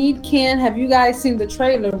 Indeed, Ken, have you guys seen the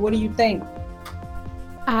trailer? What do you think?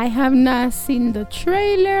 I have not seen the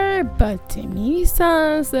trailer, but to me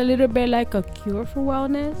sounds a little bit like a cure for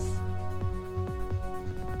wellness.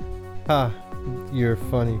 You're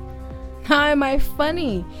funny. How am I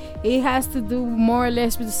funny? It has to do more or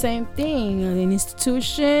less with the same thing. An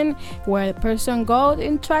institution where a person goes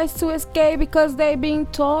and tries to escape because they're being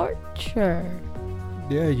tortured.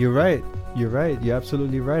 Yeah, you're right. You're right. You're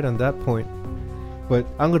absolutely right on that point. But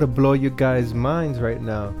I'm gonna blow you guys' minds right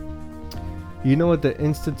now. You know what the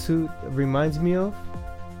Institute reminds me of?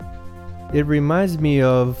 It reminds me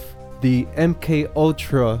of the MK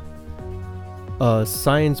Ultra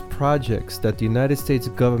science projects that the United States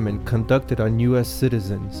government conducted on US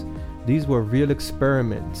citizens. These were real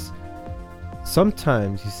experiments.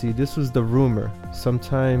 Sometimes, you see, this was the rumor.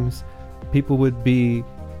 Sometimes people would be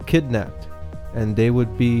kidnapped and they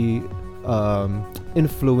would be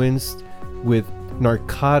influenced with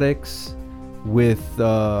narcotics, with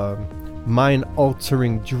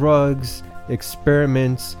mind-altering drugs,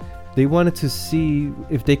 experiments. They wanted to see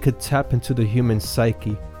if they could tap into the human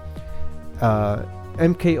psyche.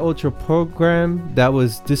 MK Ultra program that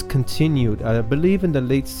was discontinued, I believe, in the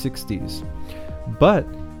late 60s. But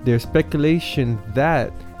there's speculation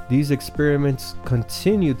that these experiments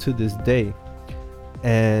continue to this day,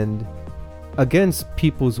 and against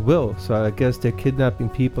people's will. So I guess they're kidnapping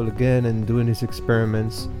people again and doing these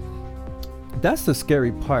experiments. That's the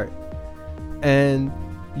scary part. And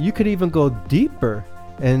you could even go deeper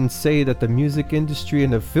and say that the music industry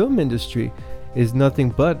and the film industry is nothing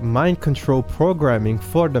but mind control programming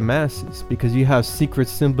for the masses, because you have secret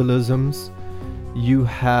symbolisms, you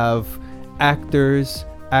have actors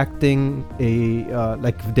acting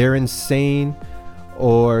like they're insane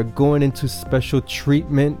or going into special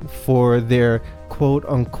treatment for their quote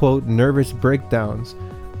unquote nervous breakdowns,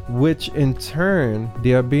 which in turn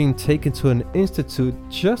they are being taken to an institute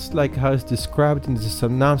just like how it's described in the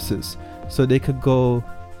synopsis, so they could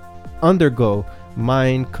undergo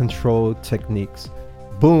mind control techniques.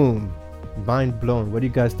 Boom, mind blown. What do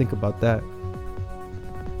you guys think about that?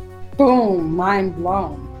 Boom, mind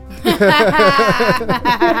blown. I'm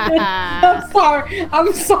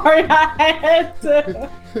sorry I had to.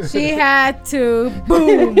 She had to.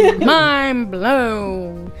 Boom, mind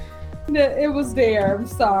blown. It was there. I'm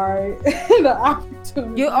sorry. The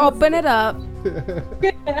opportunity. You open it up.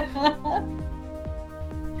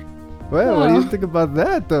 Well, what do you think about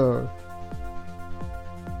that though?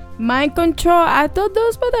 Mind control. I thought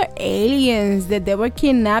those were the aliens, that they were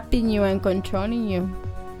kidnapping you and controlling you.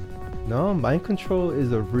 No, mind control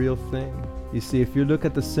is a real thing. You see, if you look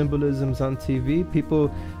at the symbolisms on TV,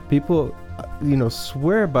 people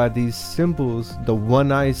swear by these symbols, the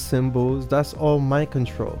one-eye symbols. That's all mind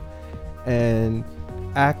control. And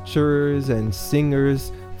actors and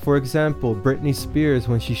singers, for example, Britney Spears,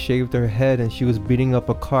 when she shaved her head and she was beating up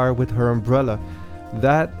a car with her umbrella,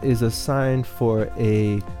 that is a sign for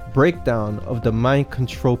a breakdown of the mind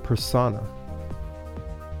control persona.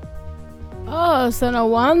 Oh, so no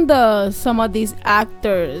wonder some of these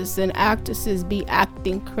actors and actresses be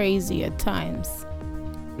acting crazy at times.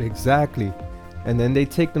 Exactly. And then they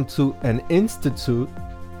take them to an institute.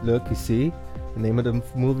 Look, you see, the name of the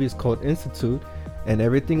movie is called Institute, and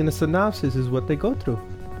everything in the synopsis is what they go through.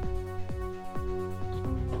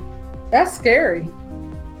 That's scary.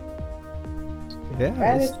 Yeah,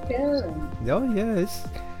 that is scary. Oh yeah,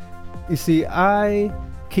 you see, I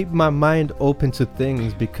keep my mind open to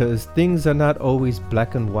things because things are not always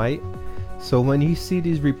black and white. So when you see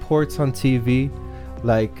these reports on TV,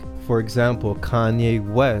 like for example Kanye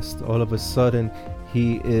West, all of a sudden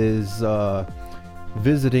he is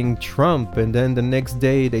visiting Trump, and then the next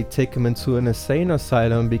day they take him into an insane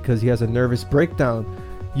asylum because he has a nervous breakdown.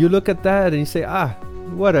 You look at that and you say,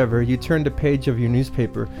 whatever, you turn the page of your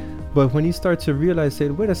newspaper. But when you start to realize, say,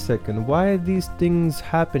 wait a second, why are these things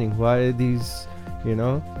happening? Why are these,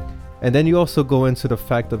 And then you also go into the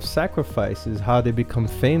fact of sacrifices, how they become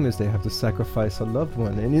famous. They have to sacrifice a loved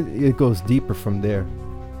one, and it goes deeper from there.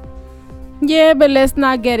 Yeah, but let's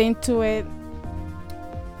not get into it.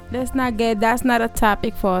 That's not a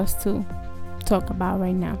topic for us to talk about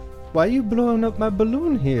right now. Why are you blowing up my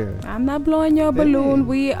balloon here? I'm not blowing your balloon.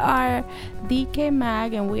 We are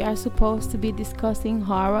DecayMag, and we are supposed to be discussing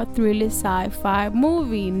horror, thriller, sci-fi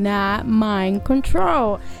movie, not mind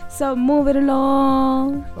control. So move it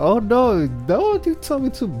along. Oh no, don't you tell me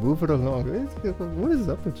to move it along. What is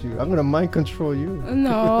up with you? I'm gonna mind control you.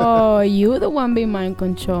 No, you the one being mind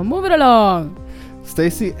control. Move it along.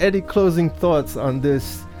 Stacey, any closing thoughts on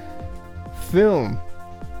this film,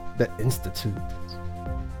 The Institute?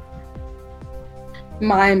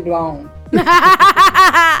 Mind blown. To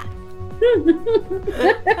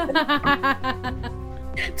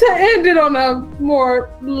end it on a more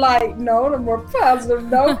light note, a more positive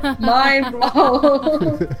note, mind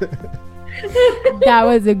blown. That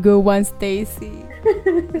was a good one, Stacey.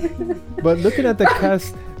 But looking at the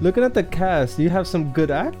cast, you have some good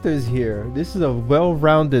actors here. This is a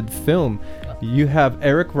well-rounded film. You have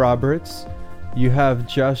Eric Roberts, you have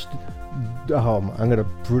Josh. I'm gonna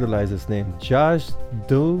brutalize his name. Josh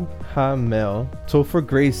Duhamel, Topher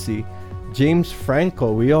Gracie, James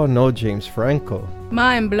Franco. We all know James Franco.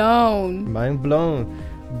 Mind blown.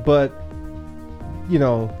 But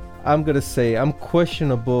I'm gonna say I'm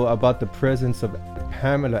questionable about the presence of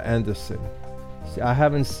Pamela Anderson. See, I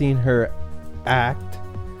haven't seen her act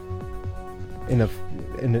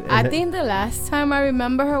I think the last time I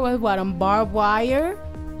remember her was on Barbed Wire.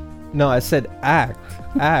 No, I said act.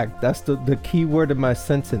 That's the key word in my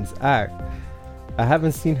sentence, act. I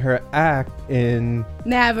haven't seen her act in...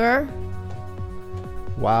 Never.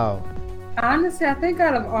 Wow. Honestly, I think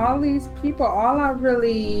out of all these people, all I'm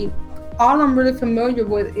really familiar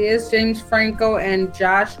with is James Franco and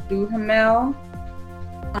Josh Duhamel.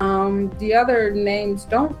 The other names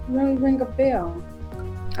don't really ring a bell,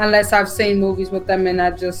 unless I've seen movies with them and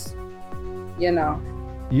I just,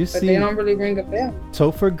 but they don't really ring a bell.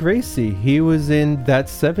 Topher Gracie, he was in That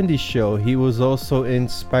 70s Show. He was also in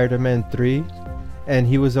Spider-Man 3, and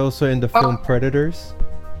he was also in the film Predators.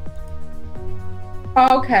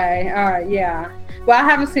 Okay, all right, yeah. Well, I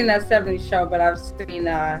haven't seen That 70s Show, but I've seen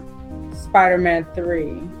Spider-Man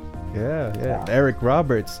 3. Yeah. So. Eric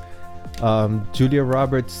Roberts, Julia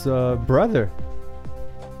Roberts' brother.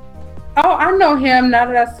 Oh, I know him. Now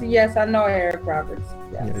that I see, yes, I know Eric Roberts.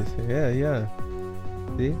 Yes. Yeah.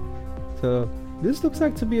 See? So, this looks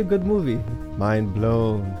like to be a good movie. Mind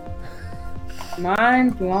blown.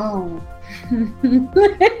 Mind blown.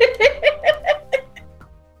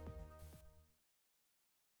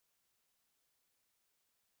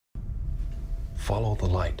 Follow the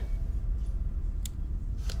light.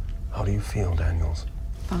 How do you feel, Daniels?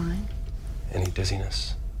 Fine. Any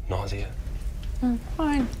dizziness? Nausea?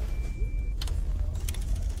 Fine.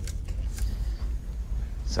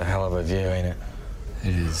 It's a hell of a view, ain't it?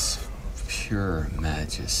 It is pure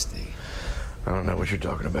majesty. I don't know what you're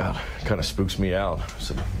talking about. It kind of spooks me out. It's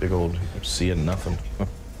a big old sea of nothing.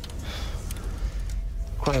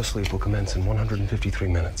 Cryosleep will commence in 153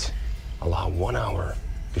 minutes. Allow 1 hour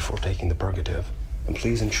before taking the purgative, and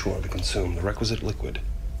please ensure to consume the requisite liquid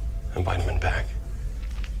and vitamin pack.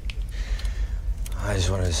 I just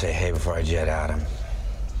wanted to say hey before I jet out. I'm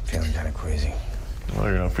feeling kind of queasy. Oh,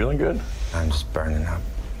 you're not feeling good? I'm just burning up.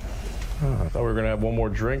 Oh, I thought we were going to have one more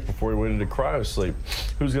drink before we went into cryosleep.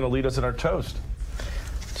 Who's going to lead us in our toast?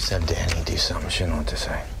 Just have Danny do something. She don't know what to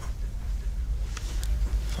say.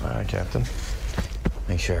 All right, Captain.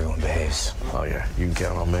 Make sure everyone behaves. Oh, yeah. You can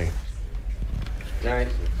count on me. Night.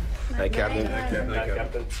 Night, Captain. Night,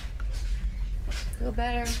 Captain. Feel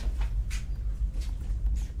better. Is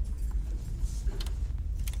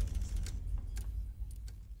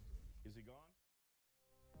he gone?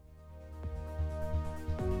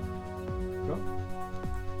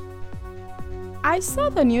 I saw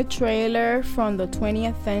the new trailer from the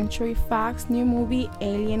 20th Century Fox new movie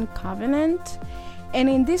Alien Covenant, and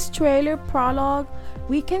in this trailer prologue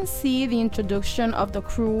we can see the introduction of the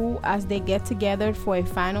crew as they get together for a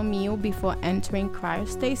final meal before entering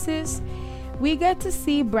cryostasis. We get to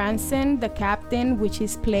see Branson, the captain, which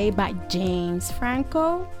is played by James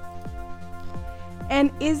Franco,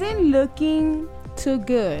 and isn't looking too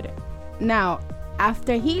good. Now,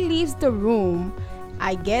 after he leaves the room,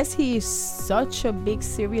 I guess he is such a big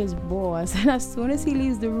serious boss, and as soon as he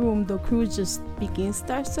leaves the room, the crew just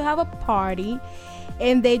starts to have a party,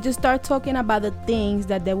 and they just start talking about the things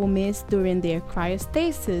that they will miss during their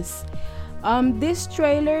cryostasis. This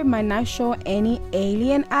trailer might not show any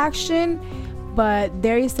alien action, but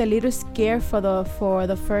there is a little scare for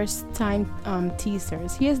the first time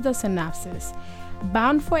teasers. Here's the synopsis.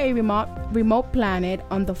 Bound for a remote planet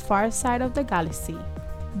on the far side of the galaxy,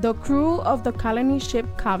 the crew of the colony ship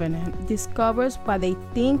Covenant discovers what they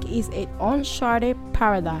think is an uncharted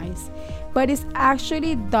paradise, but it's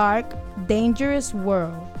actually dark, dangerous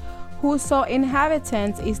world, whose sole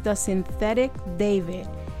inhabitant is the synthetic David,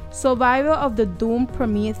 survivor of the doomed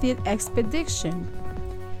Prometheus expedition.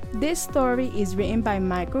 This story is written by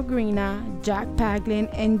Michael Grina, Jack Paglin,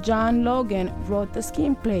 and John Logan wrote the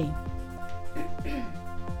screenplay.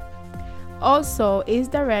 Also, is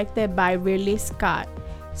directed by Ridley Scott.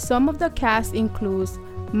 Some of the cast includes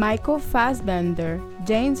Michael Fassbender,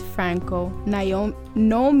 James Franco,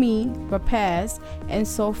 Naomi Rapaz, and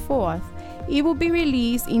so forth. It will be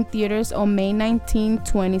released in theaters on May 19,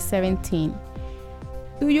 2017.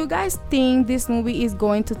 Do you guys think this movie is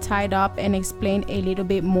going to tie it up and explain a little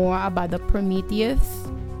bit more about the Prometheus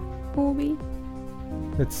movie?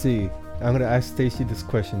 Let's see. I'm gonna ask Stacy this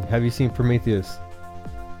question. Have you seen Prometheus?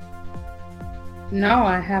 No,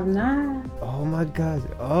 I have not. Oh my gosh.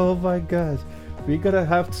 We're gonna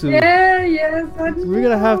have to. Yes, I know. We're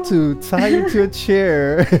gonna have to tie you to a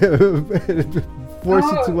chair, force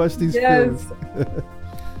you to watch these films.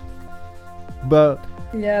 But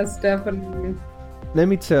yes, definitely. Let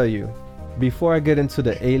me tell you, before I get into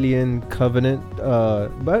the Alien Covenant,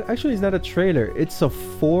 but actually it's not a trailer. It's a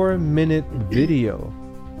 4-minute video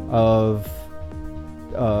of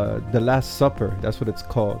The Last Supper. That's what it's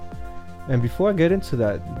called. And before I get into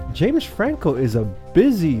that, James Franco is a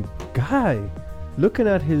busy guy. Looking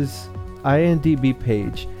at his IMDb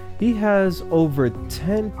page, he has over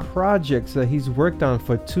 10 projects that he's worked on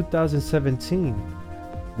for 2017.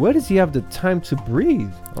 Where does he have the time to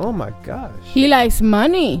breathe? Oh my gosh. He likes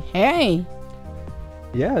money. Hey.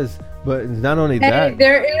 Yes, but not only Hey, that.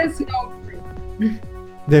 there is no.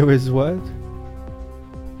 There is what?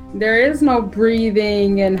 There is no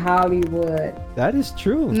breathing in Hollywood. That is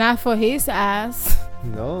true. Not for his ass.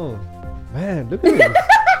 No. Man, look at this.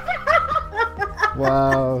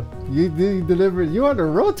 Wow. You delivered. You on the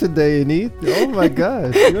road today, Neith. Oh my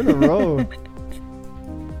gosh. You're on the road.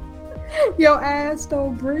 Your ass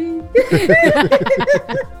don't breathe.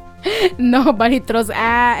 No, but he throws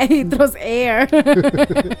air. He throws air.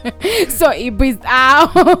 So he breathes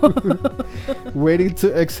out. Waiting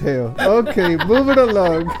to exhale. Okay, moving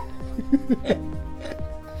along.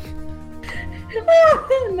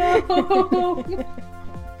 No.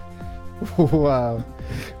 Wow.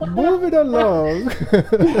 Moving along.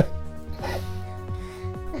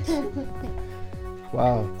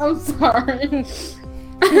 Wow. I'm sorry.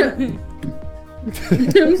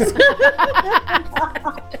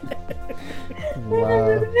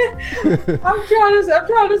 Wow. I'm trying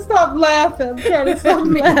to stop laughing.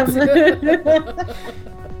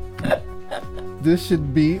 This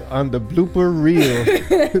should be on the blooper reel.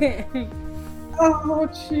 Oh,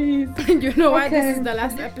 jeez. You know what? This is the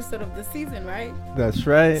last episode of the season, right? That's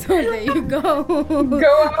right. So there you go.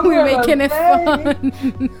 We're making it fun.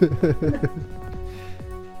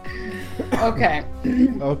 Okay.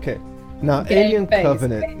 Okay. Now, Alien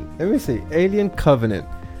Covenant. Let me see. Alien Covenant.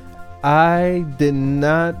 I did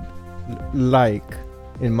not like,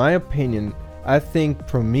 in my opinion, I think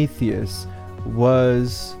Prometheus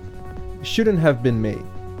shouldn't have been made.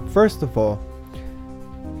 First of all,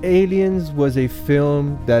 Aliens was a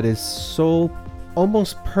film that is so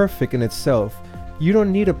almost perfect in itself. You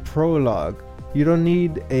don't need a prologue. You don't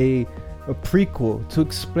need a prequel to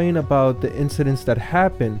explain about the incidents that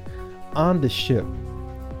happened on the ship.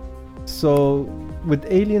 So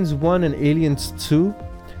with Aliens 1 and Aliens 2,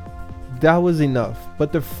 that was enough.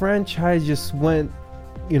 But the franchise just went,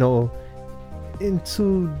 into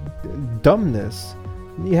dumbness.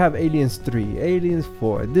 You have Aliens 3, Aliens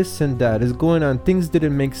 4, this and that is going on. Things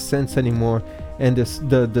didn't make sense anymore, and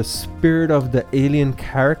the spirit of the alien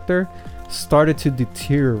character started to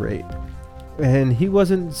deteriorate, and he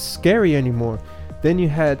wasn't scary anymore. Then you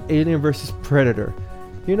had Alien versus Predator.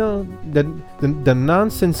 The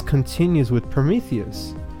nonsense continues with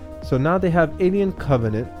Prometheus. So now they have Alien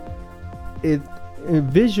Covenant. It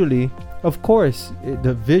visually, of course,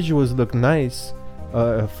 the visuals look nice.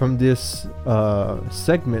 From this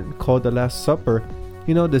segment called The Last Supper,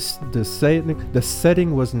 the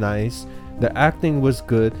setting was nice, the acting was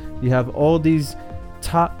good. You have all these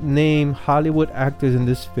top name Hollywood actors in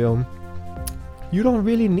this film. You don't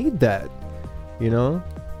really need that, you don't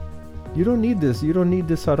need this. You don't need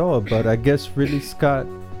this at all. But I guess Ridley Scott,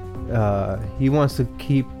 he wants to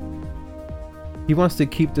keep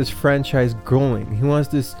this franchise growing. He wants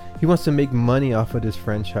to make money off of this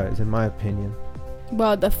franchise, in my opinion.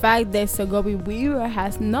 Well, the fact that Sigourney Weaver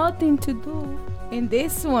has nothing to do in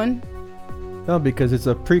this one. No, because it's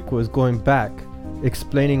a prequel. It's going back,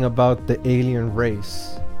 explaining about the alien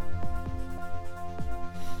race.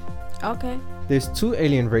 Okay. There's two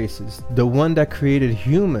alien races. The one that created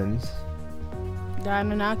humans. The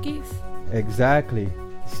Anunnakis? Exactly.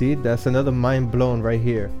 See, that's another mind blown right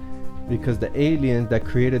here. Because the aliens that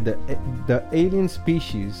created the alien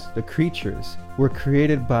species, the creatures, were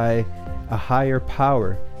created by a higher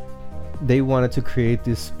power. They wanted to create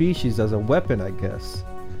this species as a weapon, I guess.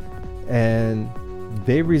 And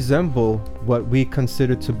they resemble what we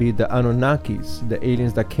consider to be the Anunnakis, the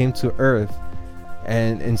aliens that came to Earth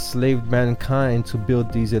and enslaved mankind to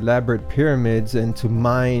build these elaborate pyramids and to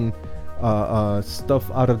mine stuff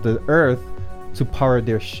out of the earth to power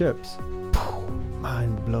their ships.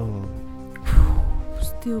 Mind blown.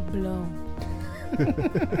 Still blown.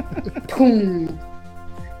 Boom.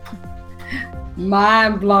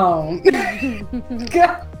 Mind blown.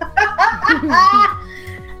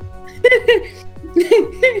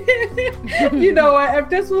 You know what? If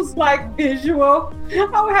this was like visual,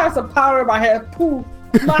 I would have some powder in my head. Poof.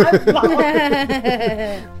 Mind blown.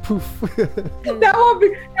 Poof. That would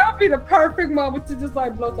be the perfect moment to just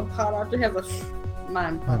like blow some powder out your head.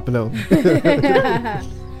 Mind blown.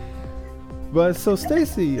 But so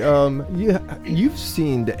Stacy, you've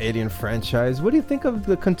seen the Alien franchise. What do you think of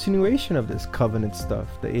the continuation of this Covenant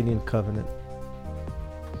stuff, the Alien Covenant?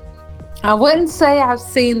 I wouldn't say I've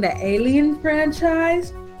seen the Alien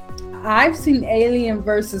franchise. I've seen Alien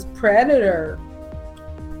versus Predator.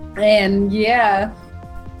 And yeah,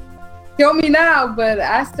 kill me now, but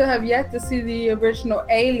I still have yet to see the original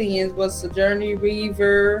Aliens with Sigourney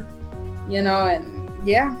Weaver, and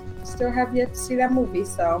yeah. still have yet to see that movie.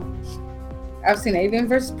 So I've seen Alien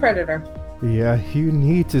vs. Predator. Yeah, you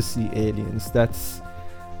need to see Aliens. That's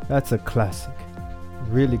a classic.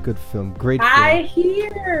 Really good film. Great film. I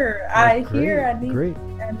hear. I need. Great.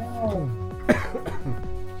 I know.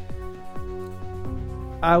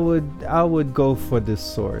 I would go for this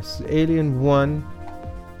source. Alien 1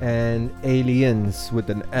 and Aliens with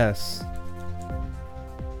an S.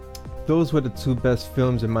 Those were the two best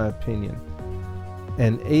films in my opinion.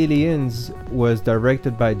 And Aliens was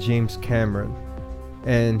directed by James Cameron,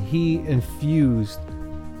 and he infused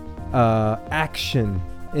action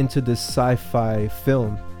into this sci-fi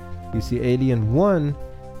film. You see, Alien 1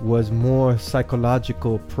 was more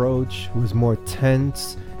psychological approach, was more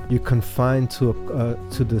tense. You're confined to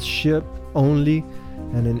the ship only,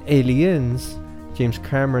 and in Aliens, James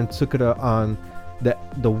Cameron took it on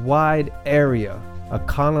the wide area, a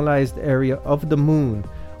colonized area of the moon,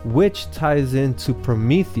 which ties into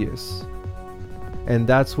Prometheus, and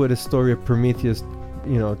that's where the story of Prometheus,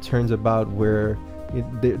 turns about, where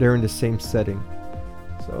they're in the same setting.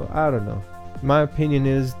 So I don't know. My opinion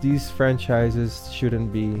is these franchises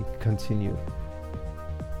shouldn't be continued.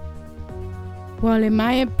 Well, in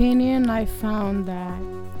my opinion, I found that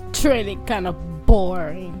really kind of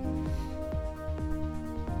boring.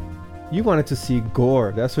 You wanted to see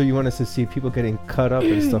gore. That's what you wanted to see, people getting cut up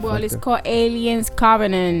and stuff well, like that. Well, it's called Aliens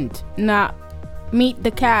Covenant, not Meet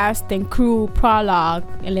the Cast and Crew Prologue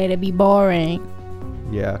and let it be boring.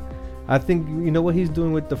 Yeah. I think, you know what he's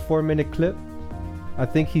doing with the 4-minute clip? I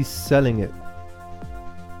think he's selling it.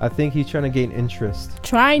 I think he's trying to gain interest.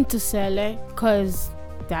 Trying to sell it, because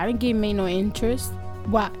that didn't give me no interest.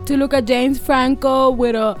 What? To look at James Franco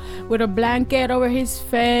with a blanket over his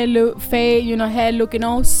head looking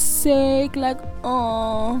all sick, like,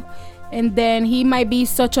 oh. And then he might be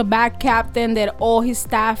such a bad captain that all his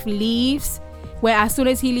staff leaves. Where as soon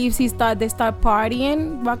as he leaves, they start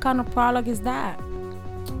partying. What kind of prologue is that?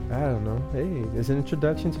 I don't know. Hey, there's an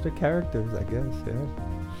introduction to the characters, I guess. Yeah.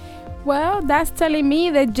 Well, that's telling me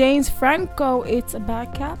that James Franco is a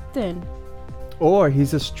bad captain. Or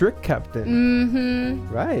he's a strict captain.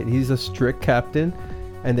 Mm-hmm. Right, he's a strict captain.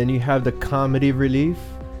 And then you have the comedy relief.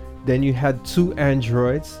 Then you had 2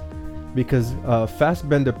 androids, because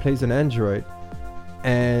Fassbender plays an android.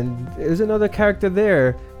 And there's another character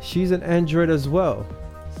there. She's an android as well.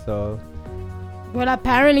 So. Well,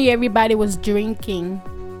 apparently everybody was drinking.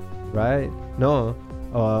 Right? No.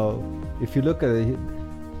 If you look at it,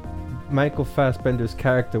 Michael Fassbender's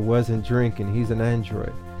character wasn't drinking. He's an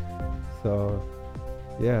android. So,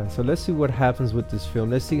 yeah. So let's see what happens with this film.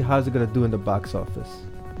 Let's see how's it gonna do in the box office.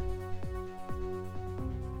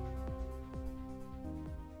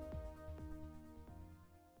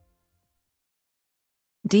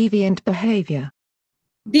 Deviant Behavior.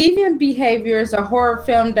 Deviant Behavior is a horror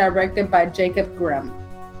film directed by Jacob Grimm.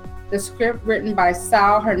 The script written by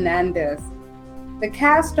Sal Hernandez. The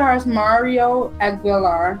cast stars Mario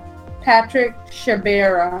Aguilar, Patrick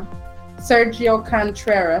Shabera, Sergio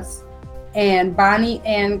Contreras, and Bonnie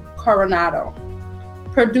Ann Coronado.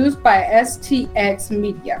 Produced by STX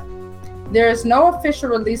Media. There is no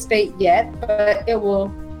official release date yet, but it will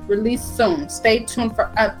release soon. Stay tuned for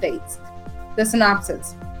updates. The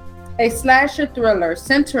synopsis. A slasher thriller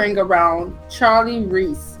centering around Charlie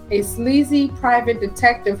Reese, a sleazy private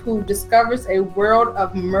detective who discovers a world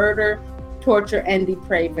of murder, torture, and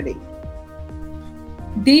depravity.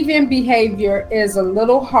 Deviant Behavior is a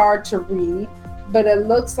little hard to read, but it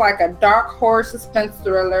looks like a dark horror suspense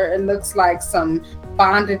thriller. It looks like some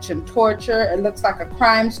bondage and torture. It looks like a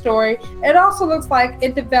crime story. It also looks like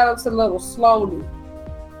it develops a little slowly.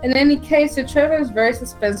 In any case, the trailer is very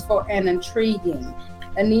suspenseful and intriguing.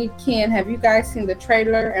 Anid, Ken, have you guys seen the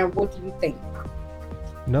trailer, and what do you think?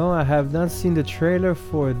 No, I have not seen the trailer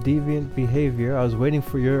for Deviant Behavior. I was waiting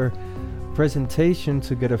for your presentation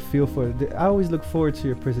to get a feel for it. I always look forward to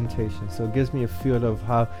your presentation, so it gives me a feel of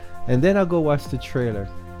how, and then I'll go watch the trailer.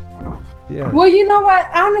 Yeah. Well, you know what?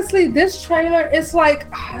 Honestly, this trailer is like,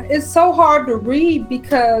 it's so hard to read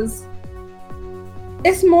because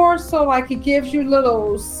it's more so like it gives you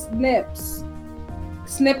little snippets,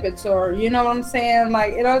 or you know what I'm saying?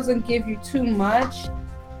 Like, it doesn't give you too much,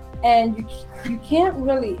 and you can't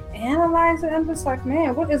really analyze it. I'm just like,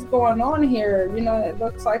 man, what is going on here? You know, it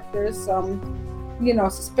looks like there's some,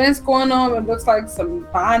 suspense going on. It looks like some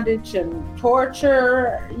bondage and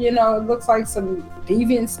torture. It looks like some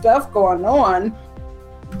deviant stuff going on,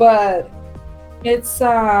 but it's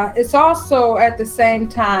also at the same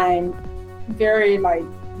time very like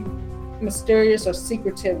mysterious or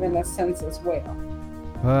secretive in a sense as well.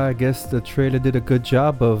 I guess the trailer did a good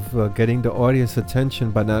job of getting the audience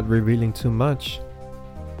attention by not revealing too much.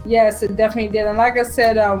 Yes, it definitely did. And like I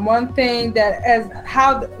said, one thing that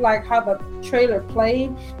how the trailer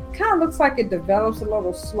played, kind of looks like it develops a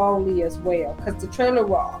little slowly as well, because the trailer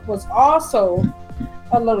was also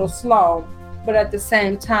a little slow, but at the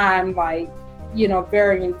same time, like, you know,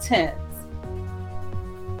 very intense.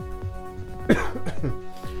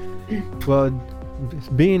 Well,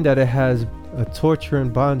 being that it has a torture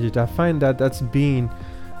and bondage, I find that that's the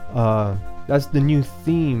new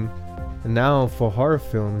theme now for horror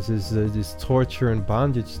films, is this torture and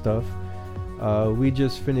bondage stuff. We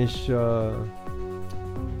just finished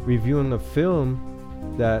reviewing a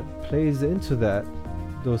film that plays into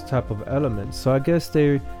those type of elements. So I guess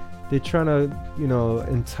they're trying to, you know,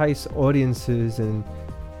 entice audiences, and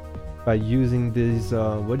by using these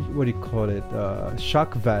what do you call it,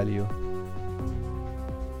 shock value.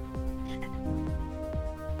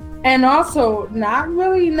 And also, not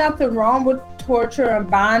really nothing wrong with torture and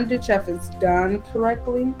bondage if it's done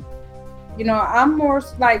correctly. You know, I'm more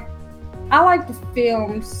like, I like the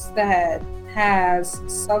films that has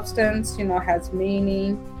substance, you know, has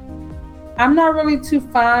meaning. I'm not really too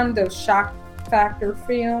fond of shock factor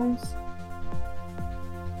films.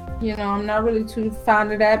 You know, I'm not really too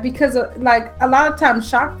fond of that, because like a lot of times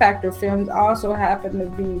shock factor films also happen to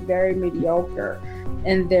be very mediocre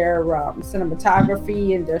in their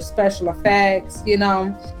cinematography and their special effects, you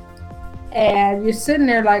know. And you're sitting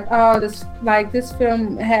there like, oh, this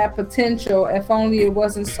film had potential if only it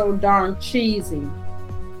wasn't so darn cheesy.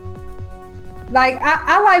 Like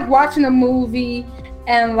I like watching a movie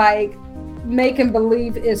and like making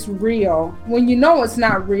believe it's real when you know it's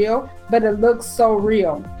not real, but it looks so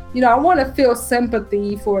real. You know, I want to feel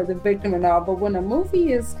sympathy for the victim and all, but when a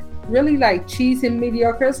movie is really like cheesy and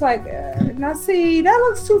mediocre, it's like, now see, that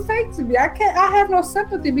looks too fake to me. I have no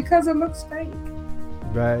sympathy because it looks fake.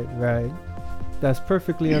 Right. That's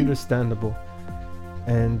perfectly understandable.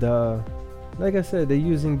 And like I said, they're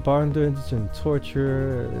using bondage and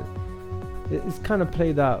torture. It's kind of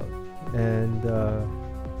played out. And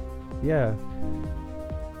yeah,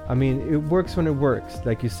 I mean, it works when it works.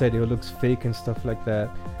 Like you said, it looks fake and stuff like that.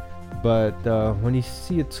 But when you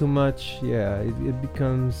see it too much, yeah, it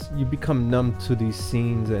becomes, you become numb to these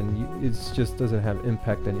scenes, and it just doesn't have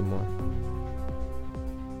impact anymore.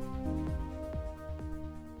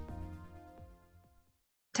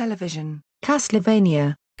 Television.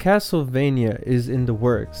 Castlevania. Castlevania is in the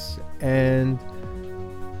works, and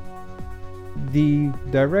the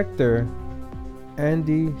director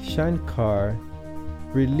Andy Shankar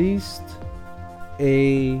released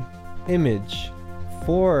a image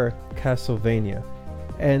for Castlevania,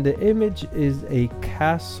 and the image is a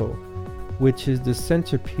castle, which is the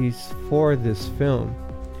centerpiece for this film.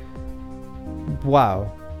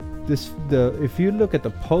 Wow, if you look at the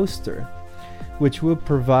poster, which we'll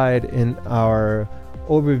provide in our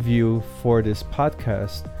overview for this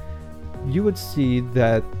podcast, you would see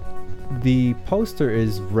that the poster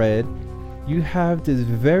is red. You have this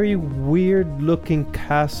very weird looking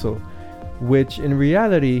castle, which in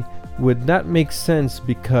reality would not make sense,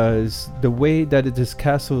 because the way that this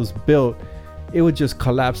castle is built, it would just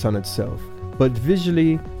collapse on itself. But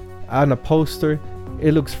visually, on a poster,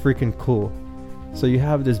 it looks freaking cool. So you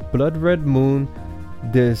have this blood red moon,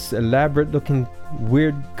 this elaborate looking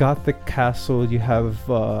weird gothic castle. You have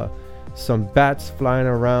some bats flying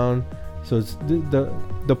around. So it's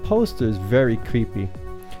the poster is very creepy.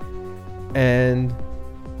 And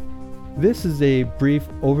this is a brief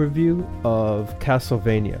overview of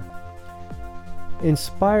Castlevania.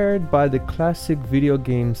 Inspired by the classic video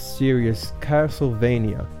game series,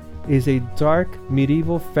 Castlevania is a dark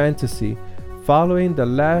medieval fantasy following the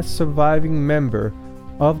last surviving member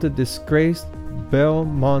of the disgraced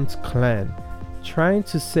Belmont clan, trying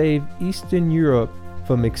to save Eastern Europe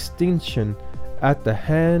from extinction at the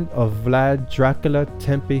hand of Vlad Dracula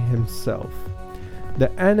Tempe himself.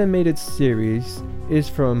 The animated series is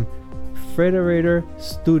from Frederator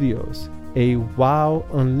Studios, a WoW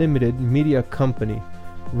Unlimited media company,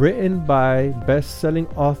 written by best-selling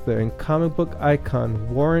author and comic book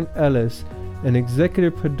icon Warren Ellis, and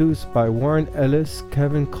executive produced by Warren Ellis,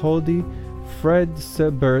 Kevin Cody, Fred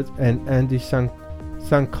Sebert, and Andy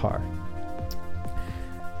Shankar.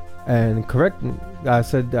 And correct, I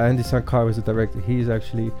said Andy Shankar was the director. He's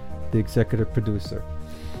actually the executive producer.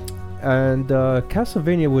 And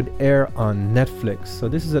Castlevania would air on Netflix. So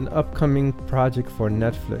this is an upcoming project for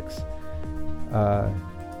Netflix.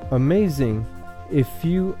 Amazing. If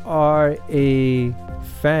you are a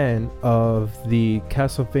fan of the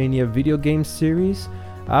Castlevania video game series,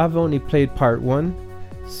 I've only played part 1,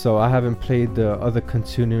 so I haven't played the other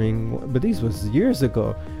continuing, but these was years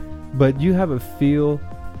ago. But you have a feel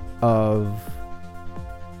of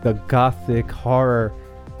the gothic horror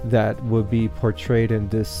that will be portrayed in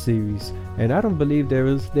this series. And I don't believe there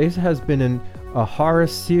has been a horror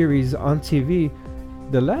series on TV.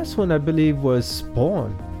 The last one I believe was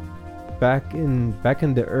Spawn, back in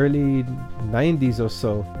the early 90s or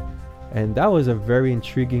so, and that was a very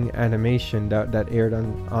intriguing animation that aired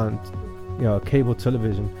on cable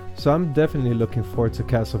television. So I'm definitely looking forward to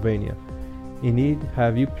Castlevania. Enid,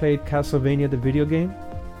 have you played Castlevania the video game?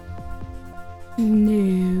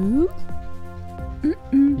 No.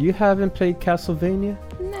 You haven't played Castlevania?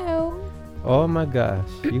 No. Oh my gosh,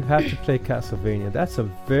 you have to play Castlevania. That's a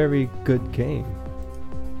very good game.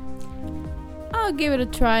 I'll give it a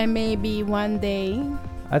try maybe one day.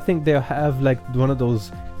 I think they'll have like one of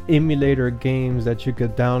those emulator games that you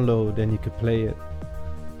could download and you could play it.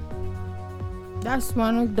 That's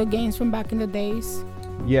one of the games from back in the days.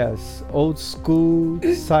 Yes, old school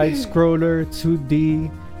side scroller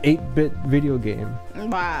 2D 8-bit video game.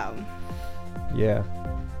 Wow. Yeah.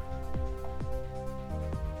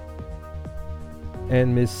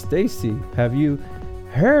 And Miss Stacy, have you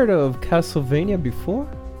heard of Castlevania before?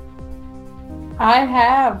 I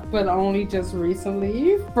have, but only just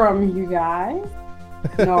recently from you guys.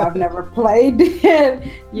 No, I've never played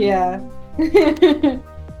it. Yeah.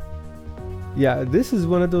 Yeah, this is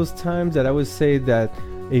one of those times that I would say that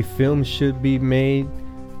a film should be made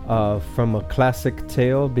from a classic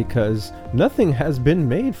tale, because nothing has been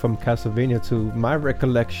made from Castlevania to my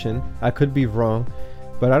recollection. I could be wrong,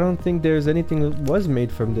 but I don't think there's anything that was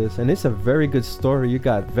made from this, and it's a very good story. You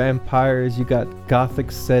got vampires, you got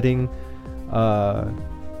gothic setting.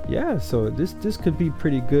 Yeah, so this could be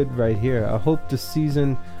pretty good right here. I hope the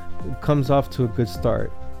season comes off to a good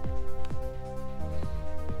start.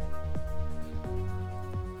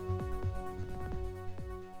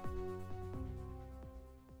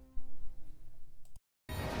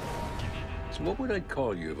 So what would I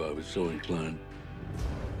call you if I was so inclined?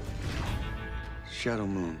 Shadow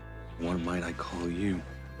Moon. What might I call you?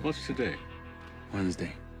 What's today?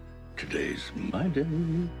 Wednesday. Today's my day.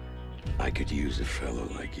 I could use a fellow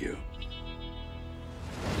like you.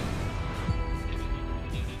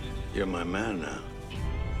 You're my man now.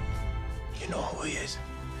 You know who he is?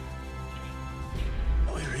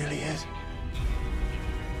 Who he really is?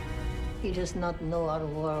 He does not know our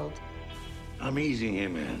world. I'm easing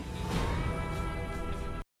him in.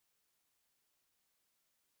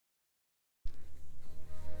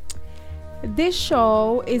 This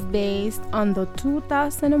show is based on the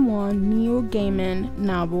 2001 Neil Gaiman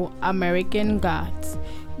novel American Gods,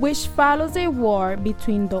 which follows a war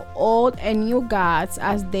between the old and new gods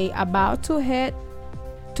as they about to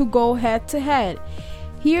go head to head.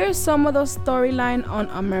 Here's some of the storyline on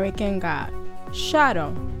American God.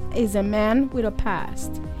 Shadow is a man with a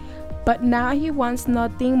past, but now he wants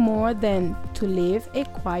nothing more than to live a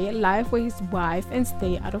quiet life with his wife and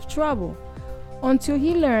stay out of trouble, until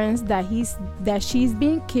he learns that she's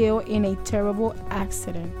been killed in a terrible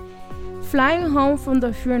accident. Flying home from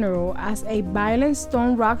the funeral as a violent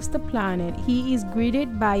storm rocks the planet, he is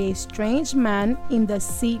greeted by a strange man in the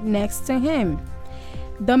seat next to him.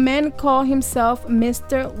 The man calls himself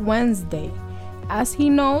Mr. Wednesday. As he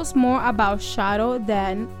knows more about Shadow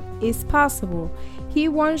than is possible, he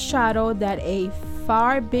warns Shadow that a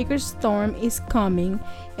far bigger storm is coming,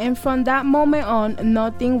 and from that moment on,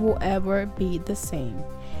 nothing will ever be the same.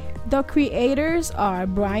 The creators are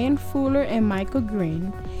Brian Fuller and Michael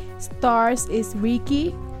Green. Stars is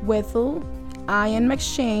Ricky Whittle, Ian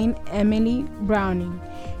McShane, Emily Browning.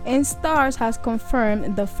 And Stars has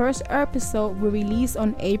confirmed the first episode will release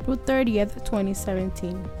on April 30th,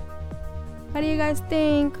 2017. What do you guys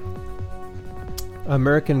think?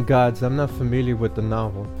 American Gods, I'm not familiar with the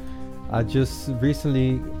novel. I just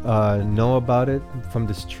recently know about it from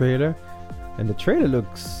this trailer, and the trailer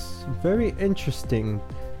looks very interesting.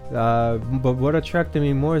 But what attracted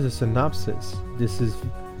me more is the synopsis. This is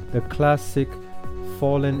the classic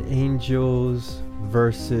fallen angels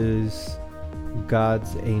versus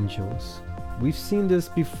God's angels. We've seen this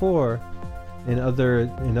before in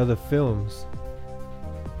other films,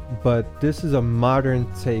 but this is a modern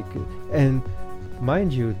take. And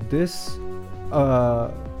mind you, this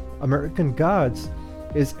American Gods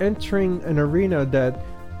is entering an arena that,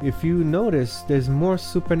 if you notice, there's more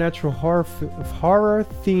supernatural horror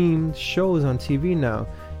themed shows on TV now.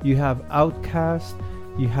 You have Outcast,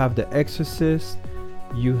 you have The Exorcist,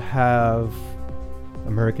 you have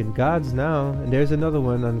American Gods now, and there's another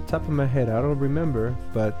one on the top of my head, I don't remember,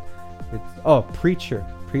 but it's Preacher,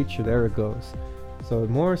 there it goes. So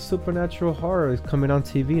more supernatural horror is coming on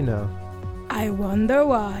TV now. I wonder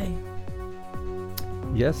why.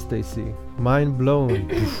 Yes, Stacy. Mind blown.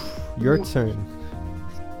 Your turn.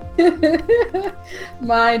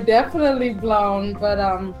 Mine definitely blown, but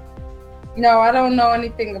no, I don't know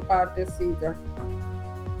anything about this either.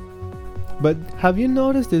 But have you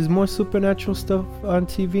noticed there's more supernatural stuff on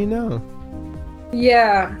TV now?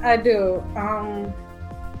 Yeah, I do.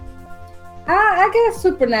 I guess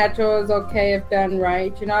supernatural is okay if done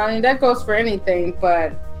right. You know, I mean, that goes for anything,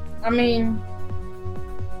 but I mean,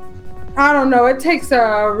 I don't know. It takes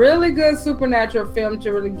a really good supernatural film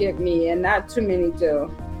to really get me, and not too many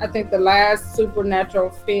do. I think the last supernatural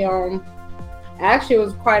film, actually, it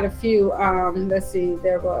was quite a few. Let's see,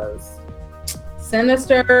 there was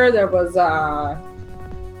Sinister. There was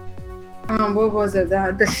what was it?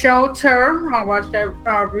 The Shelter. I watched that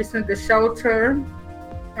recent. The Shelter.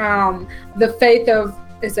 The Faith of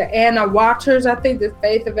Anna Waters. I think the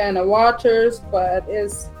Faith of Anna Waters, but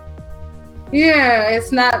it's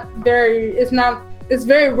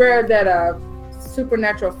very rare that a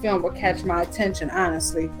supernatural film will catch my attention,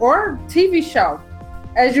 honestly, or TV show.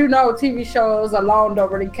 As you know, TV shows alone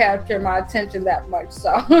don't really capture my attention that much,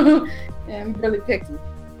 so I'm really picky.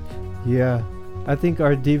 Yeah, I think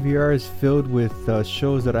our DVR is filled with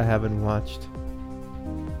shows that I haven't watched.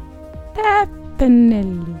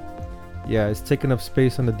 Definitely. Yeah, it's taking up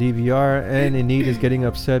space on the DVR, and Enid is getting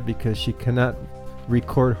upset because she cannot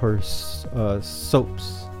record her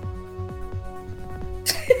soaps.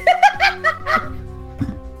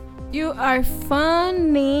 You are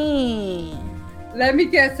funny. Let me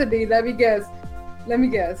guess, Enid. Let me guess.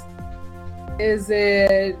 Is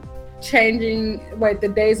it changing the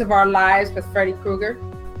days of our lives with Freddy Krueger?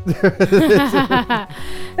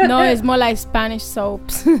 No, it's more like Spanish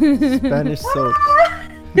soaps. Spanish soaps.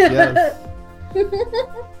 Yes.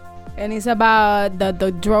 And it's about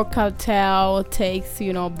the drug cartel takes,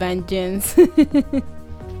 vengeance.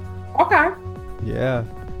 Okay. Yeah.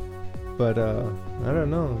 But I don't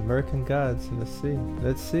know. American Gods.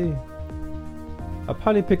 Let's see. I'll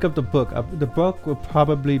probably pick up the book. The book will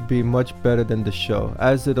probably be much better than the show,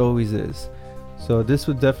 as it always is. So this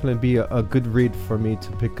would definitely be a good read for me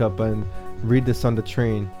to pick up and read this on the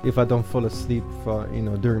train if I don't fall asleep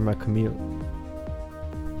during my commute.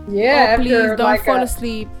 Yeah, please don't fall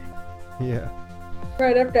asleep. Yeah.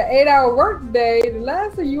 Right after 8-hour work day, the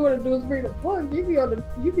last thing you want to do is read a book. You be on the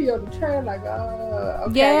train like,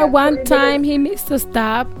 okay. Yeah, one time he missed a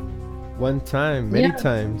stop. One time, many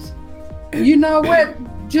times. You know what?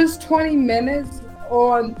 Just 20 minutes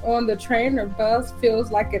on the train or bus feels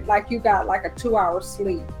like you got like a 2-hour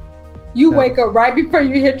sleep. You wake up right before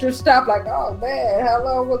you hit your stop, like, oh man, how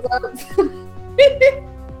long was I?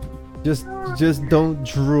 Just don't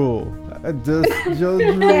drool. Just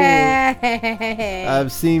drool.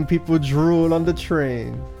 I've seen people drool on the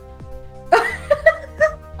train.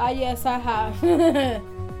 Yes, I have.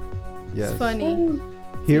 Yes. It's funny.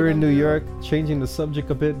 Here in New York, changing the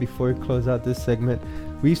subject a bit before we close out this segment,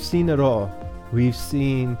 we've seen it all. We've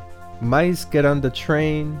seen mice get on the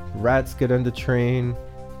train, rats get on the train.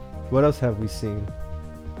 What else have we seen?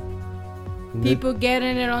 People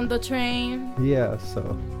getting it on the train. Yeah,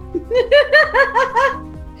 so.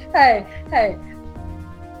 Hey,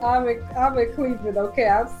 I'm in Cleveland, okay?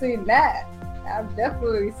 I've seen that. I've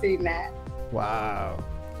definitely seen that. Wow.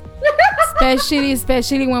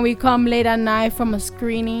 Especially when we come late at night from a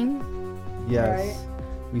screening. Yes, right?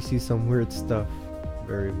 We see some weird stuff.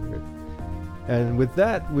 Very weird. And with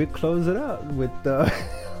that, we close it out with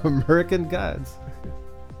American Gods.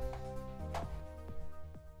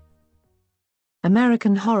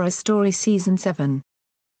 American Horror Story Season 7.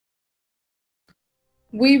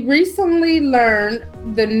 We recently learned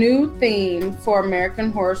the new theme for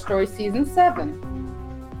American Horror Story Season 7.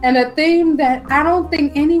 And a theme that I don't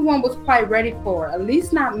think anyone was quite ready for, at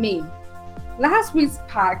least not me. Last week's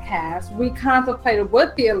podcast, we contemplated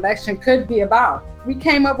what the election could be about. We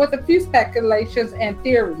came up with a few speculations and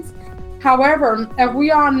theories. However, as we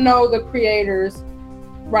all know the creators,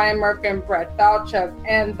 Ryan Murphy and Brett Falchuk,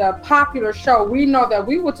 and the popular show, we know that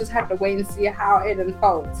we will just have to wait and see how it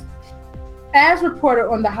unfolds. As reported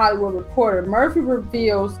on The Hollywood Reporter, Murphy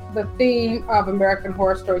reveals the theme of American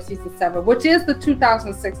Horror Story Season 7, which is the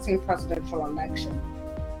 2016 presidential election.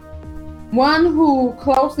 One who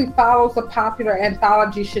closely follows the popular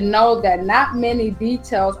anthology should know that not many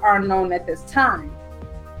details are known at this time,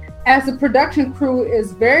 as the production crew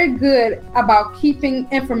is very good about keeping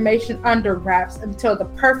information under wraps until the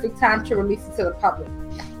perfect time to release it to the public.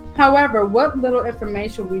 However, what little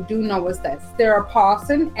information we do know is that Sarah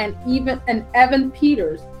Paulson and Evan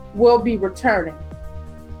Peters will be returning.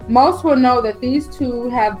 Most will know that these two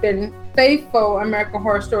have been faithful American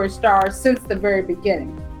Horror Story stars since the very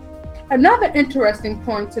beginning. Another interesting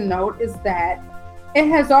point to note is that it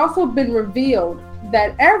has also been revealed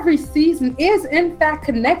that every season is in fact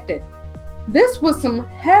connected. This was some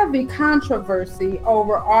heavy controversy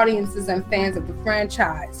over audiences and fans of the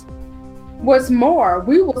franchise. What's more,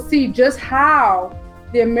 we will see just how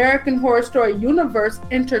the American Horror Story universe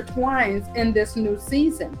intertwines in this new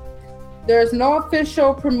season. There's no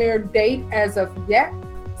official premiere date as of yet.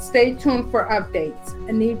 Stay tuned for updates.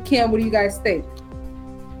 And Kim, what do you guys think?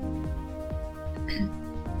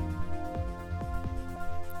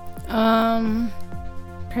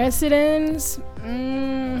 Precedents.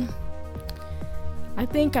 I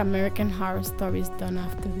think American Horror Story is done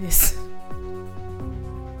after this.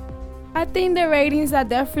 I think the ratings are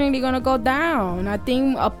definitely gonna go down. I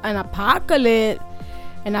think an apocalyptic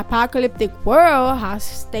world, how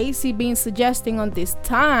Stacy been suggesting on this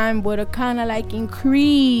time, would have kind of like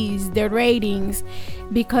increased the ratings,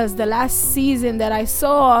 because the last season that I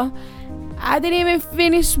saw, I didn't even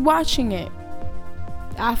finish watching it.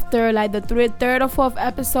 After like the third or fourth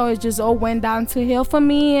episode, it just all went down to hill for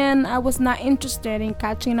me, and I was not interested in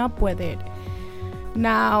catching up with it.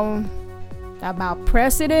 Now, about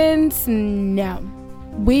precedents, no.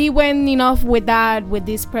 We went enough with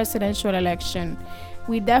this presidential election.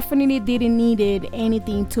 We definitely didn't need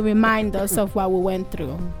anything to remind us of what we went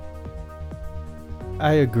through.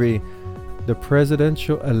 I agree. The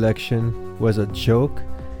presidential election was a joke.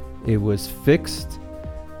 It was fixed.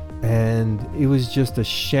 And it was just a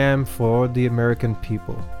sham for the American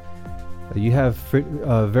people. You have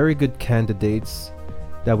very good candidates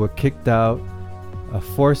that were kicked out,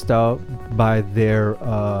 forced out by their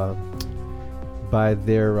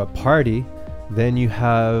party. Then you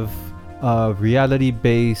have a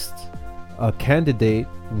reality-based candidate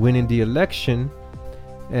winning the election,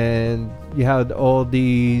 and you had all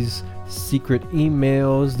these secret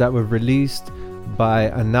emails that were released by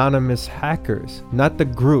anonymous hackers, not the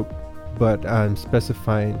group, but I'm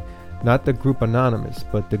specifying not the group Anonymous,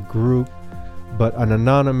 but an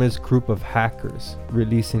anonymous group of hackers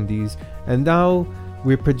releasing these. And now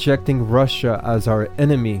we're projecting Russia as our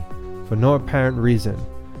enemy for no apparent reason.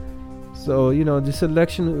 So, this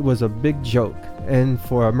election was a big joke. And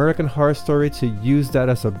for American Horror Story to use that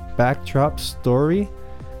as a backdrop story,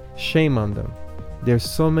 shame on them. There's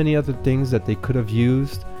so many other things that they could have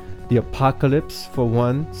used. The apocalypse, for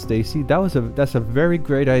one, Stacy, that's a very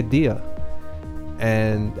great idea.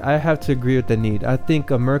 And I have to agree with the need. I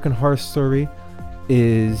think American Horror Story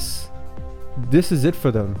this is it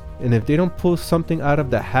for them. And if they don't pull something out of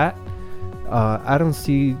the hat, I don't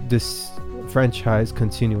see this franchise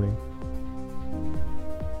continuing.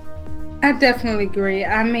 I definitely agree.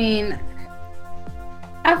 I mean,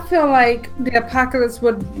 I feel like the apocalypse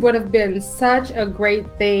would have been such a great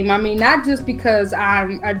theme. I mean, not just because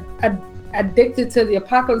I'm addicted to the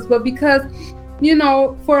apocalypse, but because,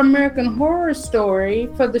 for American Horror Story,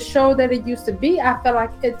 for the show that it used to be, I felt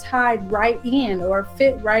like it tied right in or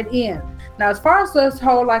fit right in. Now, as far as this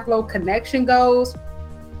whole little connection goes,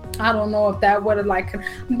 I don't know if that would have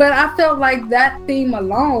but I felt like that theme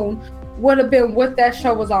alone would have been what that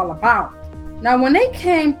show was all about. Now, when they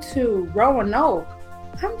came to Roanoke,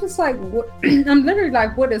 I'm just like, I'm literally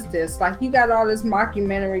like, what is this? Like, you got all this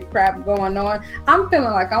mockumentary crap going on. I'm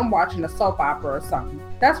feeling like I'm watching a soap opera or something.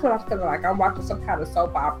 That's what I'm feeling like. I'm watching some kind of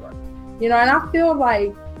soap opera. And I feel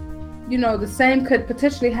like, the same could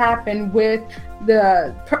potentially happen with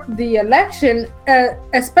the election,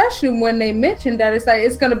 especially when they mentioned that it's like,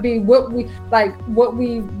 it's going to be what we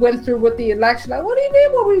went through with the election. Like, what do you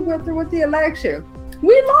mean what we went through with the election?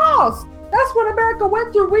 We lost. That's what America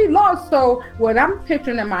went through. We lost. So what I'm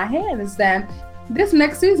picturing in my head is that this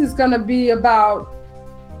next season is going to be about,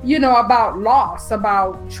 about loss,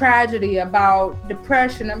 about tragedy, about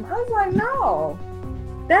depression. And I was like, no,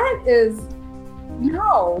 that is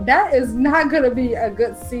not going to be a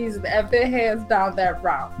good season if it heads down that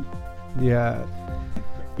route. Yeah,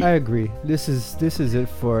 I agree. This is it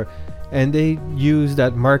for, and they use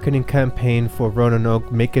that marketing campaign for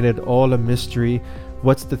Roanoke, making it all a mystery.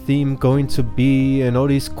 What's the theme going to be, and all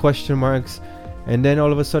these question marks, and then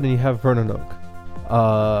all of a sudden you have Roanoke,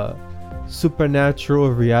 supernatural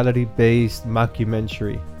reality-based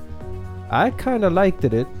mockumentary. I kind of liked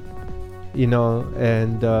it,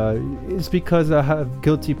 and it's because I have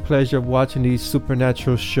guilty pleasure of watching these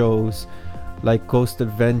supernatural shows like Ghost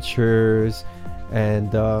Adventures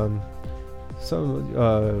and some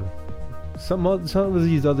of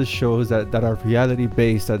these other shows that are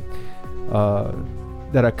reality-based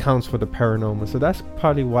that accounts for the paranormal. So that's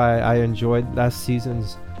probably why I enjoyed last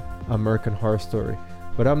season's American Horror Story.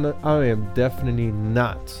 But I am definitely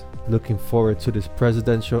not looking forward to this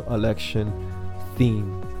presidential election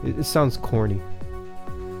theme. It sounds corny.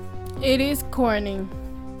 It is corny.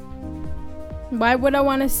 Why would I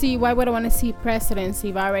want to see precedents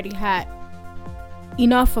if I already had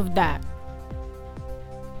enough of that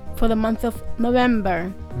for the month of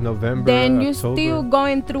November? Then you're October. still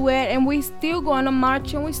going through it, and we still going to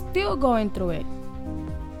march, and we're still going through it.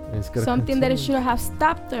 It's gonna Something that it continue. should have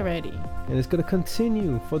stopped already. And it's gonna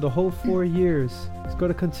continue for the whole 4 years. It's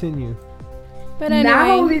gonna continue. But anyway,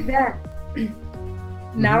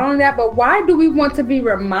 Not only that, but why do we want to be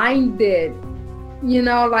reminded? You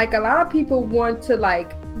know, like a lot of people want to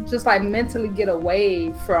just mentally get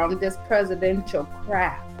away from this presidential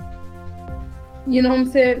crap. You know what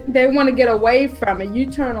I'm saying? They want to get away from it. You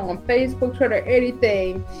turn on Facebook, Twitter,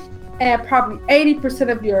 anything, and probably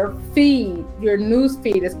 80% of your feed, your news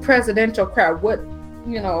feed, is presidential crap. What,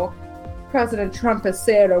 President Trump has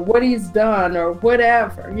said, or what he's done, or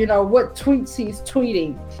whatever. What tweets he's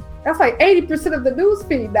tweeting. That's like 80% of the news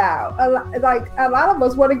feed now. A lot of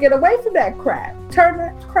us want to get away from that crap. Turn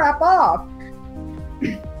that crap off.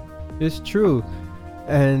 It's true.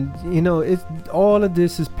 And it's all of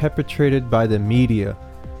this is perpetrated by the media.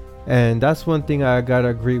 And that's one thing I gotta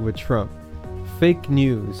agree with Trump. Fake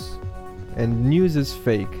news. And news is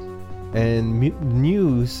fake. And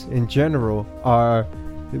news in general are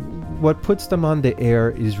what puts them on the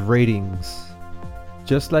air is ratings.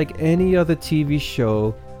 Just like any other TV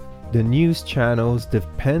show, the news channels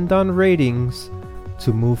depend on ratings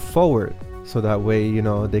to move forward. So that way,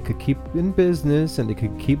 they could keep in business and they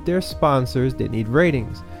could keep their sponsors. They need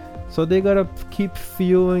ratings. So they gotta keep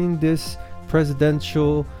fueling this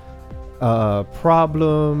presidential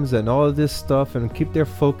problems and all of this stuff and keep their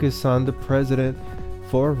focus on the president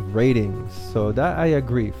for ratings. So that I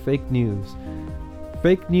agree. Fake news.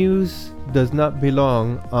 Fake news does not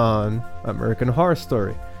belong on American Horror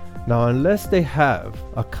Story. Now, unless they have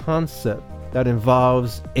a concept that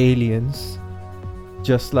involves aliens,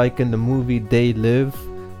 just like in the movie They Live,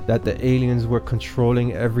 that the aliens were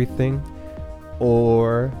controlling everything,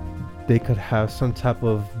 or they could have some type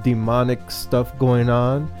of demonic stuff going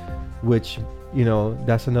on, which,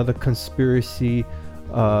 that's another conspiracy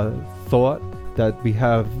thought, that we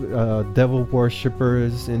have devil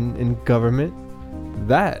worshippers in government.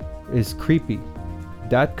 That is creepy.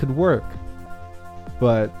 That could work.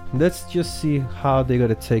 But let's just see how they're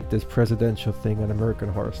gonna take this presidential thing on American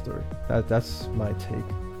Horror Story. That's my take.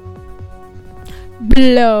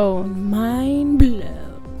 Blown. Mind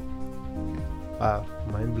blown. Wow,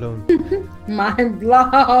 mind blown. Mind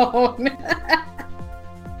blown.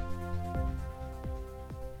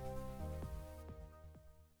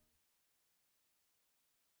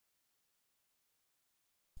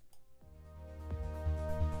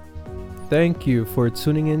 Thank you for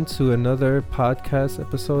tuning in to another podcast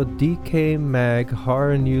episode, DecayMag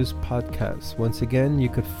Horror News Podcast. Once again, you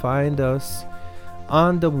could find us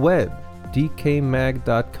on the web,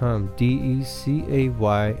 decaymag.com,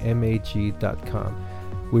 DecayMag.com.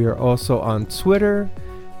 We are also on Twitter.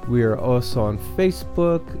 We are also on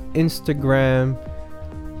Facebook, Instagram,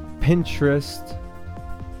 Pinterest.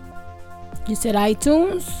 You said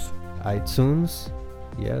iTunes? iTunes.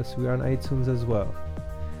 Yes, we are on iTunes as well.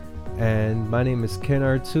 And my name is Ken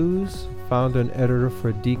Artuz, founder and editor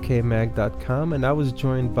for DecayMag.com, and I was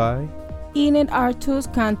joined by Enid Artuz,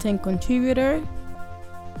 content contributor.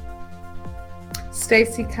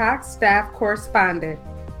 Stacy Cox, staff correspondent.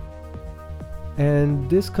 And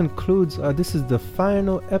this concludes, this is the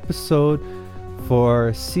final episode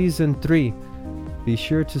for season 3. Be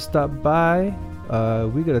sure to stop by.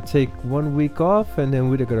 We're going to take 1 week off, and then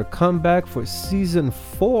we're going to come back for season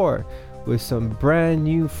 4 with some brand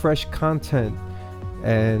new fresh content.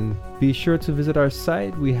 And be sure to visit our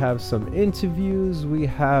site. We have some interviews, we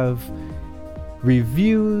have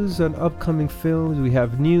reviews on upcoming films, we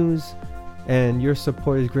have news, and your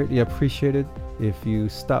support is greatly appreciated. If you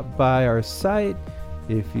stop by our site,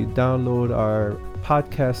 if you download our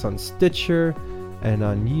podcast on Stitcher and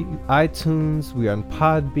on iTunes, we're on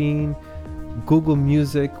Podbean, Google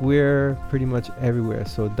Music, we're pretty much everywhere.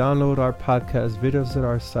 So download our podcast, visit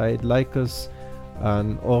our site, like us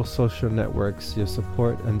on all social networks. Your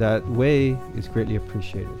support and that way is greatly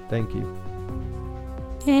appreciated. Thank you.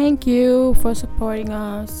 Thank you for supporting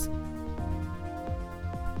us.